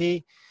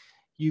microscopy,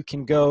 you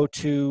can go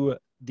to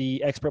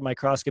the expert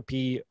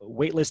microscopy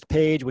waitlist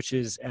page, which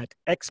is at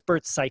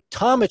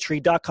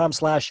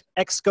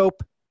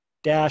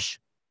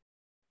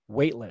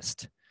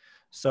expertcytometry.com/exscope-waitlist.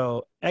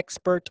 So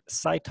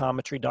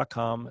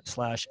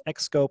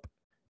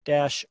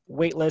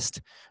expertcytometry.com/exscope-waitlist.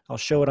 I'll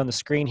show it on the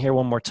screen here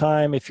one more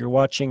time. If you're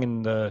watching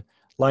in the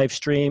live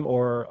stream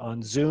or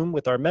on Zoom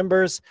with our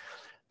members,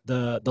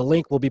 the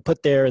link will be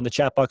put there in the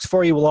chat box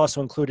for you. We'll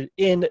also include it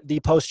in the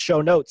post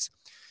show notes.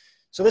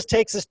 So this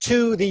takes us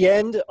to the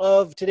end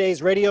of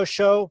today's radio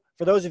show.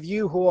 For those of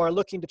you who are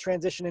looking to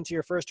transition into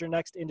your first or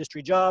next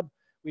industry job,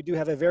 we do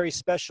have a very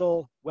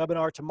special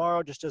webinar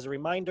tomorrow, just as a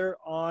reminder,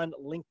 on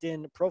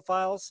LinkedIn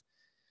profiles.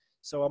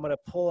 So I'm going to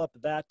pull up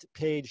that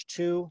page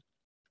too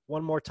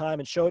one more time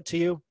and show it to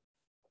you.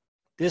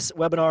 This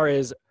webinar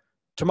is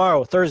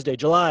tomorrow, Thursday,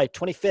 July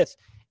 25th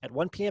at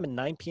 1 p.m. and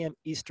 9 p.m.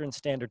 Eastern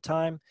Standard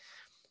Time.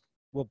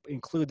 We'll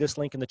include this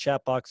link in the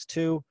chat box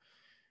too.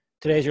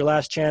 Today's your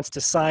last chance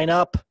to sign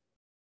up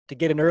to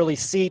get an early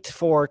seat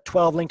for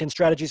 12 LinkedIn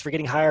strategies for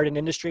getting hired in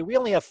industry. We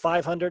only have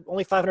 500,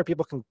 only 500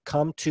 people can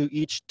come to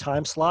each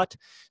time slot.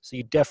 So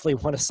you definitely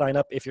want to sign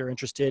up if you're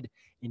interested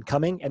in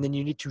coming. And then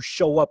you need to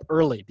show up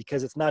early,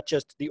 because it's not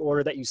just the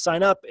order that you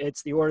sign up,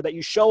 it's the order that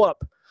you show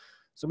up.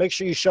 So make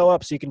sure you show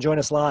up so you can join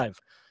us live.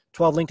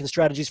 12 LinkedIn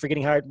strategies for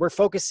getting hired. We're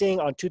focusing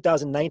on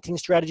 2019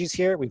 strategies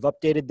here. We've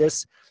updated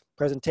this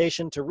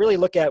presentation to really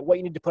look at what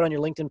you need to put on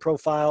your LinkedIn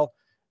profile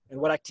and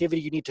what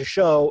activity you need to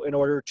show in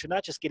order to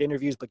not just get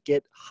interviews, but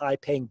get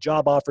high-paying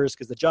job offers,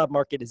 because the job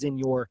market is in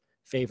your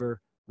favor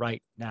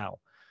right now.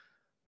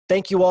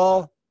 Thank you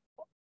all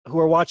who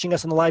are watching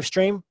us on the live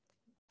stream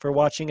for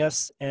watching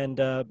us, and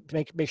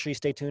make sure you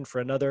stay tuned for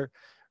another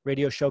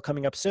radio show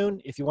coming up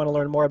soon. If you want to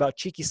learn more about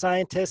Cheeky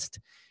Scientist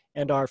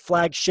and our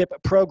flagship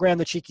program,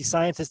 the Cheeky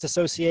Scientist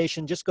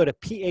Association, just go to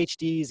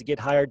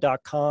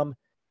phdsgethired.com.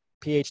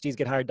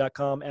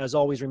 phdsgethired.com. As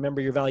always,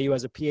 remember your value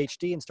as a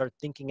PhD and start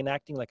thinking and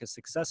acting like a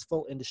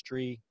successful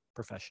industry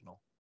professional.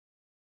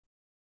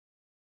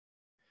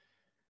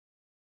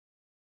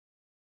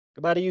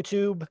 Goodbye to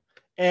YouTube,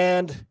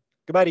 and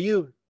goodbye to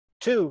you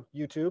too,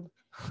 YouTube.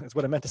 That's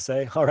what I meant to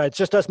say. All right, it's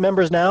just us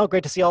members now.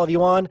 Great to see all of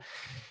you on.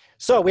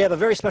 So we have a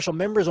very special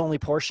members-only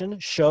portion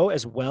show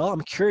as well.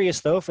 I'm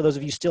curious, though, for those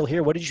of you still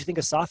here, what did you think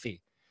of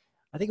Safi?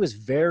 I think it was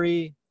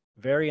very,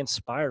 very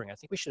inspiring. I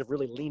think we should have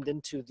really leaned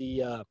into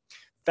the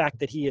fact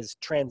that he has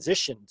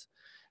transitioned.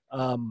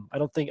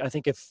 I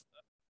think if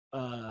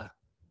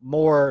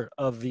more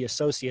of the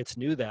associates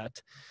knew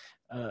that,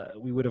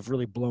 we would have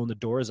really blown the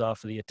doors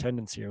off of the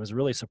attendance here. It was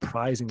really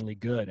surprisingly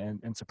good,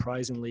 and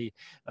surprisingly,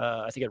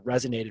 I think it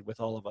resonated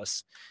with all of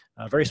us.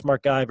 Very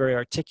smart guy, very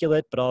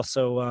articulate, but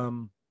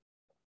also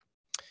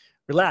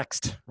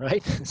relaxed,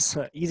 right? It's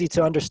easy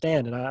to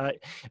understand. And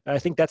I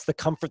think that's the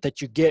comfort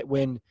that you get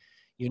when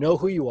you know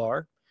who you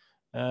are,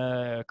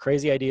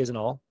 crazy ideas and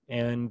all,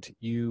 and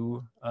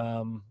you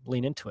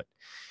lean into it.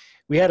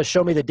 We had a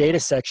show me the data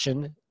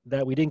section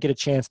that we didn't get a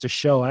chance to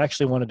show. I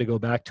actually wanted to go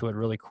back to it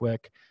really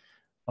quick.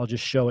 I'll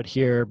just show it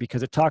here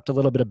because it talked a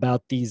little bit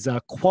about these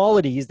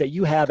qualities that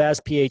you have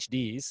as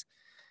PhDs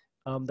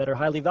that are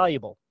highly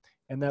valuable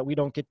and that we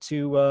don't get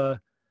to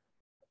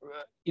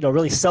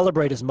really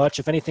celebrate as much.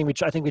 If anything,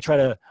 I think we try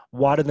to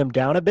water them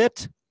down a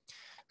bit.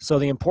 So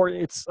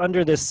it's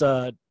under this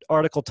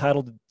article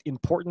titled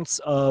 "Importance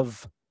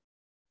of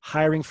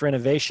Hiring for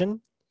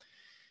Innovation."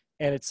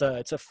 And it's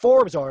a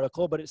Forbes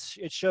article, but it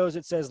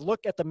says,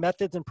 look at the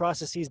methods and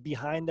processes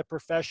behind the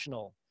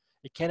professional.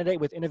 A candidate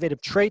with innovative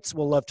traits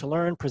will love to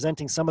learn,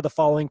 presenting some of the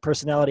following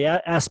personality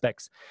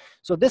aspects.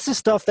 So this is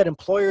stuff that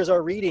employers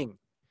are reading.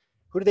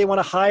 Who do they want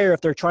to hire if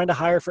they're trying to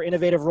hire for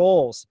innovative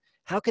roles?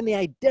 How can they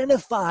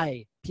identify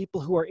people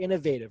who are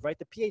innovative, right?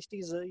 The PhD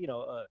is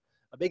a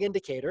big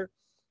indicator,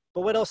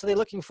 but what else are they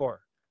looking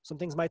for? Some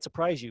things might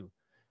surprise you.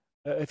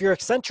 If you're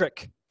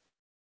eccentric,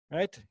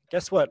 right?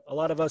 Guess what? A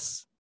lot of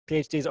us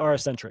PhDs are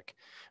eccentric,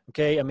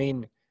 okay? I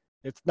mean,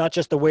 it's not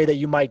just the way that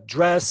you might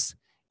dress.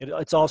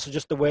 It's also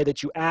just the way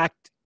that you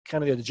act,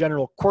 kind of the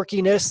general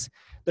quirkiness.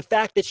 The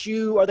fact that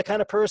you are the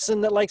kind of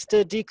person that likes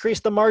to decrease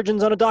the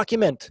margins on a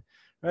document,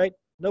 right?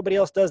 Nobody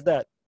else does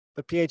that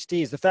but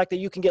PhDs. The fact that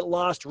you can get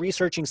lost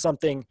researching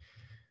something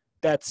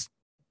that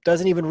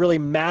doesn't even really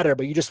matter,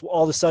 but you just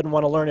all of a sudden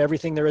want to learn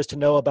everything there is to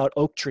know about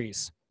oak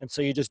trees. And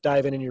so you just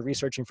dive in and you're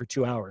researching for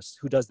 2 hours.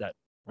 Who does that,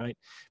 right?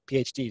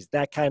 PhDs.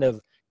 That kind of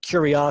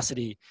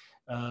curiosity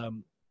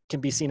can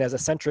be seen as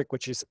eccentric,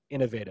 which is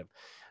innovative.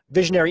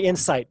 Visionary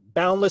insight,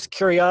 boundless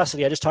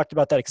curiosity. I just talked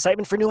about that.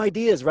 Excitement for new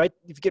ideas, right?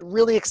 You get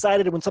really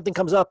excited when something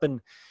comes up and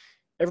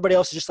everybody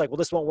else is just like, well,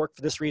 this won't work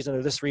for this reason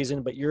or this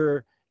reason, but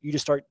you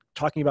just start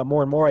talking about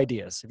more and more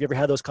ideas. Have you ever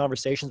had those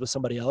conversations with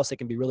somebody else? It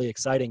can be really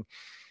exciting.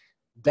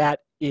 That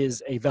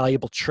is a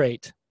valuable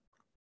trait.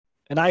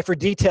 An eye for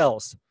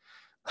details.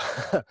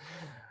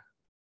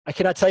 I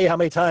cannot tell you how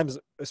many times,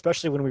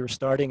 especially when we were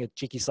starting at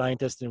Cheeky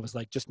Scientist and it was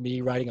like just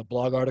me writing a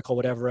blog article,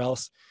 whatever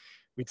else,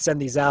 we'd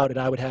send these out and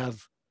I would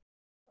have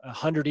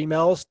 100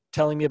 emails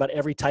telling me about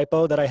every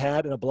typo that I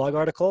had in a blog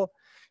article.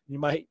 You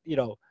might,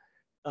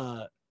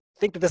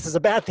 think that this is a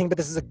bad thing, but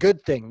this is a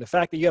good thing. The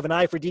fact that you have an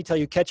eye for detail,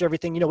 you catch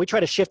everything, we try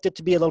to shift it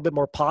to be a little bit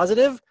more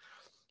positive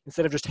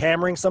instead of just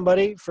hammering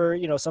somebody for,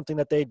 something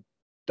that they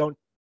don't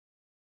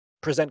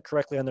present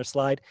correctly on their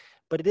slide.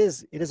 But it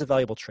is a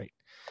valuable trait.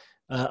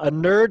 A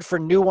nerd for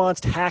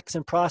nuanced hacks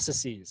and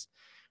processes,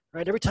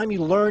 right? Every time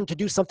you learn to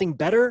do something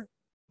better,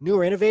 new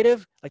or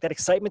innovative, like that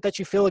excitement that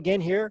you feel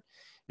again here,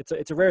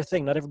 it's a rare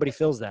thing. Not everybody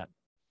feels that.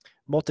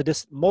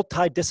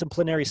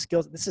 Multidisciplinary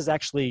skills. This is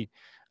actually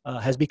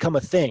has become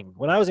a thing.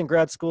 When I was in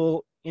grad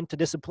school,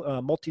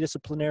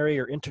 multidisciplinary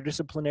or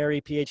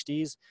interdisciplinary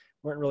PhDs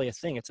weren't really a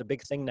thing. It's a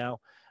big thing now.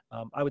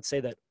 I would say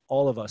that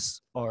all of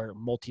us are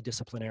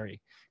multidisciplinary.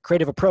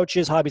 Creative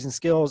approaches, hobbies, and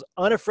skills.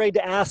 Unafraid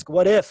to ask,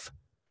 what if?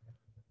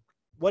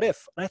 what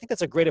if? And I think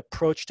that's a great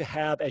approach to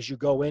have as you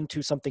go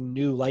into something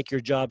new, like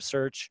your job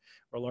search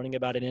or learning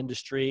about an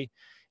industry.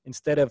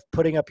 Instead of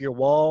putting up your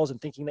walls and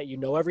thinking that you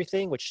know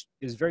everything, which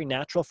is very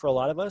natural for a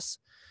lot of us,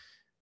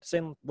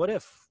 saying, what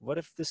if? What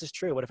if this is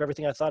true? What if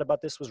everything I thought about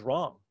this was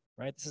wrong,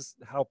 right? This is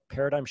how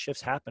paradigm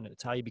shifts happen.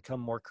 It's how you become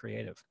more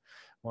creative,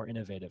 more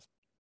innovative.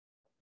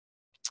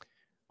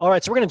 All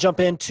right, so we're going to jump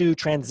into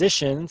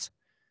transitions.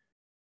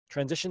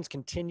 Transitions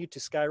continue to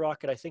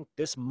skyrocket. I think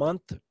this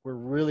month we're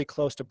really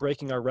close to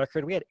breaking our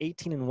record. We had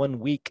 18 in 1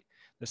 week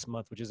this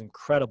month, which is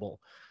incredible.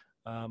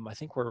 I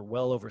think we're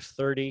well over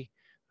 30.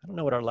 I don't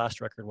know what our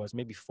last record was,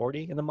 maybe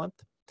 40 in the month.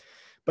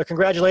 But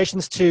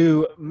congratulations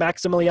to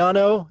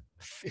Maximiliano,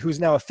 who's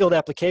now a field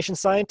application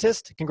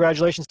scientist.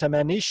 Congratulations to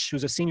Manish,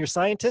 who's a senior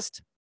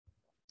scientist.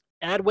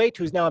 Adwait,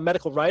 who's now a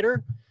medical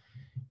writer.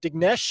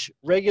 Dignesh,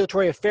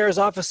 regulatory affairs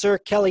officer.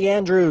 Kelly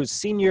Andrews,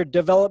 senior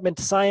development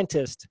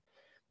scientist.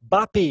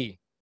 Bapi,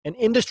 an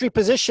industry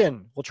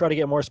position. We'll try to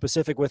get more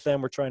specific with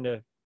them. We're trying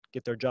to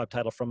get their job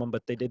title from them,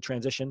 but they did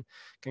transition.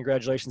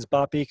 Congratulations,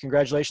 Bapi.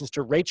 Congratulations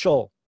to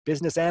Rachel,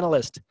 business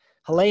analyst.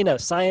 Helena,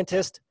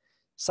 scientist.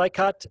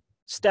 Psychot,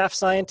 staff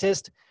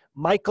scientist.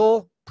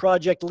 Michael,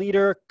 project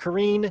leader.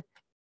 Kareen,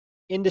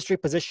 industry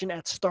position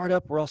at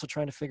startup. We're also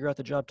trying to figure out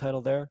the job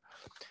title there.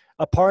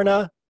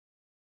 Aparna,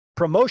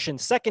 promotion,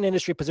 second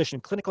industry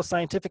position, clinical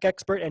scientific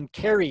expert. And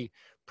Carrie,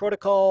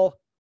 protocol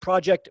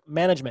project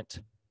management.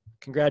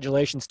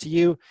 Congratulations to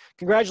you.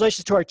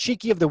 Congratulations to our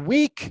Cheeky of the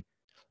Week,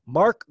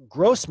 Mark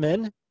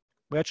Grossman.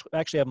 We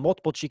actually have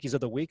multiple Cheekies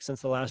of the Week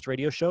since the last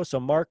radio show. So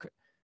Mark,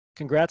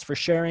 congrats for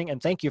sharing,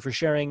 and thank you for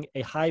sharing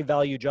a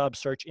high-value job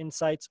search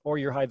insights or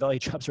your high-value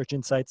job search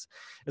insights,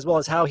 as well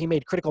as how he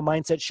made critical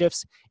mindset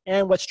shifts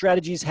and what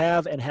strategies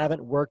have and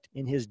haven't worked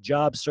in his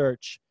job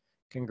search.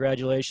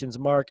 Congratulations,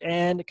 Mark.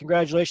 And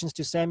congratulations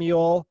to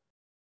Samuel,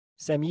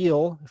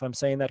 if I'm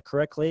saying that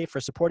correctly, for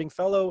supporting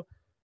fellow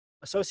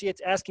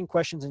associates, asking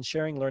questions, and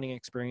sharing learning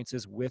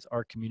experiences with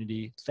our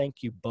community.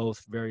 Thank you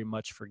both very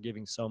much for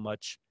giving so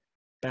much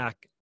back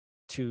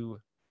to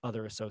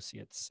other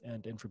associates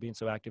and for being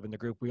so active in the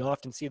group. We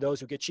often see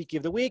those who get Cheeky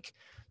of the Week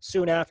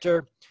soon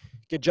after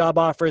get job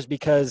offers,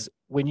 because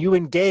when you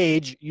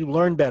engage, you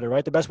learn better,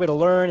 right? The best way to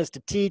learn is to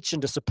teach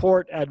and to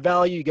support, add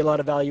value. You get a lot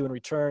of value in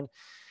return,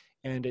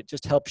 and it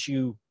just helps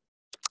you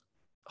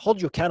hold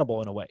you accountable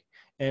in a way.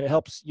 And it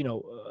helps,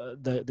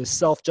 the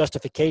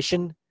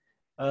self-justification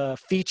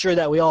feature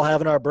that we all have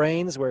in our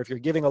brains, where if you're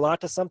giving a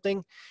lot to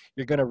something,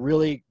 you're going to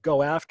really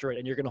go after it,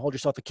 and you're going to hold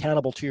yourself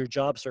accountable to your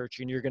job search,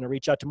 and you're going to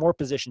reach out to more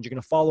positions. You're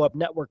going to follow up,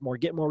 network more,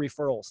 get more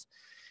referrals.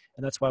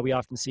 And that's why we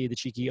often see the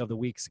Cheeky of the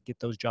Weeks get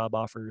those job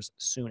offers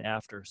soon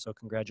after. So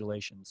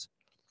congratulations.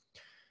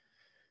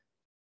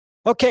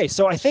 Okay,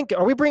 so I think,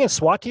 are we bringing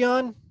Swati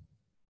on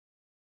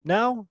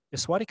now?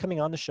 Is Swati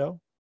coming on the show?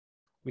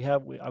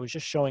 I was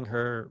just showing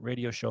her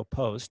radio show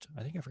post.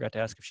 I think I forgot to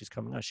ask if she's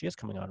coming on. She is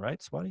coming on, right,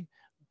 Swati?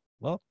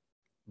 Well,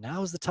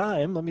 now's the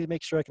time. Let me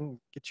make sure I can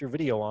get your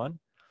video on.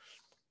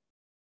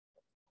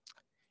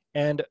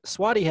 And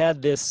Swati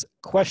had this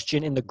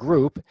question in the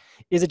group.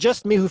 Is it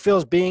just me who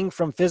feels being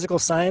from physical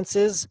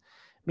sciences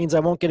means I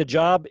won't get a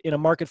job in a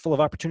market full of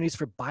opportunities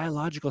for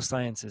biological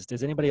sciences?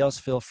 Does anybody else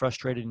feel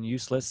frustrated and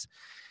useless?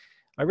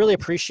 I really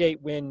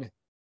appreciate when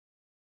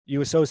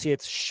you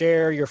associates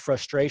share your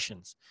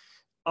frustrations.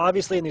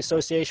 Obviously, in the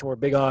association, we're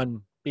big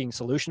on being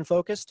solution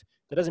focused.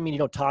 That doesn't mean you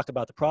don't talk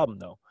about the problem,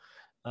 though.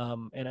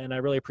 And I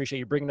really appreciate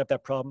you bringing up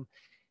that problem.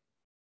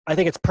 I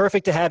think it's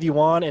perfect to have you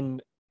on.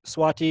 And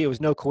Swati, it was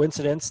no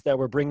coincidence that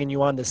we're bringing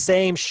you on the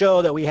same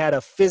show that we had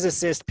a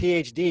physicist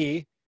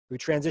PhD who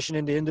transitioned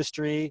into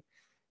industry,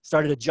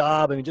 started a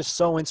job. I mean, just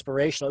so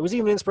inspirational. It was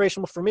even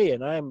inspirational for me,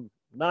 and I'm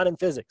not in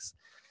physics,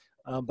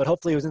 but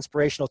hopefully it was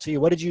inspirational to you.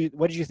 What did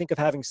you think of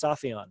having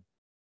Safi on?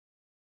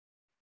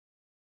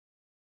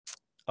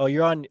 Oh,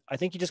 you're on. I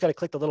think you just got to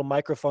click the little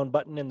microphone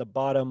button in the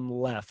bottom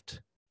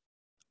left.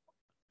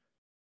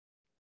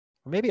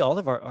 Or maybe all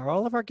of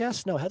our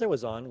guests? No, Heather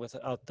was on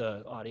without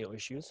the audio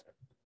issues.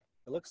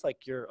 It looks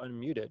like you're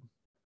unmuted.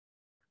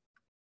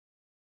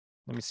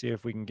 Let me see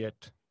if we can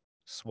get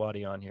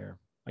Swati on here.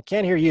 I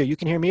can't hear you. You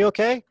can hear me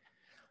okay?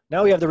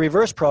 Now we have the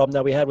reverse problem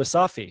that we had with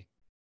Safi.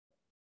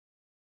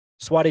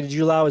 Swati, did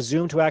you allow a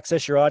Zoom to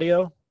access your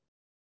audio?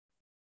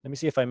 Let me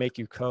see if I make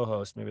you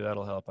co-host. Maybe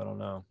that'll help. I don't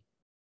know.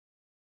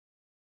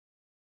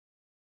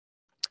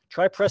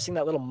 Try pressing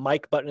that little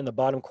mic button in the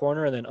bottom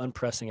corner and then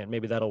unpressing it.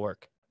 Maybe that'll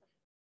work.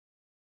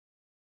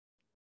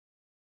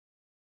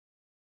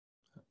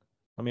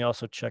 Let me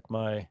also check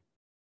my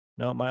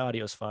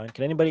audio's fine.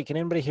 Can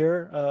anybody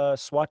hear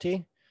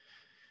Swati?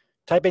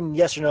 Type in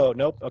yes or no.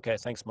 Nope. Okay,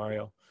 thanks,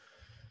 Mario.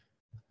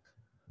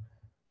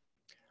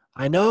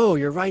 I know,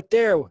 you're right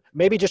there.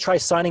 Maybe just try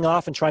signing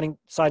off and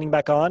signing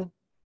back on.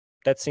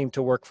 That seemed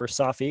to work for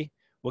Safi.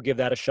 We'll give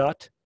that a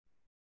shot.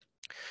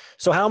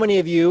 So how many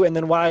of you, and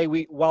then while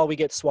we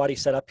get Swati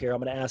set up here,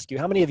 I'm going to ask you,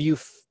 how many of you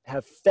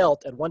have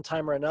felt at one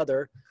time or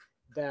another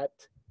that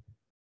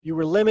you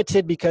were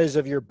limited because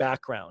of your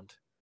background?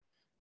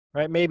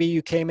 right? Maybe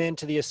you came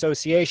into the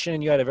association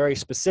and you had a very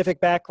specific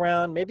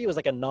background. Maybe it was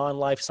like a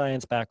non-life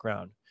science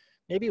background.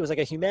 Maybe it was like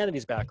a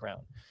humanities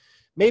background.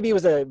 Maybe it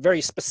was a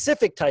very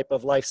specific type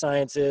of life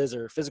sciences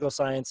or physical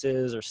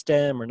sciences or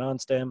STEM or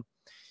non-STEM.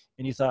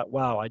 And you thought,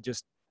 wow,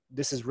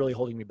 this is really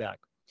holding me back.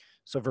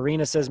 So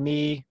Verena says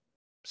me,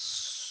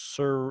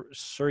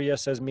 Surya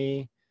says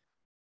me,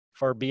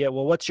 Farbia.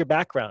 Well, what's your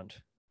background?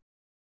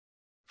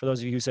 For those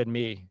of you who said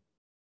me,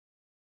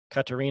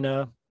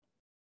 Katerina,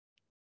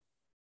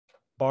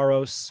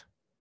 Baros,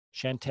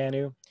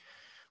 Shantanu.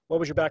 What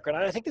was your background?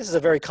 I think this is a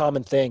very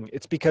common thing.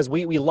 It's because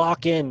we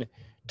lock in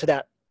to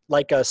that,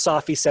 like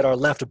Safi said, our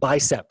left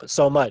bicep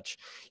so much.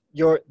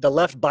 The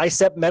left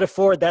bicep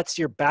metaphor, that's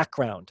your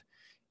background.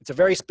 It's a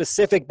very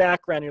specific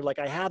background. You're like,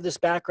 I have this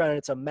background and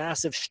it's a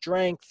massive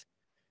strength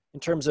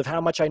in terms of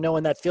how much I know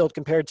in that field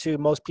compared to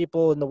most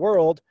people in the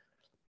world,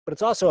 but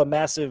it's also a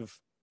massive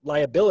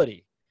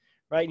liability,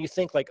 right? And you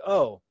think like,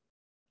 oh,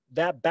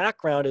 that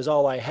background is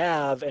all I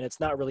have and it's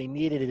not really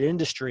needed in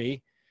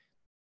industry.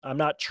 I'm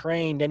not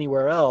trained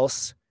anywhere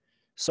else,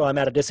 so I'm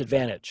at a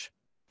disadvantage.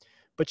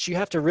 But you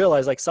have to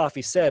realize, like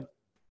Safi said,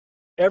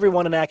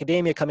 everyone in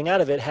academia coming out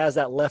of it has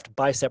that left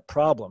bicep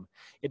problem.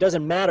 It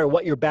doesn't matter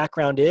what your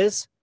background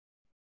is.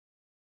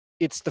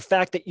 It's the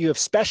fact that you have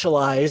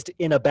specialized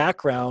in a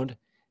background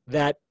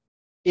that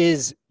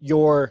is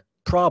your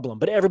problem.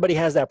 But everybody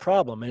has that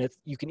problem, and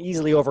you can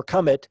easily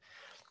overcome it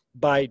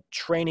by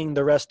training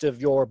the rest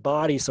of your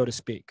body, so to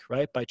speak,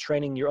 right? By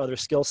training your other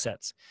skill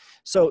sets.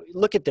 So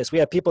look at this. We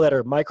have people that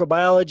are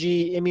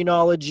microbiology,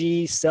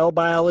 immunology, cell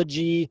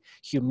biology,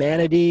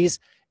 humanities.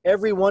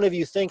 Every one of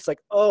you thinks like,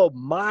 oh,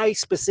 my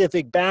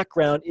specific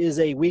background is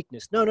a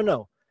weakness.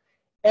 No.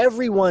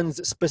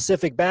 Everyone's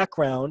specific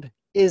background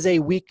is a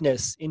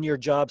weakness in your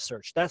job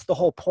search. That's the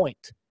whole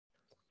point.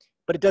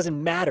 But it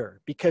doesn't matter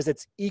because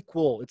it's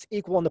equal. It's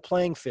equal on the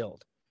playing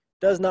field.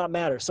 Does not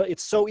matter. So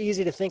it's so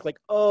easy to think like,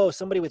 oh,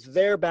 somebody with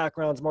their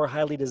background is more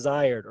highly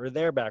desired or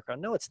their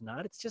background. No, it's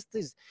not. It's just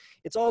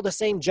it's all the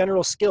same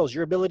general skills,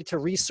 your ability to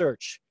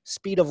research,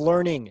 speed of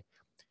learning,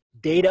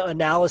 data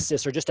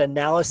analysis, or just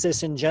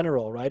analysis in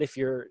general, right? If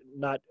you're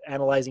not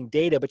analyzing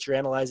data, but you're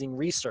analyzing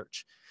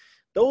research.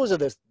 Those are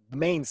the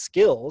main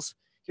skills.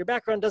 Your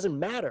background doesn't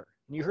matter.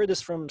 And you heard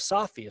this from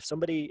Safi. If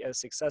somebody as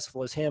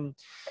successful as him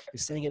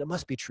is saying it, it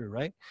must be true,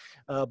 right?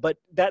 But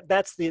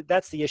that's the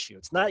issue.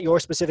 It's not your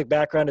specific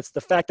background. It's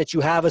the fact that you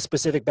have a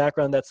specific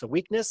background that's the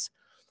weakness.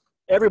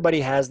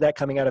 Everybody has that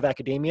coming out of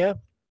academia.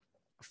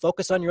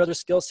 Focus on your other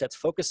skill sets.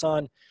 Focus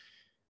on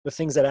the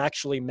things that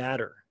actually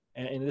matter.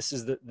 And this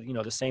is the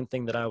same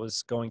thing that I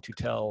was going to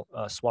tell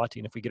Swati.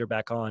 And if we get her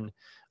back on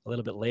a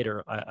little bit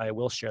later, I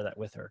will share that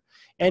with her.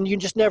 And you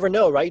just never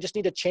know, right? You just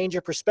need to change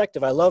your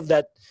perspective. I love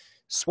that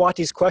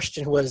Swati's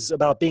question was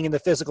about being in the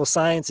physical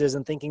sciences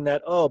and thinking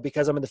that, oh,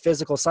 because I'm in the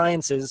physical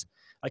sciences,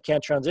 I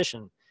can't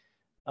transition.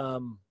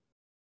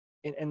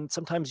 And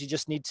sometimes you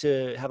just need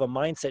to have a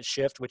mindset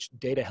shift, which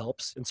data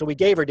helps. And so we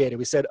gave her data.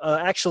 We said,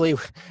 actually,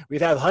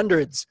 we've had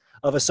hundreds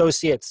of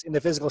associates in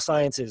the physical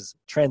sciences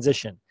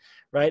transition,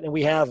 right? And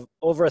we have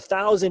over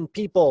 1,000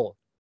 people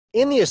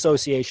in the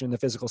association in the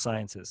physical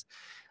sciences.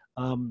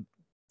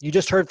 You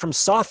just heard from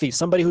Safi,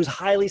 somebody who's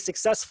highly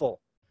successful,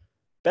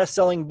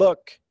 best-selling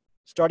book,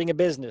 starting a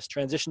business,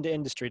 transition to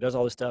industry, does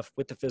all this stuff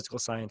with the physical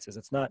sciences.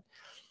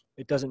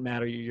 It doesn't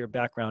matter. Your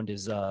background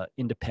is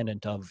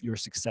independent of your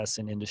success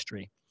in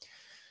industry.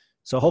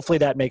 So hopefully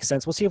that makes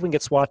sense. We'll see if we can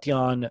get Swati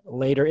on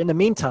later. In the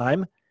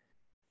meantime,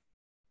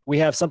 we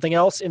have something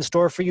else in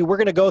store for you. We're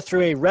going to go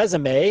through a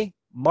resume,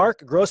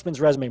 Mark Grossman's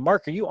resume.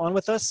 Mark, are you on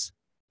with us?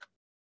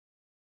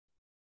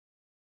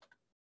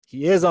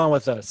 He is on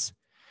with us.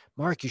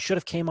 Mark, you should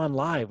have came on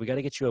live. We got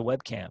to get you a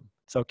webcam.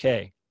 It's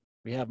okay.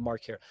 We have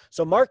Mark here.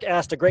 So Mark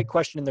asked a great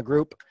question in the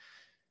group,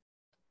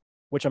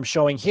 which I'm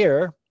showing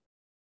here.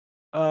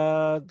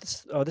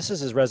 This is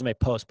his resume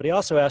post, but he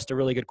also asked a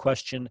really good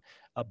question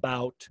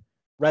about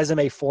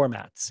resume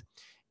formats.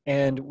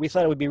 And we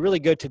thought it would be really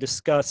good to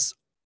discuss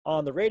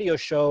on the radio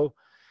show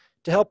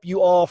to help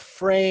you all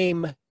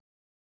frame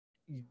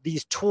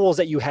these tools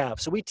that you have.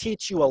 So we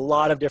teach you a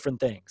lot of different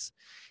things.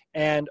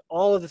 And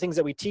all of the things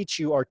that we teach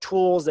you are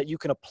tools that you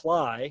can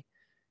apply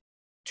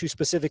to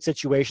specific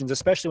situations,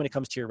 especially when it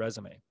comes to your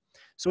resume.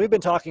 So we've been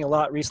talking a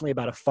lot recently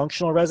about a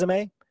functional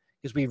resume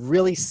because we've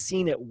really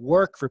seen it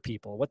work for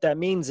people. What that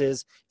means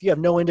is if you have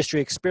no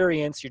industry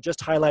experience, you're just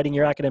highlighting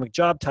your academic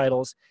job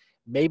titles,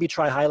 maybe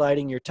try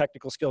highlighting your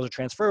technical skills or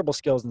transferable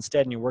skills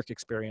instead in your work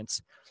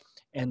experience,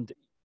 and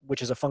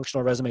which is a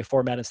functional resume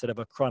format instead of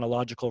a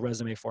chronological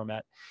resume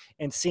format,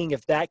 and seeing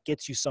if that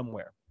gets you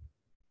somewhere.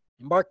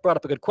 And Mark brought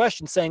up a good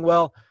question saying,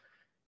 well,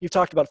 you've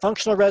talked about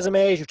functional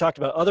resumes, you've talked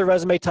about other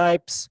resume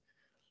types,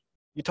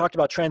 you talked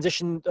about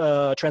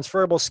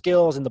transferable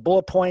skills and the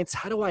bullet points.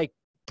 How do I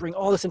bring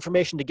all this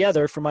information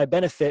together for my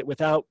benefit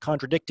without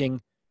contradicting,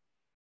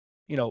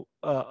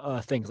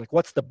 things like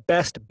what's the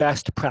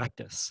best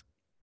practice?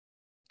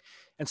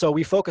 And so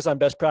we focus on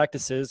best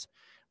practices,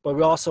 but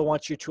we also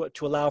want you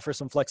to allow for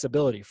some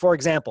flexibility. For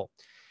example,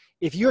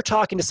 if you're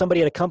talking to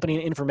somebody at a company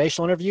in an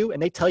informational interview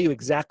and they tell you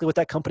exactly what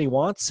that company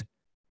wants,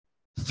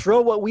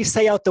 throw what we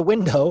say out the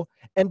window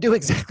and do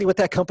exactly what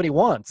that company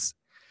wants.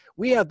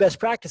 We have best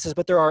practices,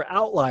 but there are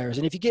outliers.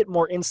 And if you get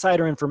more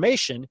insider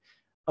information,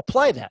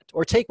 apply that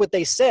or take what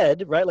they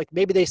said, right? Like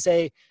maybe they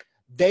say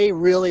they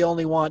really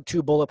only want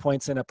 2 bullet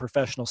points in a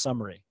professional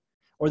summary,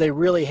 or they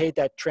really hate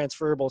that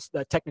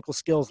that technical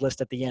skills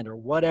list at the end, or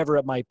whatever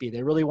it might be.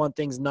 They really want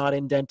things not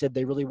indented.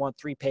 They really want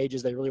 3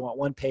 pages. They really want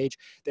 1 page.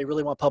 They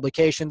really want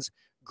publications.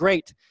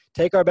 Great.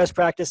 Take our best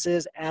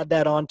practices, add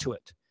that onto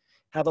it.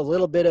 Have a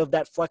little bit of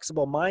that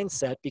flexible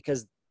mindset,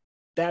 because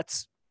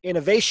that's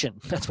innovation.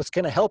 That's what's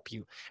going to help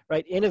you,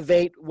 right?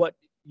 Innovate what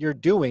you're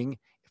doing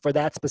for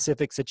that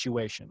specific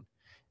situation.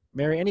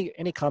 Mary,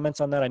 any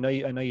comments on that? I know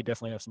you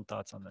definitely have some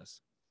thoughts on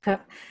this.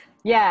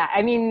 Yeah,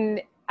 I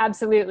mean,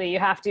 absolutely. You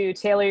have to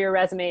tailor your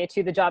resume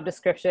to the job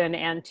description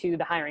and to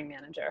the hiring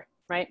manager,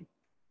 right?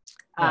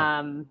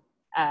 Yeah.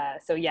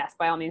 So yes,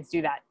 by all means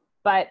do that.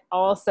 But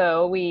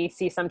also we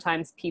see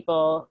sometimes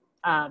people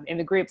in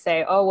the group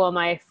say, oh, well,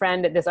 my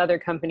friend at this other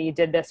company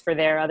did this for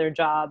their other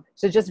job.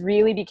 So just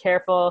really be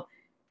careful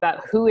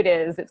about who it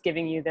is that's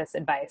giving you this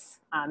advice.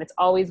 It's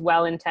always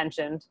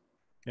well-intentioned,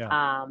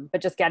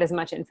 but just get as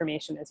much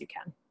information as you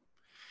can.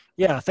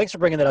 Yeah, thanks for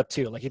bringing that up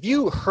too. Like if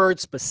you heard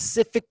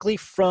specifically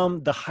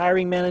from the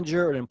hiring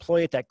manager or an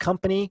employee at that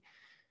company,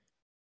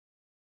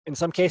 in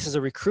some cases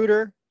a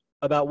recruiter,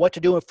 about what to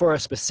do for a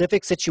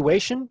specific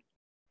situation,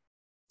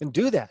 then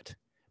do that.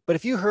 But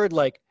if you heard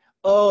like,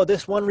 oh,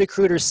 this one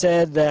recruiter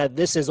said that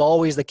this is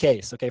always the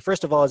case. Okay,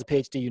 first of all, as a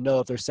PhD, you know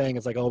if they're saying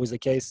it's like always the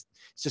case,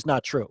 it's just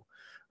not true,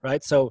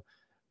 right? So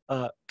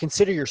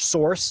consider your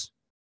source.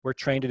 We're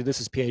trained to do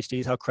this as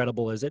PhDs. How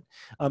credible is it?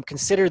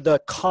 Consider the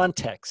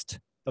context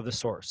of the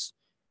source.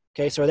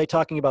 Okay, so are they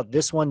talking about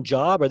this one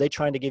job? Or are they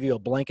trying to give you a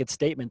blanket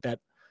statement that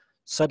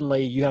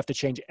suddenly you have to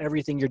change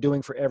everything you're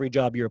doing for every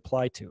job you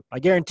apply to? I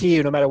guarantee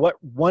you, no matter what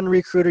one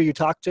recruiter you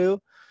talk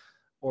to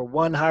or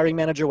one hiring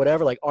manager,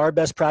 whatever, like our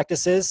best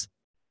practices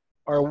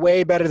are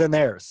way better than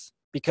theirs,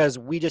 because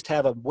we just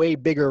have a way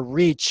bigger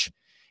reach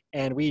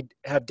and we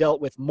have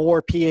dealt with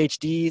more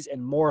PhDs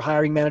and more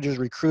hiring managers,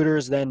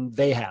 recruiters than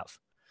they have,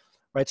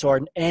 right? So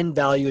our end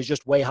value is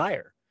just way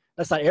higher.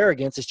 That's not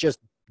arrogance. It's just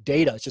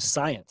data. It's just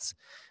science.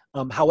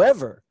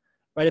 However,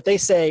 right, if they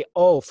say,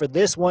 oh, for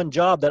this one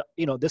job that,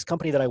 this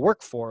company that I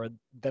work for,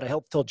 that I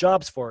help fill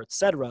jobs for, et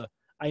cetera,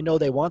 I know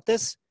they want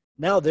this.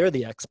 Now they're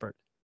the expert.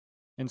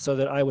 And so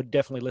that I would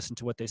definitely listen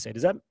to what they say.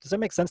 Does that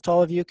make sense to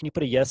all of you? Can you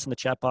put a yes in the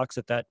chat box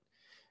if that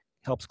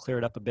helps clear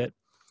it up a bit?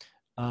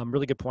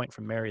 Really good point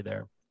from Mary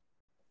there.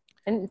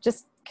 And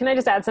can I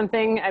just add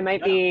something? I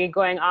might be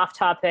going off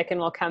topic and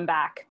we'll come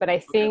back, but I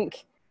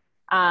think,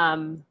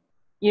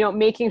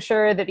 making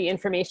sure that the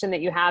information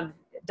that you have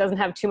doesn't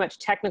have too much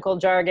technical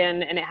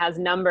jargon and it has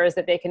numbers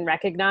that they can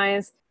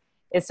recognize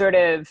is sort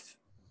of,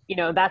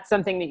 that's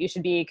something that you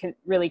should be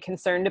really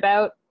concerned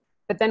about.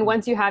 But then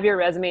once you have your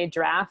resume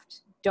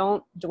draft,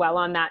 don't dwell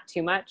on that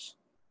too much.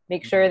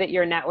 Make sure that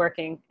you're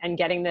networking and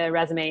getting the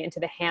resume into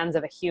the hands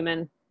of a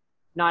human,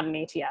 not an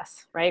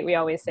ATS, right? We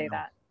always say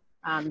that.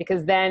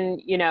 Because then,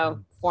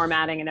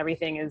 formatting and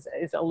everything is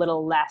a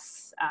little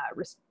less,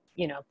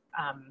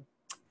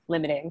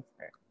 limiting.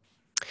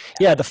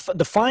 Yeah,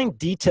 the fine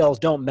details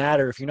don't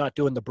matter if you're not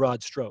doing the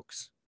broad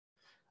strokes.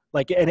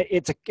 Like, and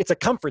it's a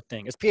comfort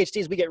thing. As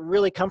PhDs, we get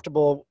really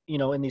comfortable,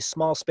 in these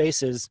small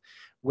spaces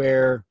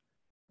where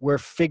we're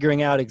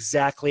figuring out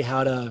exactly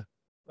how to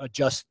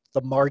adjust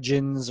the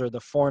margins or the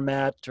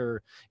format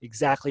or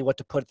exactly what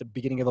to put at the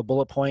beginning of a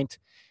bullet point.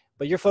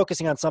 But you're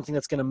focusing on something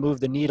that's going to move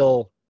the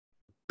needle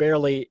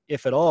barely,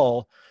 if at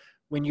all,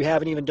 when you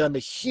haven't even done the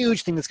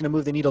huge thing that's going to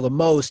move the needle the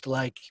most,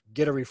 like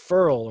get a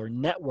referral or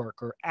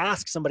network or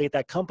ask somebody at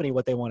that company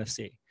what they want to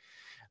see.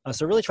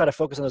 So really try to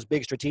focus on those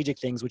big strategic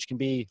things, which can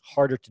be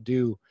harder to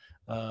do,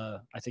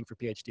 I think, for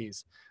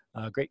PhDs.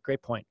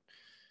 Great point.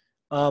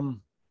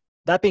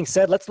 That being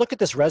said, let's look at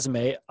this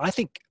resume. I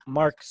think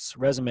Mark's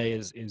resume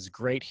is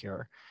great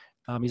here.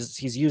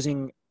 He's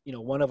using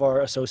one of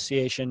our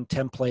association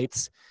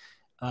templates.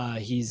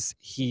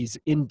 He's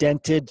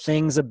indented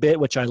things a bit,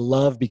 which I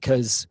love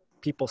because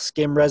people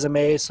skim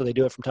resumes, so they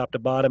do it from top to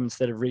bottom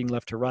instead of reading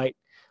left to right.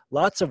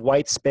 Lots of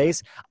white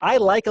space. I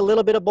like a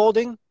little bit of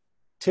bolding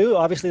too.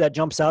 Obviously that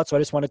jumps out, so I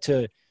just wanted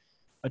to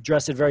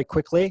address it very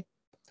quickly.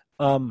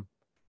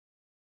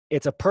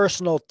 It's a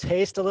personal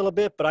taste a little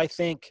bit, but I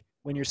think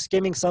when you're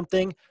skimming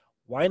something,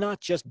 why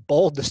not just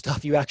bold the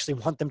stuff you actually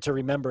want them to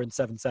remember in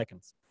 7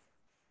 seconds?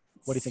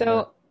 What do you think?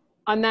 So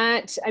on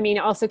that,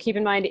 also keep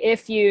in mind,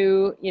 if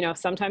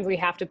sometimes we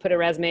have to put a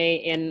resume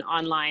in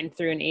online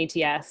through an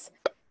ATS,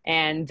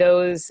 and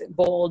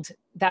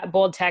that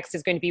bold text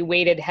is going to be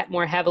weighted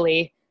more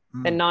heavily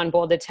than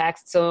non-bolded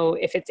text. So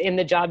if it's in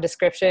the job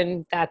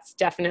description, that's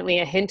definitely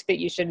a hint that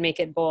you should make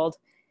it bold.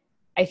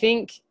 I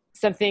think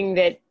something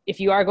that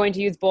if you are going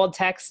to use bold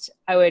text,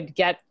 I would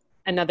get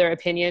another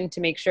opinion to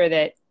make sure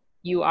that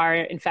you are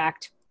in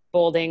fact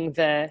bolding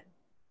the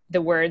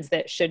words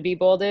that should be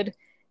bolded.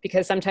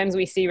 because sometimes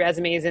we see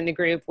resumes in the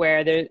group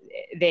where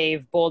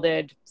they've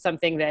bolded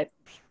something that,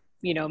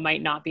 you know,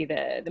 might not be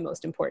the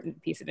most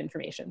important piece of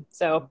information.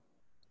 So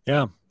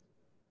yeah,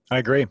 I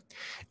agree.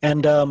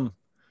 And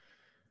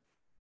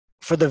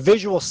for the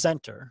visual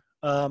center,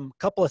 a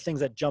couple of things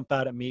that jump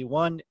out at me.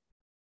 One,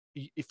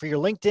 for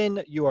your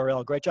LinkedIn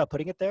URL, great job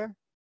putting it there.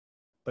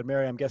 But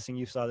Mary, I'm guessing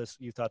you saw this,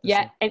 you thought this.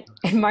 Yeah, and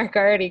Mark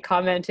already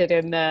commented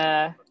in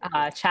the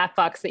chat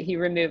box that he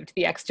removed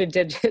the extra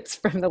digits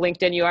from the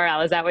LinkedIn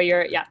URL. Is that what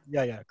you're, yeah.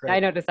 Yeah, great. I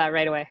noticed that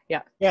right away,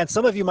 yeah. Yeah, and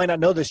some of you might not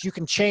know this, you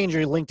can change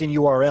your LinkedIn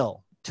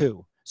URL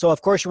too. So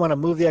of course you want to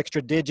move the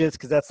extra digits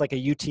because that's like a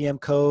UTM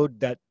code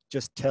that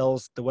just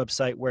tells the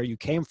website where you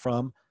came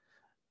from.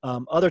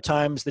 Other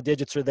times the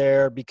digits are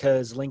there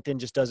because LinkedIn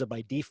just does it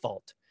by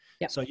default.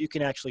 Yep. So you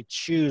can actually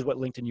choose what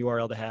LinkedIn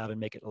URL to have and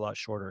make it a lot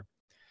shorter.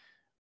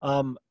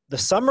 The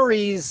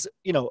summaries,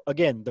 you know,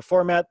 again, the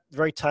format,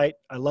 very tight.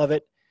 I love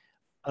it.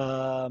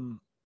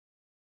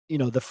 You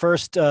know, the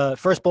first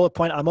bullet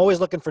point, I'm always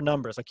looking for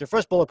numbers. Like your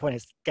first bullet point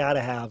has got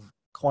to have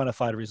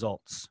quantified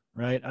results,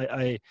 right?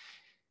 I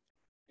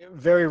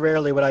very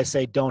rarely would I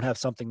say don't have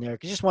something there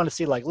because you just want to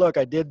see like, look,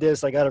 I did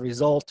this, I got a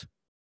result.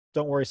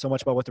 Don't worry so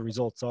much about what the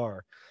results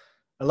are.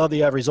 I love that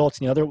you have results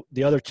in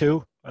the other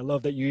two. I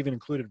love that you even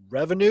included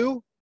revenue.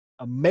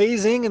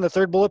 Amazing in the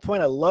third bullet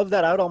point. I love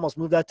that. I would almost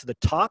move that to the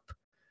top.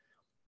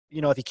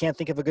 You know, if you can't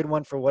think of a good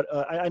one for what,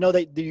 I know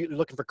that you're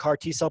looking for CAR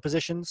T-cell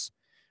positions,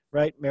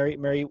 right?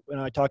 Mary and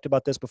I talked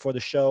about this before the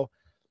show.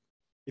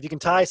 If you can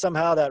tie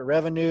somehow that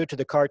revenue to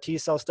the CAR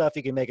T-cell stuff,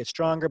 you can make it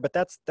stronger, but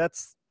that's,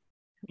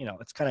 you know,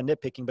 it's kind of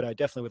nitpicking, but I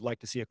definitely would like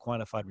to see a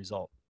quantified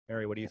result.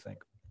 Mary, what do you think?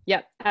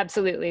 Yep,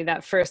 absolutely.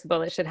 That first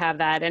bullet should have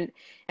that. And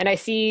I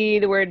see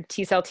the word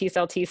T-cell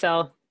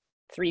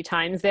 3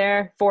 times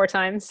there, 4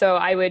 times. So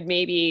I would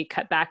maybe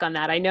cut back on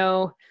that.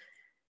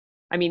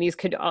 I mean, these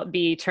could all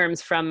be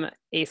terms from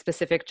a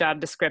specific job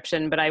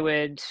description, but I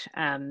would,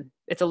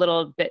 there's a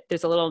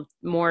little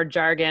more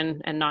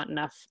jargon and not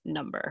enough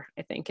number,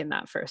 I think, in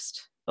that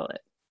first bullet.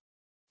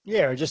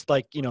 Yeah, or just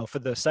like, you know, for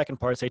the second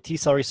part, say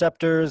T-cell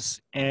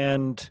receptors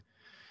and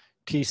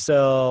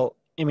T-cell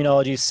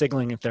immunology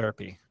signaling and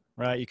therapy,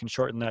 right? You can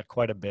shorten that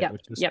quite a bit.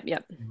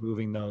 Yep.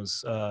 Moving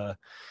those.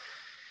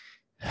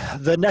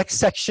 The next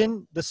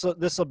section, this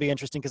will be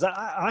interesting because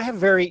I have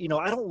very, you know,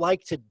 I don't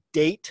like to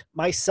date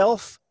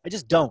myself. I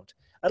just don't.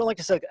 I don't like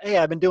to say, hey,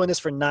 I've been doing this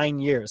for 9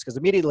 years because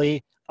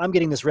immediately I'm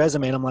getting this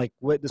resume and I'm like,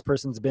 what? This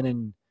person's been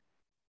in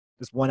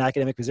this one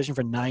academic position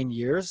for 9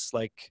 years.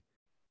 Like,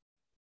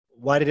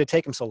 why did it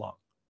take him so long?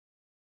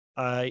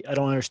 I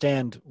don't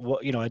understand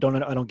what, you know, I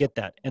don't get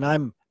that. And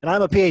I'm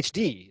a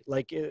PhD.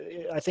 Like,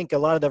 I think a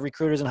lot of the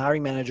recruiters and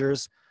hiring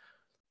managers,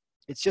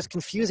 it's just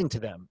confusing to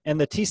them. And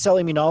the T-cell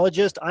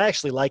immunologist, I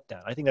actually like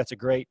that. I think that's a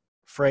great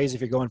phrase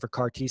if you're going for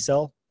CAR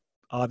T-cell,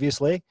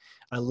 obviously.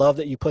 I love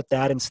that you put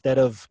that instead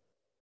of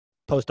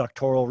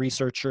postdoctoral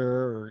researcher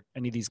or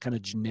any of these kind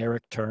of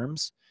generic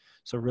terms.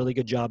 So really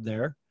good job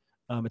there.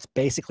 It's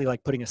basically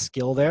like putting a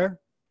skill there,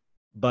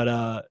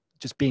 but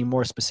just being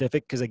more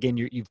specific because, again,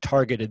 you've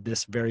targeted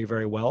this very,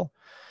 very well.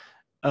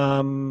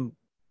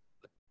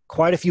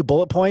 Quite a few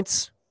bullet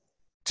points,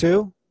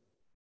 too.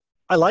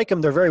 I like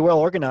them. They're very well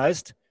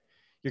organized.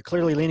 You're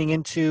clearly leaning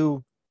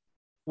into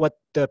what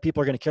the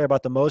people are going to care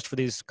about the most for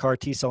these CAR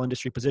T-cell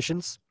industry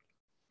positions.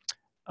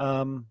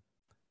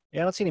 Yeah,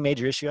 I don't see any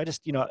major issue. I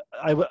just, you know,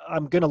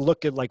 I'm going to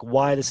look at like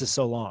why this is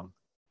so long.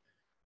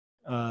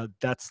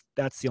 That's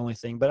the only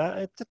thing,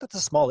 but that's a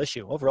small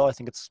issue. Overall, I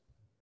think it's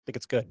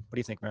good. What do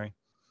you think, Mary?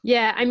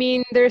 Yeah, I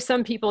mean, there's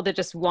some people that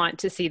just want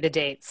to see the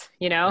dates,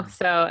 you know?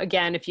 So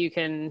again, if you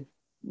can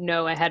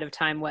know ahead of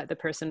time what the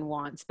person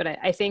wants, but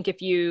I think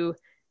if you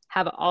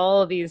have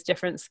all of these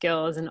different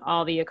skills and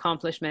all the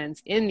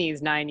accomplishments in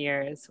these 9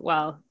 years,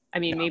 well, I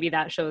mean, maybe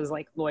that shows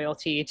like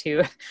loyalty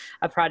to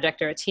a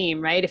project or a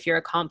team, right? If you're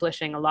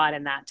accomplishing a lot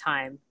in that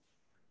time.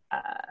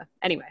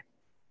 Anyway.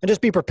 And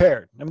just be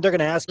prepared. I mean, they're going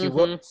to ask you,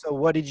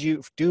 what did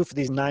you do for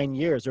these 9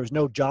 years? There was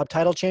no job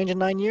title change in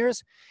 9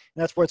 years.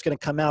 And that's where it's going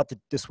to come out that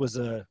this was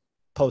a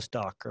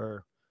postdoc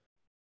or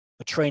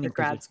a training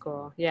grad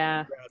school.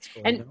 Yeah. Grad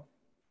school, and you know?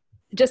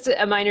 Just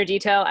a minor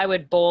detail, I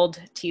would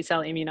bold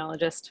T-cell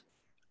immunologist.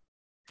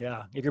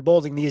 Yeah. If you're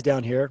bolding these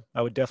down here,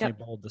 I would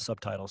definitely bold the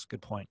subtitles.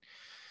 Good point.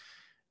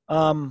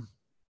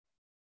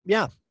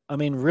 Yeah. I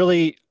mean,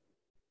 really,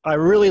 I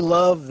really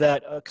love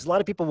that because a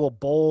lot of people will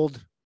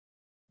bold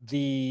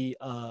the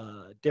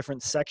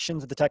different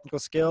sections of the technical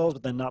skills,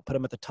 but then not put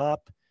them at the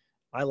top.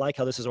 I like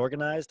how this is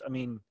organized. I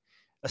mean,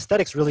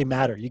 aesthetics really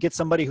matter. You get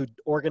somebody who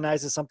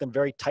organizes something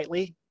very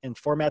tightly and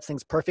formats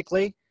things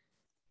perfectly,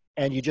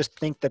 and you just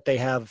think that they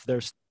have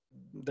their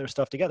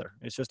stuff together.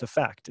 It's just a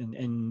fact.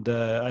 And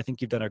I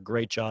think you've done a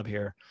great job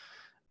here.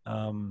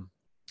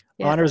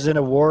 Honors and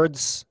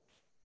awards.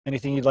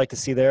 Anything you'd like to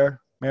see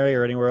there, Mary,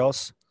 or anywhere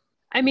else?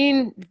 I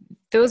mean,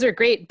 those are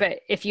great,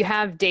 but if you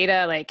have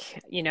data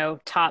like, you know,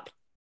 top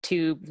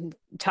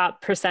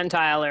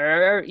percentile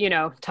or you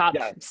know, top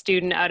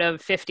student out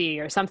of 50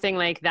 or something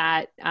like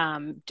that,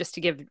 just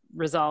to give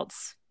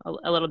results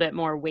a little bit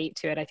more weight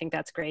to it, I think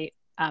that's great.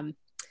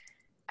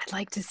 I'd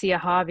like to see a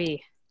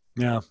hobby.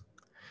 Yeah.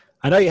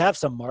 I know you have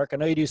some, Mark. I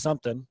know you do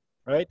something,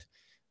 right?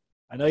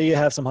 I know you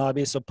have some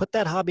hobbies. So put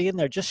that hobby in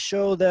there. Just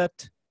show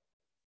that,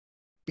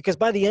 because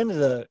by the end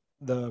of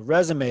the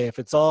resume, if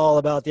it's all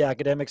about the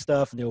academic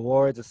stuff and the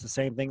awards, it's the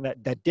same thing.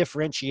 That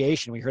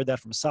differentiation, we heard that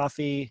from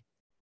Safi.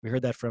 We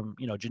heard that from,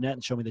 Jeanette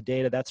and Show Me the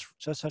Data. That's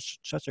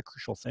such a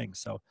crucial thing.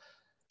 So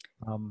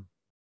go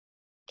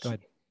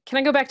ahead. Can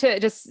I go back to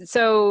just,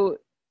 so,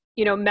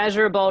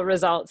 measurable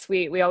results,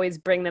 we always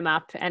bring them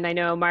up. And I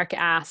know Mark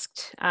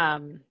asked,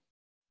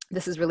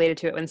 this is related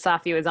to it when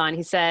Safi was on,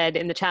 he said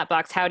in the chat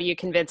box, how do you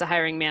convince a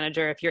hiring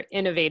manager if you're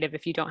innovative,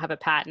 if you don't have a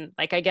patent?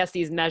 Like, I guess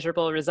these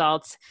measurable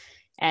results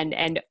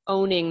and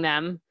owning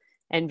them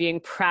and being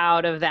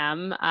proud of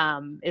them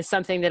is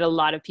something that a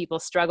lot of people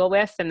struggle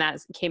with. And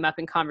that came up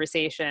in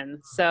conversation.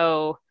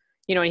 So,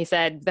 he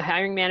said the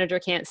hiring manager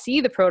can't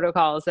see the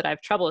protocols that I've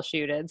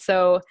troubleshooted.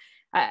 So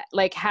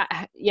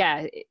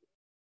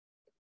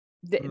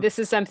this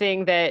is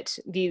something that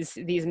these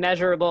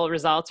measurable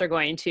results are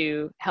going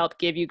to help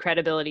give you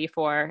credibility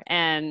for.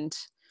 And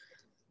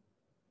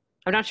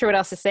I'm not sure what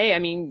else to say. I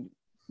mean,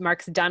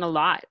 Mark's done a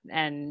lot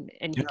and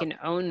he can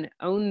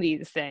own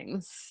these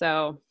things.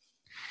 So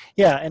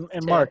yeah.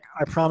 And Mark,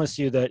 I promise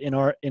you that in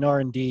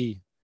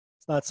R&D,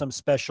 it's not some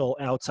special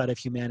outside of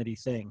humanity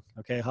thing.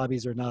 Okay.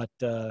 Hobbies are not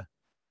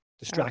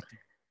distracting.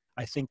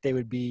 I think they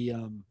would be,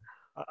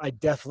 I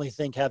definitely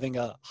think having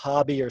a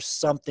hobby or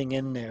something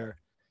in there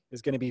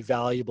is going to be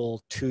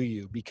valuable to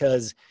you,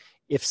 because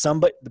if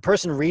the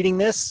person reading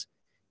this,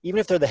 even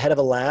if they're the head of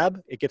a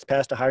lab, it gets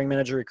past a hiring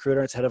manager, recruiter,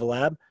 and it's head of a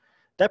lab,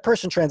 that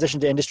person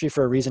transitioned to industry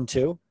for a reason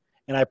too.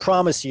 And I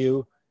promise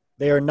you,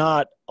 they are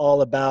not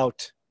all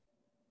about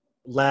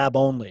lab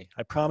only.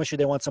 I promise you,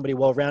 they want somebody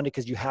well-rounded,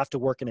 because you have to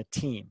work in a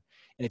team.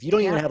 And if you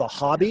don't even have a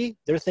hobby,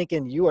 they're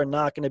thinking you're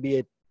not going to be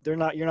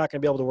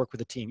able to work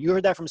with a team. You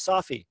heard that from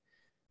Safi.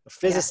 A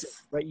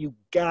physicist, right? You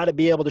got to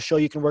be able to show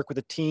you can work with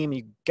a team.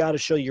 You got to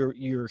show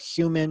you're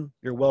human,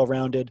 you're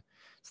well-rounded.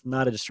 It's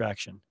not a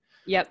distraction.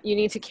 Yep. You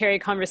need to carry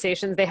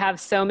conversations. They have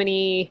so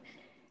many.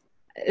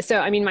 So,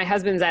 I mean, my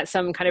husband's at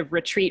some kind of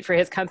retreat for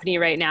his company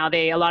right now.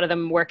 A lot of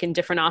them work in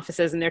different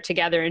offices and they're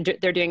together and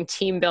they're doing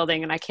team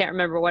building. And I can't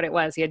remember what it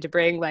was. He had to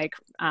bring like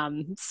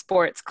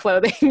sports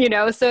clothing,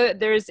 so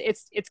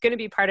it's going to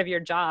be part of your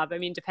job. I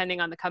mean,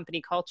 depending on the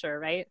company culture,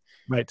 right?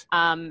 Right.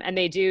 And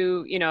they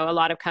do, a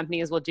lot of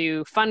companies will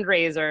do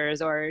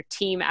fundraisers or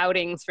team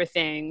outings for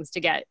things to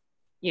get,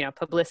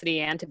 publicity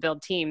and to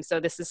build teams.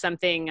 So this is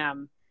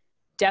something,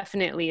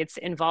 definitely it's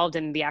involved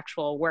in the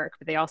actual work,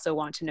 but they also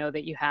want to know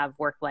that you have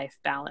work-life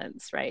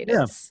balance, right?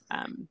 Yeah.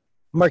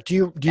 Mark,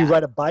 do you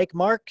ride a bike,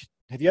 Mark?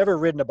 Have you ever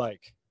ridden a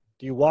bike?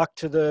 Do you walk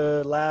to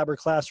the lab or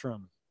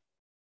classroom?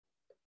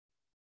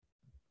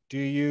 Do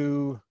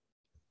you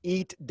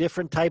eat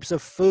different types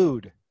of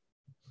food?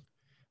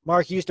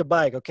 Mark used to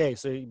bike. Okay,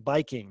 so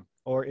biking,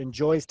 or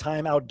enjoys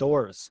time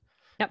outdoors.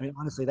 Yep. I mean,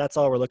 honestly, that's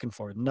all we're looking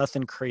for.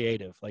 Nothing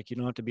creative. Like, you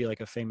don't have to be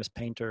like a famous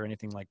painter or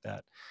anything like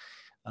that.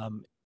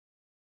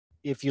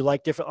 If you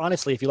like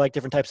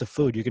different types of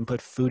food, you can put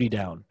foodie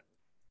down.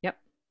 Yep.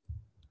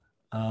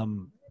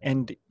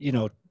 And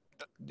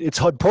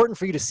it's important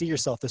for you to see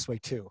yourself this way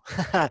too.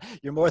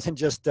 You're more than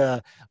just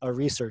a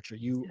researcher.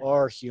 You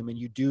are human.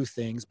 You do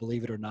things,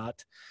 believe it or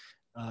not.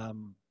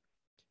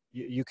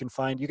 You can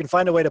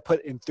find a way to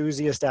put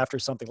enthusiast after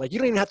something. Like, you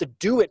don't even have to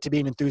do it to be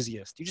an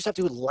enthusiast. You just have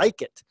to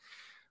like it.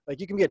 Like,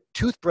 you can be a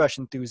toothbrush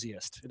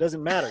enthusiast. It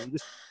doesn't matter. You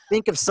just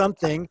think of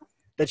something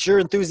that you're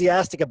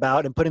enthusiastic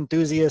about and put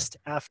enthusiast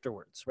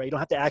afterwards, right? You don't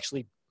have to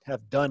actually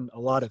have done a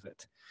lot of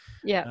it.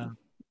 Yeah.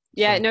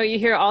 No, you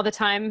hear all the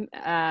time.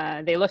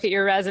 They look at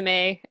your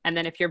resume, and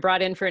then if you're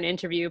brought in for an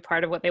interview,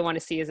 part of what they want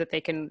to see is that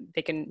they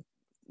can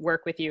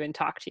work with you and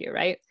talk to you,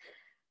 right?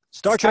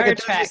 Star Trek.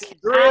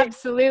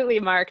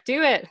 Absolutely, Mark.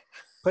 Do it.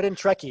 Put in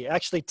Trekkie.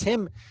 Actually,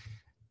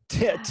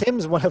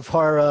 Tim's one of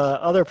our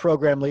other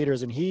program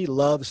leaders, and he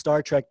loves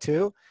Star Trek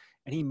too.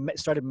 And he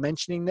started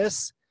mentioning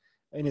this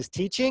in his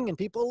teaching, and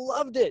people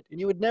loved it. And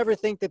you would never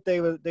think that they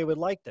would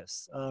like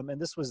this. And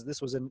this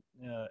was in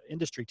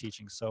industry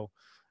teaching. So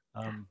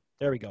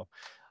there we go.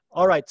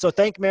 All right. So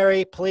thank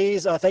Mary.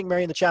 Please thank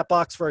Mary in the chat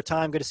box for her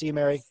time. Good to see you,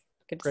 Mary.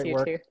 Good to Great see you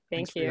work. too. Thanks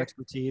Thank you. for your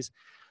expertise.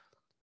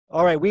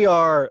 All right. We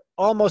are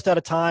almost out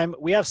of time.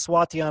 We have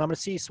Swati on. I'm going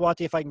to see,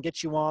 Swati, if I can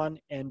get you on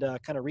and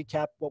kind of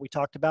recap what we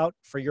talked about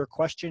for your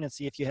question and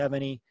see if you have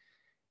any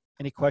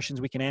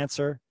questions we can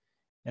answer.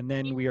 And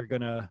then we are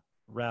going to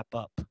wrap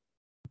up.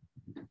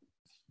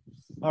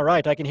 All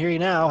right. I can hear you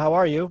now. How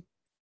are you?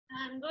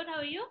 I'm good. How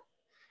are you?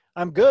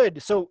 I'm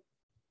good. So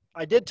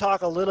I did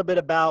talk a little bit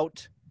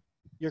about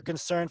your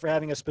concern for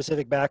having a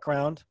specific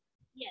background.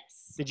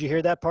 Yes. Did you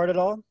hear that part at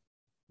all?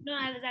 No,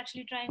 I was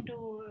actually trying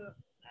to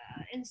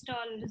install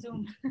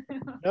Zoom.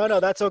 No,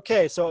 that's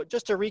okay. So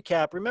just to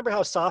recap, remember how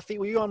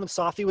were you on when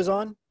Safi was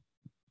on?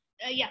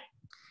 Yeah.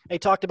 He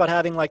talked about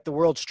having like the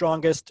world's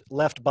strongest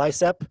left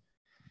bicep.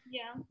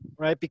 Yeah.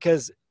 Right?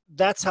 Because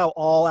that's how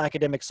all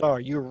academics are.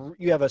 You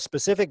have a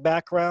specific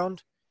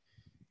background,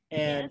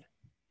 and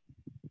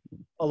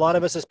a lot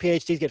of us as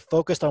PhDs get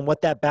focused on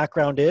what that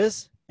background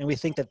is, and we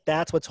think that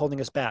that's what's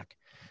holding us back.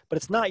 But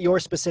it's not your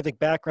specific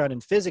background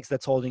in physics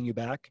that's holding you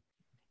back.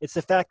 It's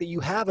the fact that you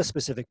have a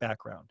specific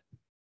background.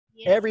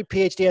 Yes. Every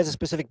PhD has a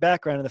specific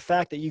background, and the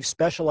fact that you've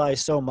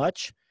specialized so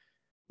much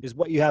is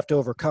what you have to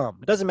overcome.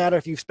 It doesn't matter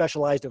if you've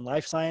specialized in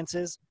life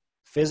sciences,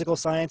 physical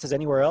sciences,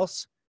 anywhere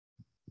else.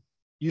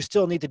 You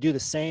still need to do the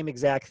same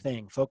exact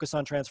thing. Focus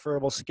on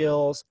transferable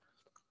skills,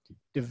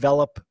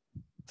 develop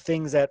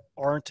things that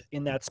aren't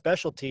in that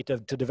specialty to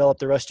develop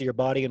the rest of your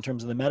body in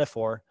terms of the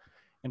metaphor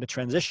and to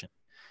transition.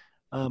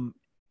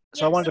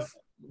 So I wanted to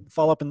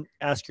follow up and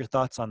ask your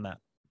thoughts on that.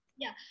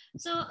 Yeah.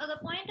 So the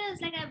point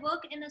is, like, I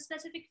work in a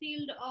specific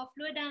field of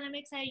fluid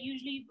dynamics. I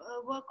usually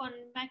work on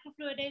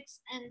microfluidics,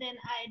 and then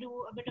I do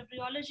a bit of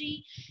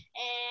rheology,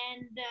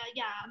 and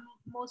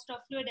most of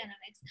fluid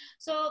dynamics.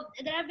 So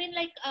there have been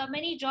like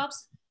many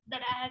jobs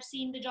that I have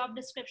seen the job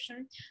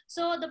description.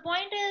 So the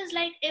point is,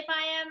 like, if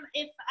I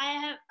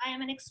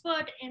am an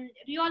expert in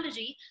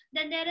rheology,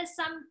 then there is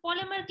some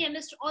polymer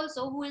chemist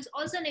also who is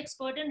also an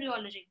expert in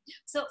rheology.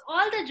 So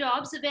all the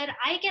jobs where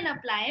I can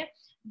apply,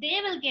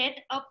 they will get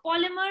a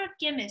polymer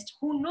chemist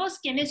who knows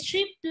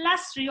chemistry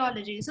plus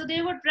rheology. So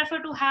they would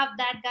prefer to have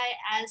that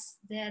guy as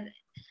their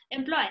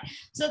employee.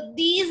 So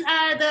these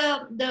are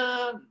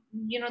the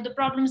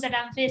problems that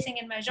I'm facing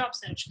in my job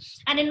search.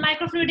 And in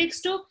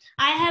microfluidics too,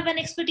 I have an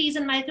expertise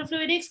in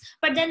microfluidics,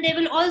 but then they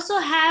will also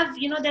have,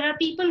 there are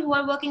people who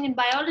are working in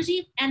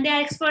biology and they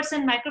are experts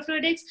in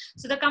microfluidics.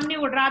 So the company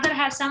would rather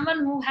have someone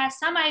who has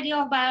some idea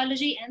of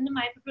biology and the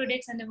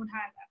microfluidics, and they would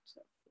hire that. So.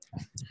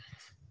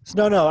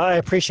 No, I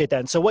appreciate that.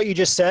 And so what you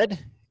just said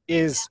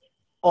is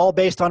all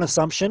based on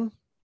assumption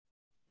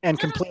and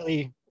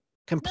completely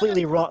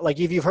wrong. Like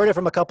if you've heard it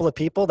from a couple of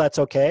people, that's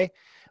okay.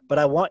 But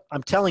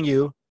I'm telling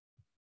you,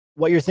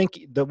 what you're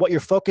thinking, what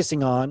you're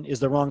focusing on is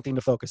the wrong thing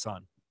to focus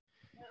on.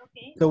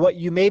 Okay. So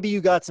maybe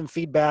you got some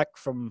feedback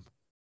from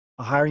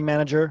a hiring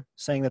manager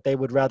saying that they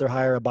would rather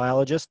hire a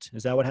biologist.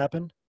 Is that what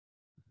happened?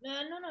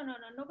 No.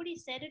 Nobody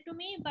said it to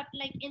me, but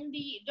like in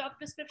the job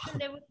description,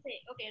 they would say,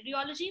 okay,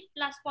 rheology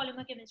plus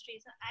polymer chemistry.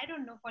 So I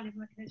don't know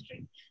polymer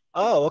chemistry.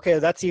 Oh, okay.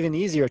 That's even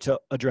easier to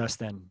address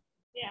then.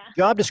 Yeah.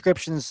 Job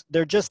descriptions,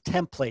 they're just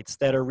templates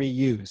that are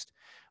reused.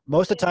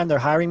 Most of the time, they're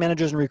hiring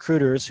managers and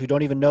recruiters who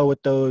don't even know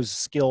what those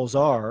skills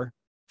are,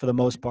 for the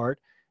most part,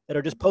 that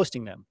are just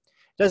posting them.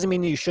 It doesn't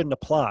mean that you shouldn't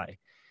apply.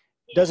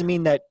 It doesn't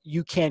mean that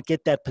you can't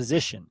get that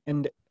position.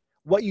 And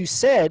what you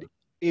said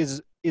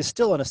is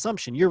still an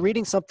assumption. You're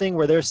reading something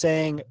where they're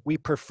saying, we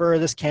prefer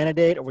this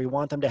candidate or we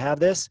want them to have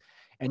this.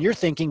 And you're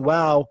thinking,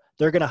 wow,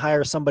 they're going to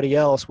hire somebody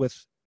else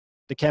with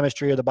the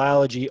chemistry or the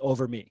biology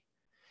over me.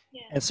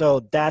 Yeah. And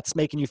so that's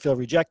making you feel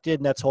rejected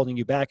and that's holding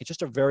you back. It's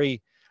just a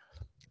very,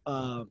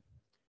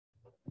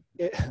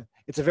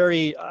 it's a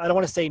very, I don't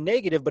want to say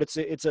negative, but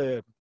it's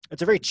a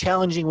very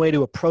challenging way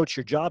to approach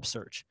your job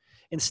search.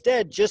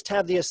 Instead, just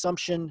have the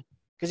assumption,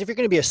 because if you're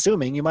going to be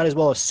assuming, you might as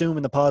well assume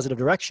in the positive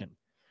direction.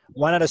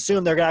 Why not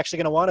assume they're actually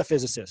going to want a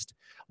physicist?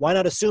 Why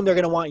not assume they're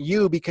going to want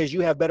you because you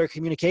have better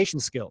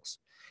communication skills?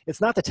 It's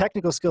not the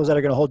technical skills that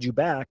are going to hold you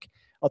back.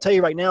 I'll tell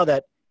you right now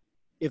that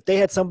if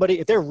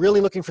they're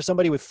really looking for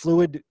somebody with a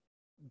fluid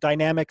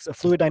dynamics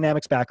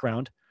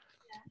background,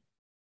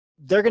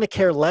 they're going to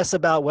care less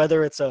about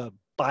whether it's a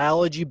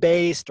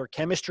biology-based or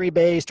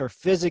chemistry-based or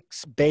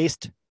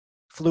physics-based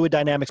fluid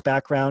dynamics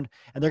background.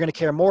 And they're going to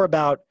care more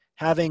about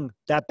having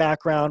that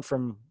background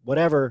from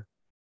whatever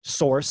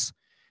source,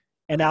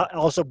 and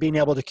also being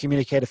able to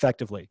communicate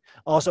effectively,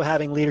 also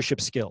having leadership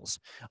skills,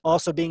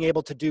 also being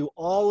able to do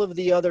all of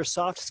the other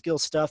soft skill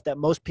stuff that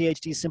most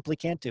PhDs simply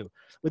can't do.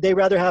 Would they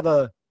rather have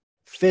a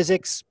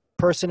physics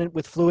person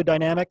with fluid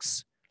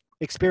dynamics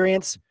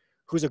experience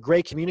who's a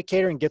great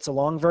communicator and gets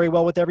along very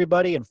well with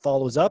everybody and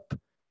follows up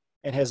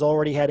and has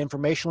already had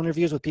informational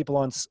interviews with people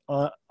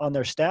on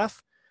their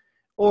staff,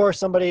 or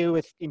somebody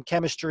in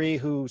chemistry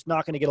who's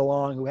not going to get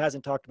along, who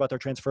hasn't talked about their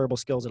transferable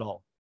skills at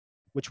all?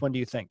 Which one do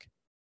you think?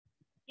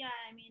 Yeah,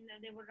 I mean,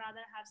 they would rather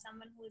have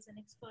someone who is an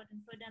expert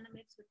in fluid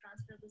dynamics with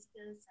transferable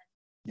skills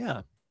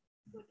and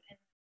good in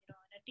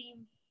a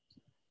team.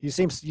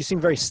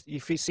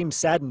 You seem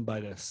saddened by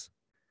this.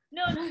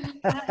 No,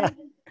 I'm tired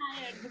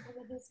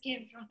because this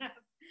came from.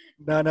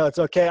 No, it's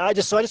okay. I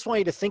just want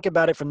you to think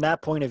about it from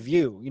that point of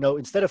view.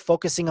 Instead of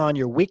focusing on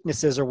your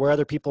weaknesses or where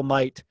other people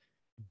might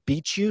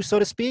beat you, so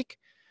to speak,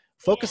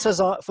 focus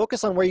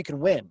on where you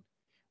can win.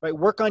 Right?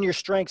 Work on your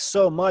strengths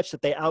so much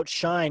that they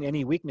outshine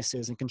any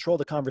weaknesses and control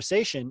the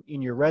conversation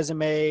in your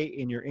resume,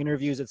 in your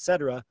interviews,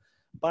 etc.,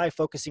 by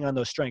focusing on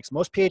those strengths.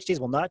 Most PhDs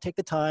will not take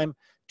the time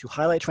to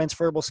highlight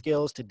transferable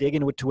skills, to dig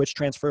into which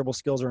transferable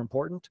skills are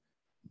important.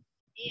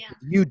 Yeah. If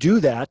you do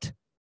that,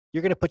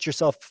 you're going to put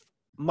yourself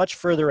much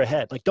further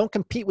ahead. Like, don't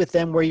compete with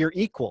them where you're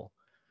equal.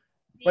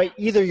 Right?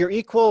 Either you're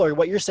equal or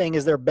what you're saying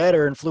is they're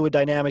better in fluid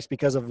dynamics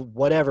because of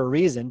whatever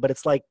reason, but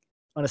it's like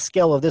on a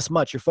scale of this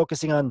much, you're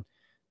focusing on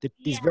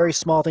these very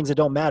small things that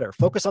don't matter.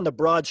 Focus on the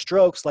broad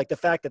strokes, like the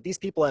fact that these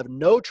people have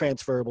no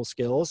transferable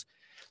skills,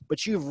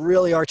 but you've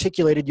really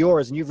articulated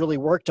yours and you've really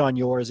worked on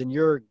yours and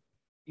you're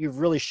you've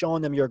really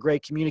shown them you're a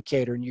great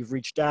communicator and you've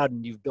reached out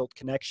and you've built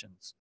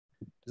connections.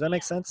 Does that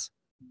make sense?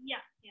 Yeah,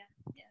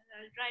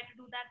 I'll try to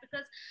do that,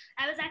 because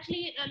I was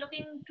actually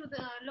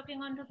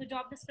looking onto the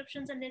job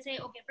descriptions, and they say,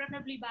 okay,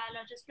 preferably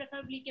biologist,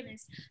 preferably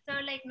chemist. So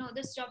I'm like, no,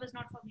 this job is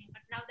not for me.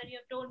 But now that you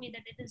have told me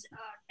that it is a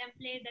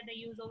template that they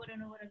use over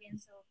and over again,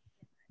 so I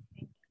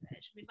think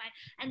it should be fine.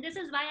 And this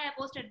is why I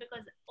posted,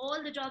 because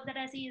all the jobs that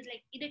I see is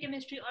like either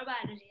chemistry or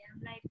biology.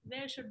 I'm like,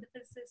 where should the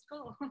physicist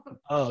go?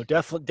 Oh,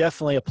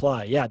 definitely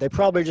apply. Yeah, they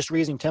probably are just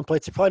reusing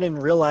templates. They probably didn't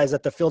realize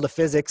that the field of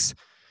physics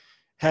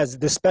has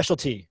this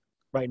specialty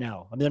right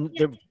now. I mean,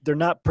 they're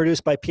not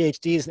produced by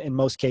PhDs in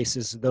most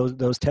cases,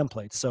 those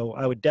templates. So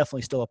I would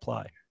definitely still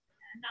apply.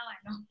 Now I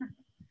know.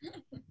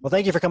 Well,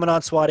 thank you for coming on,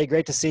 Swati.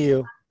 Great to see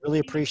you. Really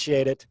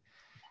appreciate it.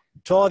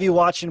 To all of you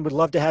watching, would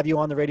love to have you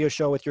on the radio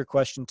show with your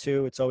question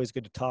too. It's always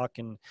good to talk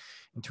and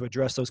to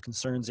address those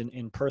concerns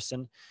in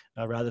person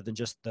rather than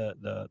just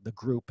the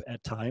group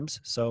at times.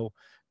 So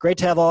great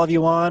to have all of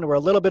you on. We're a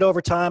little bit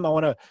over time. I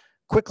want to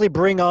quickly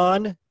bring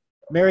on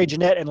Mary,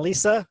 Jeanette, and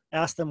Lisa,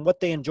 ask them what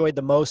they enjoyed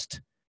the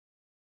most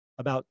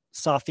about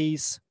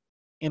Safi's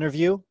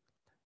interview,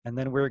 and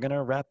then we're going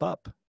to wrap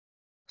up.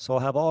 So I'll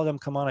have all of them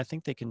come on. I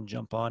think they can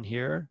jump on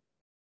here.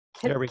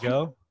 There we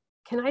go.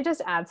 Can I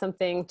just add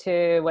something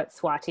to what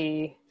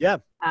Swati,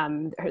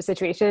 her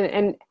situation?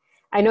 And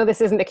I know this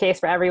isn't the case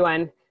for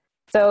everyone.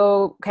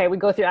 So, okay, we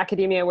go through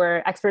academia,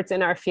 we're experts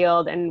in our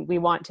field, and we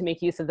want to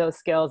make use of those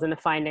skills and the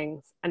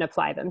findings and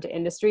apply them to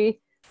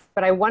industry.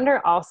 But I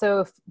wonder also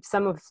if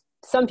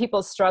some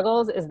people's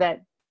struggles is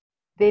that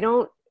they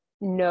don't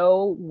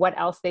know what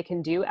else they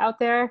can do out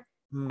there.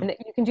 And that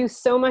you can do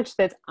so much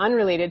that's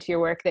unrelated to your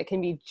work that can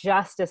be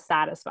just as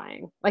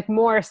satisfying, like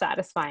more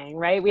satisfying,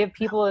 right? We have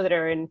people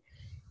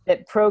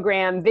that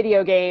program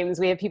video games.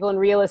 We have people in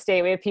real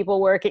estate. We have people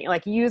working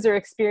like user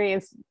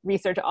experience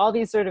research, all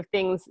these sort of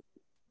things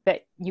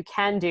that you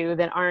can do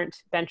that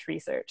aren't bench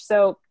research.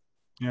 So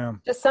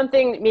just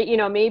something,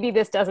 maybe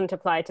this doesn't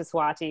apply to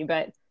Swati,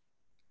 but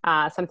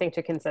something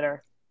to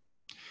consider.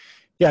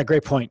 Yeah,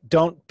 great point.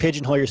 Don't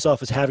pigeonhole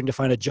yourself as having to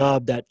find a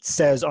job that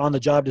says on the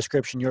job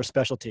description your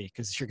specialty,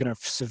 because you're going to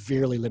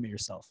severely limit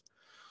yourself.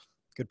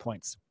 Good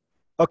points.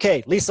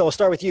 Okay, Lisa, we'll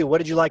start with you. What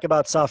did you like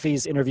about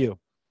Safi's interview?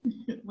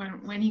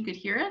 When he could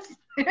hear us?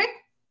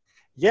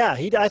 Yeah,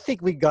 I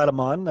think we got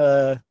him on.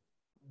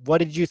 What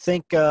did you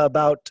think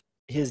about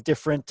his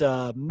different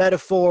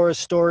metaphors,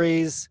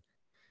 stories?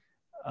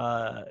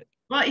 Well,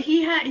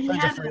 he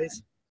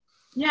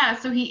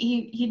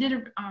did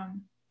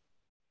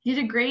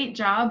a great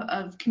job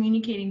of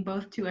communicating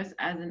both to us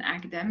as an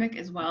academic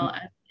as well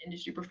as an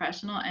industry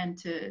professional, and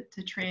to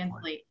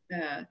translate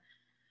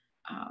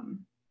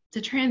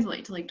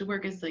to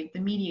work as like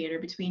the mediator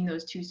between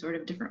those two sort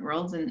of different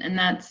worlds, and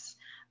that's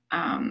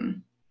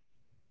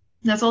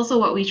also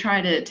what we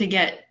try to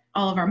get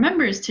all of our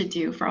members to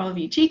do, for all of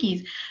you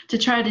cheekies, to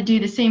try to do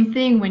the same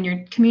thing when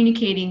you're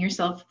communicating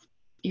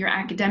your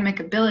academic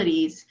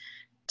abilities,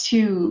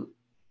 to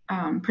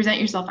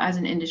present yourself as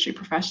an industry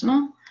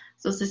professional.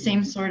 So it's the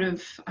same sort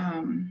of,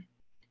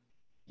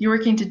 you're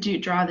working to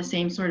draw the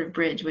same sort of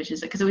bridge, which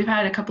is, because we've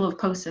had a couple of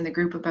posts in the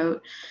group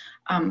about,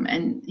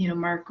 and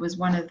Mark was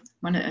one of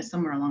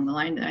somewhere along the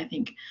line, I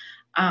think,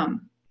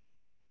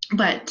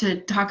 but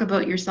to talk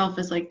about yourself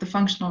as like the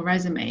functional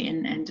resume,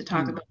 and to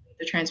talk about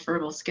the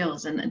transferable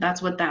skills. And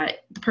that's what the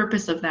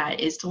purpose of that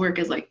is, to work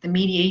as like the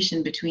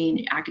mediation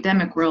between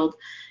academic world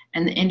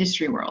and the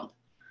industry world.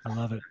 I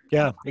love it.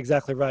 Yeah,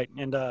 exactly right.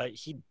 And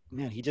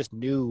he just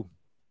knew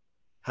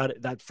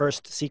that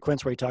first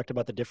sequence where he talked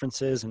about the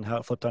differences and how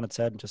it flipped on its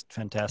head. Just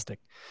fantastic.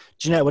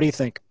 Jeanette, what do you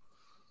think?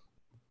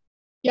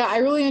 Yeah, I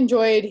really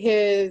enjoyed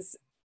his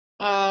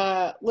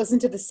listen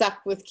to the suck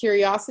with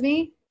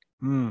curiosity.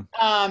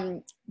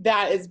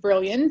 That is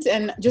brilliant,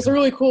 and just a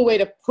really cool way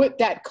to put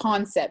that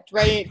concept,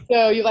 right?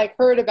 So you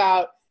heard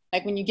about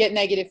when you get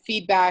negative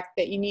feedback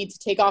that you need to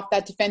take off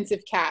that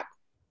defensive cap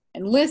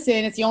and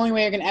listen. It's the only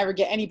way you're going to ever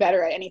get any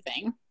better at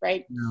anything,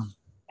 right? Yeah.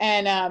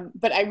 And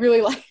but I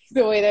really like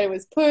the way that it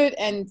was put,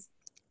 and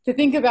to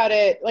think about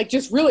it,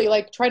 just really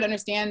try to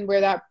understand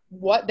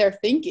what they're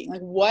thinking,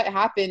 what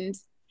happened.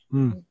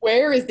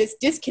 Where is this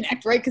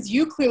disconnect, right? Because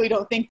you clearly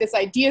don't think this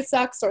idea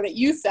sucks or that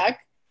you suck.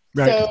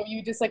 Right. So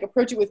you just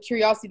approach it with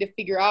curiosity to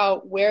figure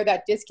out where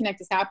that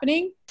disconnect is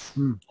happening.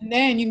 And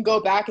then you can go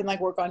back and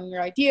work on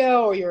your idea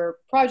or your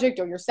project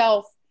or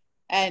yourself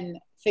and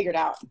figure it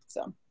out.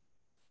 So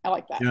I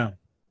like that. Yeah,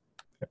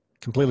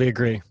 completely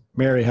agree.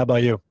 Mary, how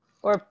about you?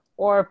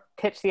 Or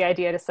pitch the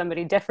idea to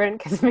somebody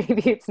different, because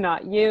maybe it's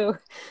not you.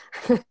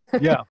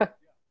 Yeah,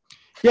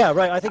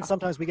 right. I think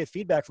sometimes we get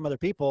feedback from other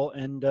people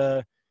and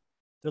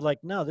they're like,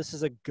 no, this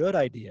is a good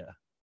idea.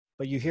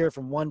 But you hear it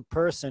from one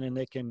person and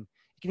it can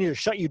either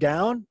shut you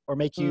down or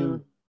make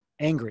you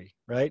angry,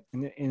 right?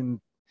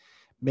 And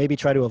maybe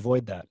try to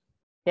avoid that.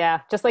 Yeah,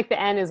 just like the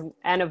N is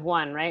N of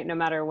one, right? No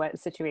matter what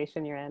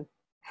situation you're in.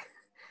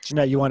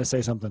 Jeanette, you want to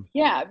say something?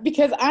 Yeah,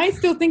 because I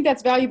still think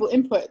that's valuable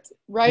input,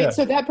 right? Yeah.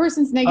 So that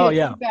person's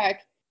negative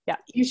feedback,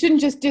 you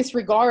shouldn't just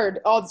disregard,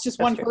 it's just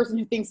one person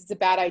who thinks it's a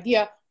bad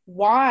idea.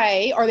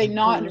 why are they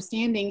not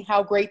understanding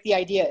how great the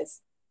idea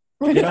is?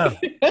 Yeah.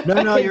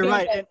 No, you're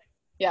right. And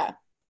yeah.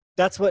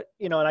 that's what,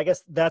 and I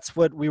guess that's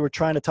what we were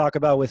trying to talk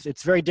about with,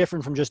 it's very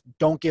different from just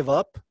don't give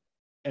up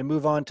and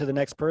move on to the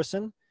next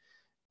person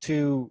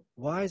to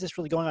why is this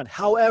really going on?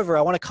 However,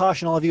 I want to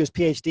caution all of you as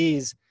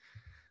PhDs,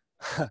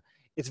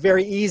 it's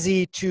very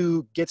easy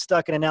to get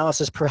stuck in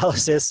analysis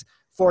paralysis.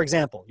 For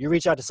example, you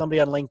reach out to somebody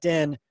on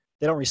LinkedIn,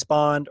 they don't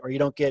respond, or you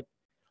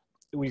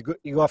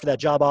go after that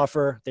job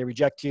offer, they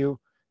reject you.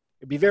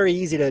 It'd be very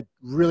easy to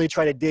really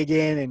try to dig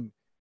in and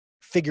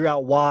figure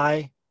out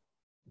why,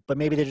 but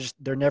maybe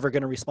they're never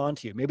going to respond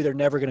to you. Maybe they're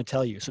never going to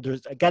tell you. So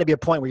there's got to be a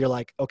point where you're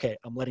like, okay,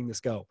 I'm letting this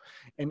go.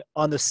 And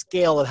on the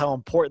scale of how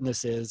important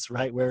this is,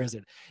 right? Where is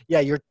it? Yeah,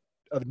 you're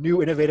a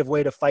new innovative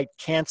way to fight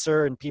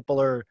cancer and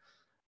people are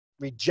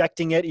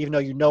rejecting it, even though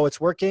you know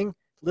it's working.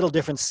 Little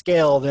different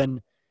scale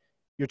than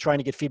you're trying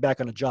to get feedback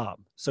on a job.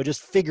 So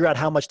just figure out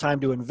how much time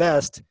to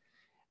invest,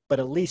 but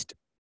at least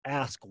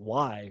ask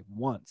why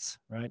once,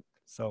 right?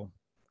 So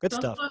good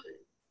stuff.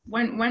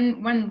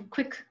 One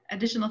quick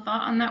additional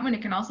thought on that one,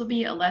 it can also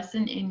be a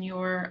lesson in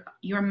your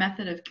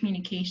method of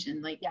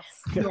communication, like yes.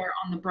 you are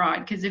on the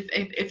broad, because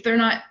if they're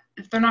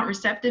not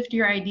receptive to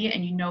your idea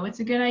and you know it's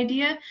a good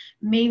idea,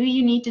 maybe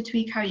you need to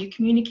tweak how you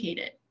communicate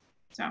it.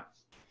 So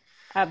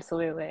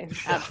absolutely.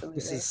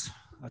 This is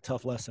a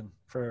tough lesson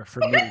for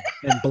me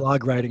and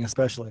blog writing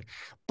especially,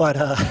 but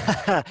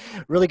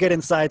really good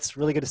insights.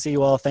 Really good to see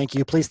you all. Thank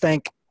you. Please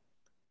thank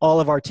all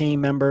of our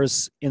team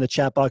members in the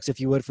chat box, if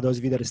you would, for those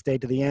of you that have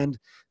stayed to the end.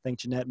 Thank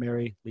Jeanette,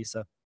 Mary,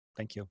 Lisa.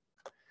 Thank you.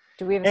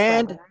 Do we have a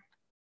swag winner?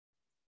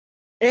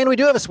 And we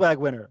do have a swag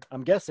winner.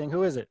 I'm guessing.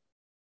 Who is it?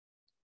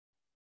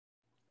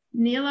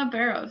 Neela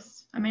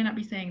Barros. I may not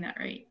be saying that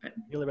right,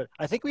 but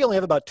I think we only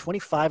have about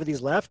 25 of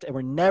these left, and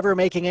we're never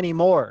making any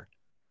more.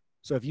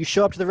 So if you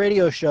show up to the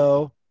radio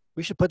show,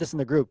 we should put this in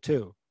the group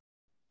too.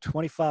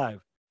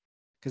 25.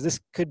 Because this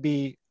could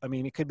be,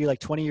 it could be like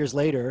 20 years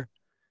later,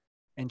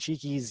 and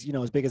Cheeky's,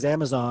 as big as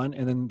Amazon,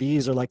 and then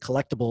these are like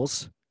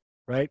collectibles,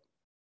 right?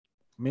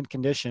 Mint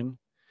condition.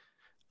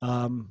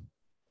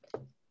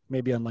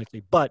 Maybe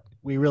unlikely, but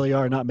we really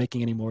are not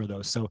making any more of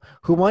those. So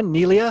who won?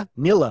 Neela,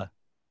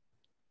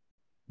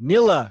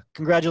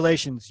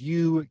 congratulations.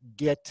 You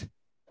get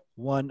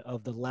one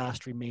of the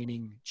last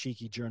remaining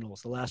Cheeky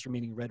journals, the last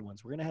remaining red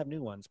ones. We're going to have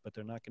new ones, but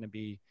they're not going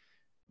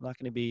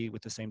to be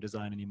with the same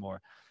design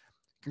anymore.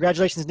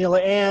 Congratulations,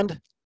 Neela. And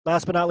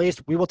last but not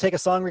least, we will take a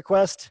song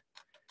request.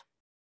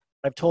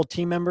 I've told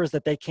team members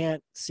that they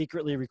can't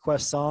secretly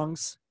request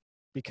songs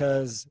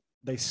because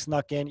they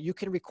snuck in. You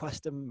can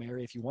request them,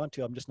 Mary, if you want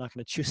to. I'm just not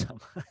going to choose them.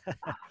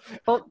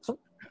 Well,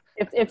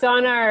 it's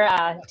on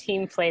our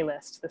team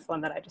playlist, this one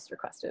that I just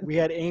requested. We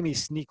had Amy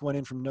sneak one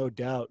in from No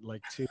Doubt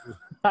like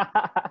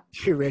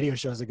two radio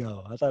shows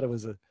ago. I thought it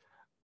was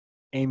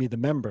Amy the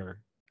member,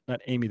 not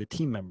Amy the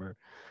team member.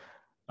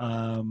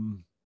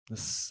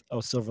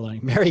 Silver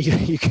Lining. Mary,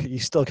 you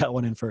still got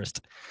one in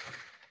first.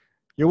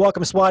 You're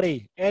welcome,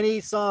 Swati. Any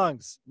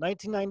songs,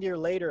 1990 or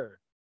later?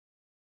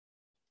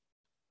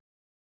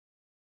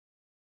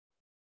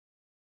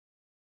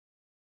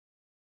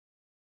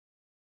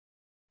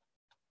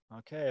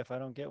 Okay, if I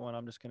don't get one,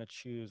 I'm just going to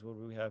choose. What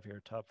do we have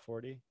here? Top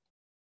 40?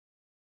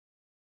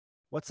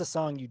 What's the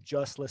song you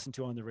just listened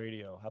to on the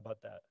radio? How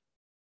about that?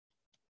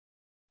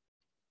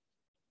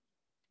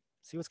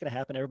 See what's going to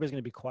happen? Everybody's going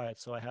to be quiet,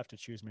 so I have to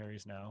choose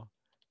Mary's now.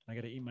 I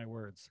got to eat my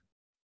words.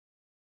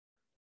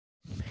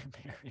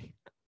 Mary.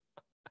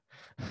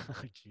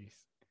 Oh, jeez.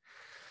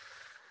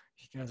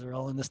 You guys are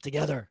all in this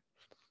together.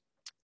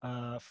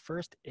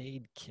 First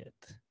aid kit.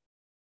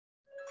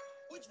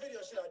 Which video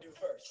should I do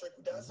first?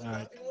 All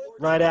right.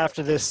 Right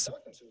after this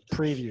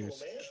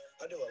previews.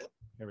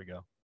 Here we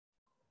go.